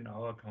published in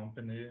our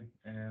company,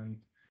 and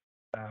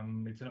I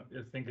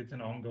think it's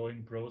an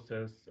ongoing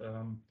process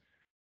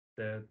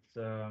that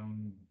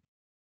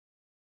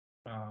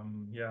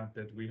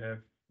that we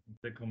have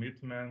the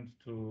commitment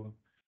to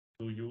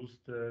use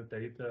the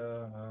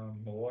data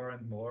more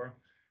and more.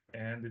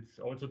 And it's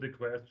also the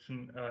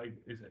question,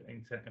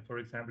 for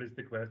example, it's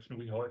the question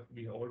we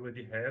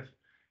already have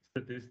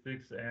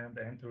statistics and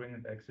entering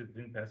and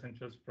exiting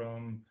passengers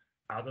from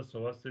other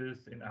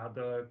sources in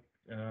other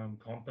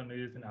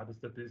companies, in other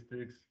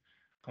statistics,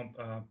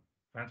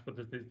 transport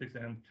statistics,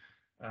 and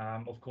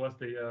of course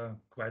they are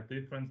quite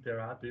different.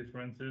 There are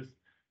differences,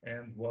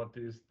 and what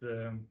is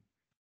the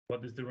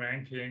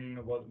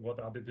ranking? What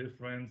are the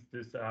differences?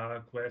 These are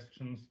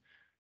questions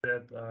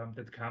that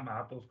come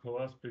up, of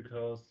course,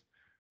 because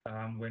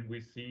when we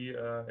see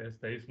a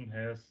station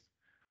has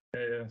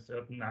a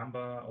certain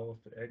number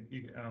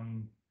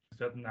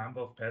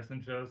of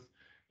passengers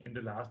in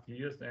the last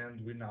years,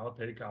 and we now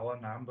take our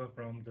number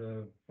from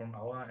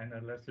our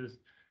analysis,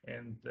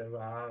 and there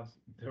are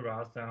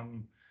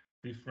some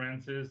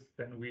differences,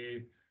 then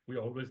we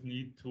always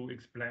need to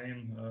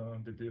explain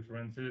the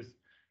differences.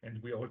 And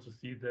we also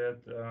see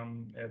that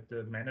at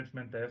the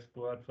management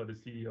dashboard for the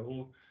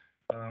CEO,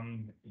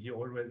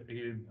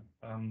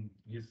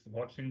 he's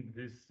watching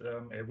this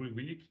every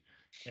week,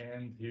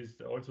 and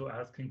he's also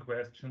asking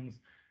questions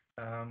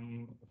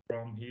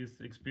from his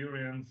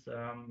experience.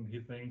 He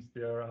thinks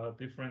there are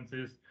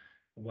differences.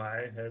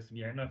 Why has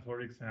Vienna,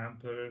 for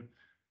example,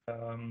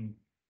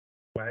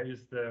 why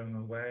is the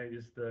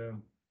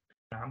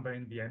number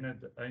in Vienna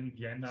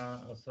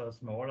so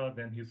smaller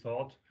than he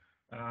thought?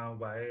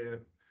 Why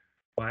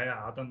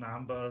are other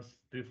numbers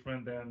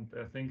different? And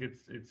I think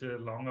it's a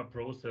longer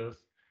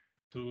process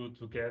to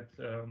get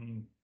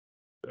the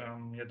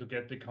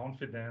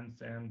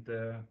confidence and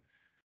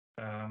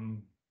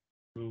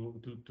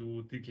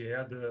to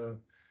declare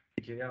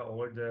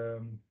all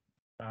the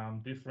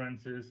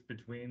differences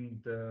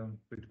between the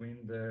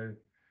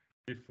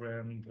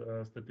different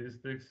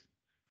statistics.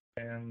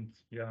 And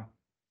yeah,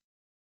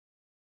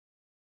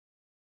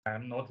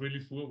 I'm not really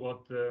sure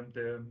what the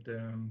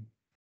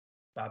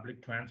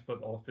public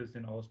transport office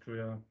in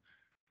Austria,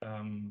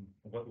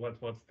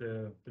 what's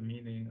the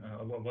meaning,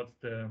 what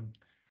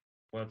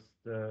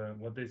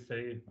they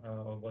say,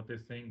 or what they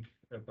think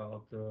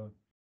about the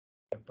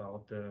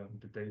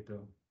data.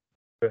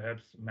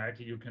 Perhaps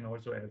Michael, you can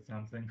also add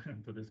something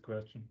to this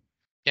question.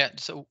 Yeah,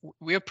 so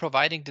we are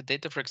providing the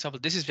data, for example,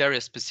 this is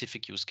very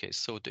specific use case.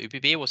 So the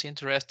ÖBB was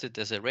interested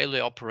as a railway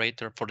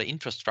operator for the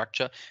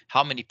infrastructure,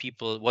 how many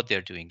people, what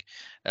they're doing.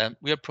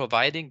 We are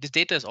providing, this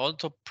data is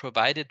also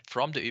provided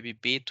from the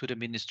ÖBB to the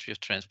Ministry of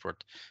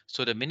Transport.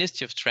 So the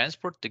Ministry of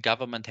Transport, the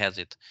government has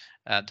it.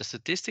 The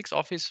Statistics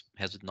Office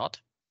has it not.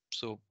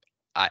 So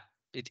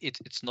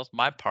it's not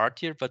my part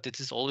here, but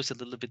it is always a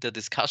little bit a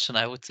discussion,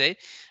 I would say,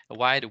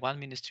 why the one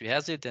ministry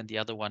has it and the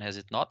other one has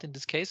it not in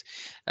this case.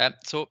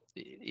 So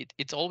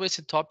it's always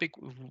a topic.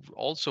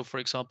 Also, for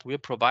example, we're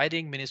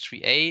providing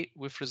Ministry A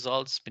with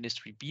results,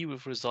 Ministry B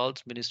with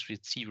results, Ministry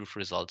C with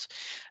results.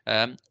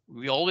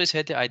 We always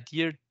had the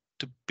idea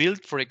to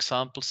build, for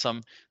example,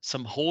 some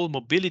whole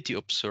mobility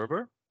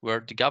observer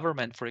where the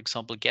government, for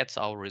example, gets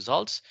our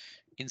results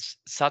in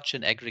such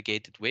an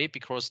aggregated way,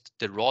 because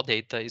the raw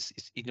data is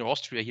in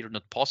Austria here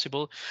not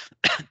possible.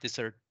 These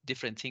are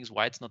different things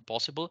why it's not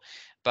possible,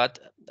 but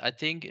I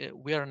think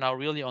we are now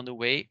really on the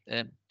way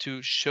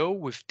to show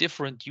with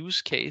different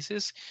use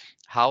cases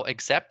how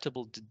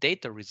acceptable the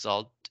data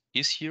result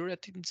is here in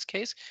this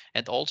case,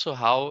 and also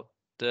how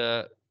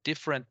the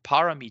different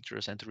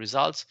parameters and the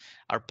results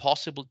are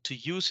possible to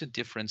use in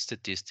different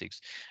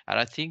statistics. And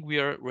I think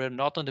we're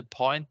not on the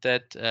point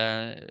that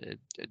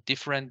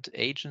different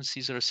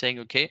agencies are saying,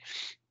 okay,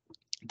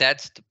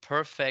 that's the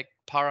perfect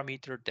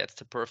parameter, that's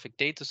the perfect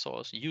data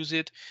source, use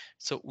it.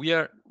 So we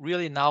are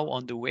really now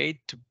on the way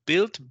to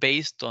build,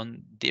 based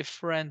on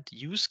different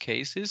use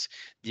cases,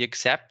 the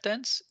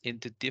acceptance in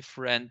the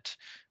different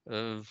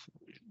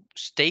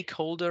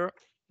stakeholder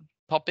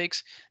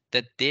topics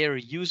that they're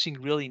using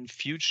really in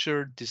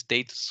future this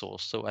data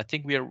source. So I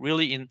think we are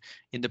really in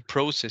the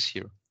process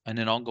here, and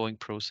an ongoing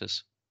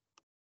process.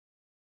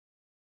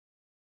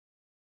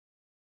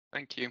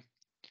 Thank you.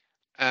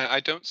 I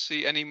don't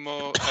see any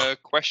more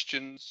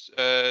questions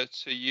to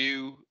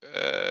you,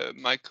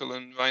 Michael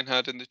and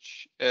Reinhard, in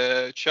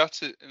the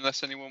chat,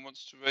 unless anyone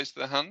wants to raise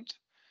their hand.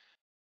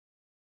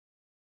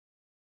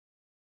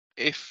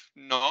 If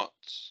not,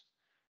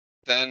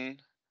 then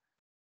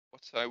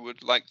what I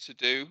would like to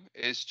do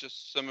is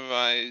just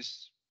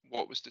summarize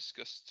what was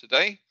discussed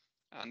today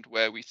and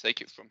where we take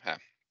it from here.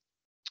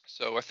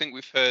 So I think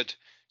we've heard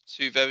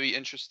two very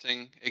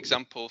interesting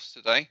examples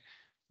today,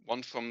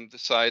 one from the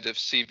side of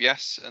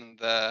CBS and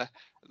their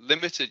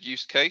limited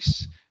use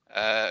case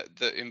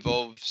that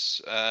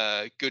involves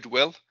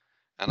goodwill.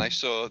 And I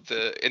saw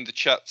in the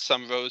chat,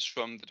 Sam Rose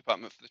from the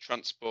Department for the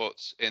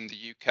Transport in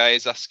the UK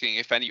is asking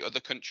if any other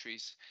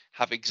countries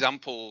have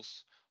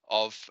examples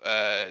of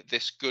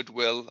this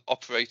goodwill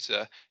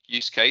operator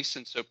use case.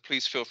 And so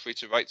please feel free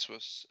to write to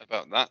us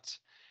about that.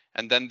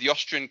 And then the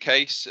Austrian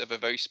case of a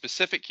very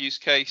specific use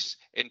case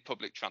in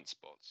public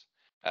transport.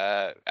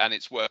 And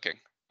it's working.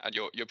 And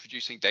you're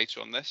producing data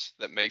on this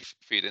that may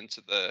feed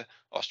into the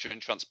Austrian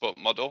transport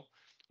model.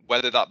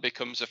 Whether that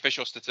becomes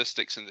official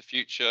statistics in the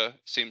future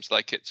seems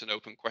like it's an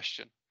open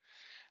question.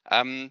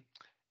 In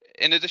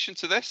addition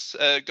to this,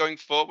 going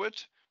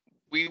forward,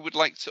 we would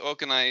like to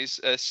organize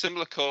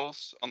similar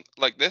calls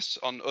like this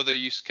on other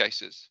use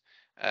cases.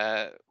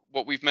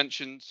 What we've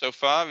mentioned so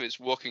far is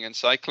walking and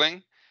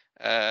cycling,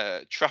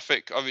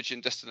 traffic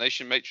origin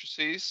destination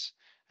matrices,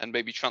 and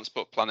maybe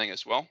transport planning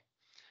as well.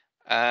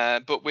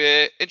 But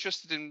we're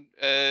interested in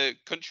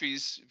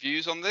countries'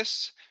 views on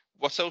this.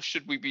 What else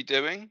should we be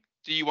doing?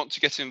 Do you want to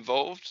get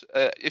involved?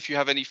 If you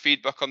have any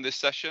feedback on this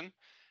session,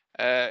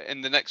 in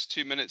the next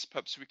 2 minutes,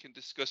 perhaps we can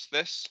discuss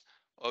this.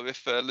 Or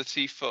if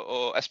Latifa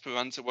or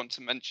Esperanza want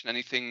to mention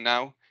anything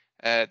now,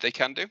 they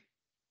can do.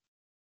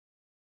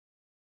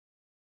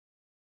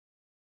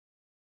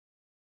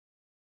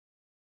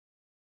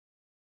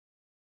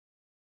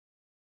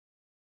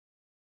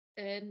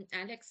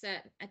 Alex,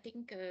 I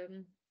think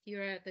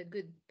you're at a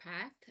good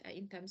path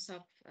in terms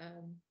of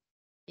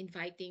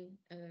inviting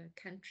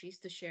countries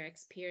to share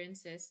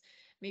experiences.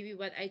 Maybe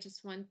what I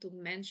just want to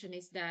mention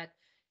is that,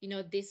 you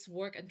know, this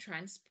work and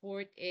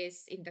transport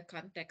is in the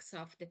context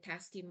of the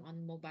task team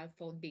on mobile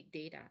phone big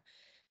data.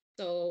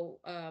 So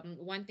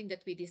one thing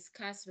that we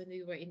discussed when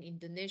we were in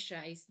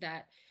Indonesia is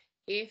that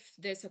if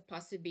there's a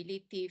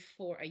possibility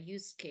for a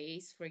use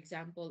case, for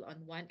example,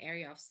 on one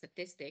area of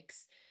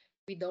statistics,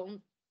 we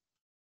don't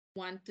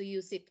want to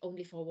use it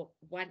only for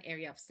one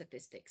area of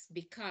statistics,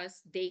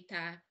 because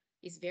data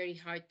is very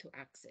hard to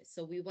access.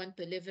 So we want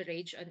to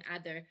leverage on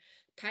other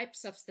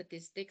types of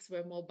statistics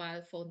where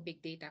mobile phone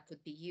big data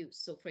could be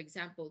used. So for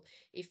example,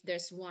 if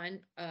there's one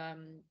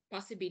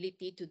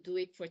possibility to do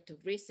it for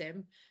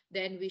tourism,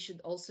 then we should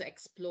also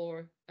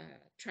explore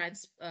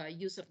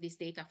use of this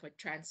data for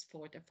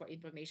transport or for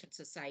information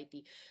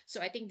society.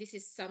 So I think this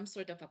is some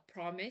sort of a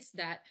promise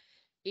that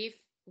if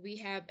we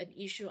have an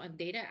issue on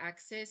data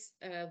access,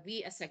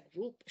 we as a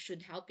group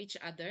should help each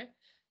other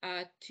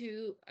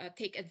to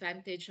take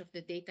advantage of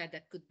the data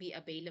that could be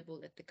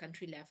available at the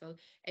country level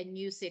and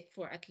use it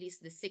for at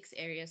least the 6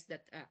 areas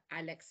that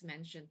Alex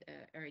mentioned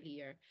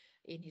earlier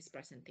in his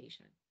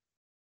presentation.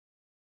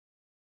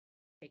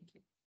 Thank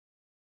you.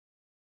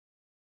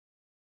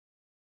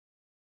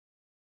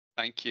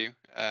 Thank you,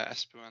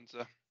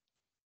 Esperanza.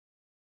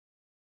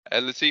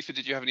 Latifa,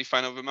 did you have any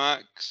final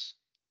remarks?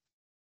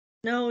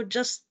 No,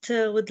 just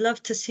would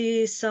love to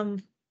see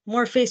some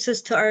more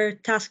faces to our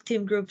task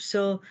team group.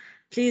 So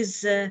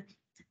please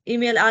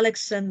email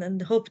Alex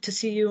and hope to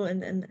see you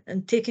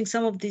and taking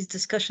some of these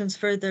discussions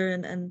further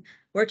and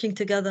working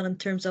together in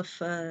terms of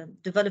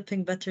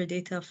developing better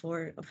data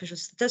for official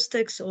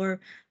statistics or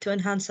to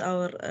enhance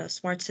our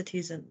smart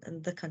cities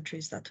and the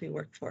countries that we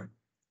work for.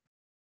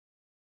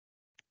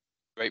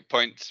 Great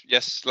point.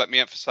 Yes, let me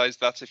emphasize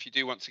that if you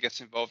do want to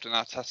get involved in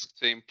our task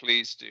team,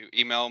 please do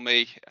email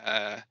me.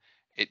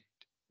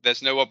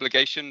 There's no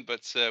obligation,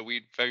 but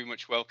we'd very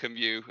much welcome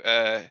you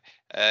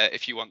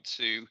if you want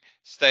to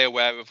stay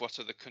aware of what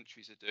other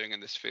countries are doing in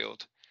this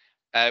field.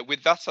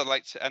 With that, I'd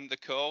like to end the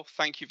call.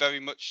 Thank you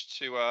very much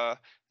to our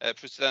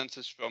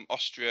presenters from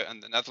Austria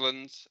and the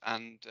Netherlands,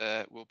 and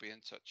we'll be in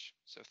touch.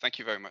 So thank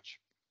you very much.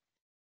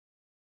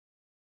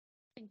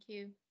 Thank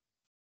you.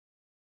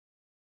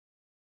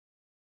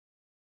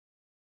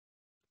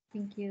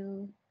 Thank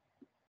you.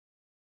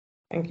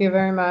 Thank you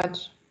very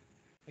much.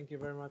 Thank you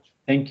very much.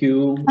 Thank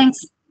you.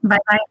 Thanks.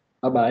 Bye-bye.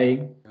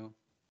 Bye-bye.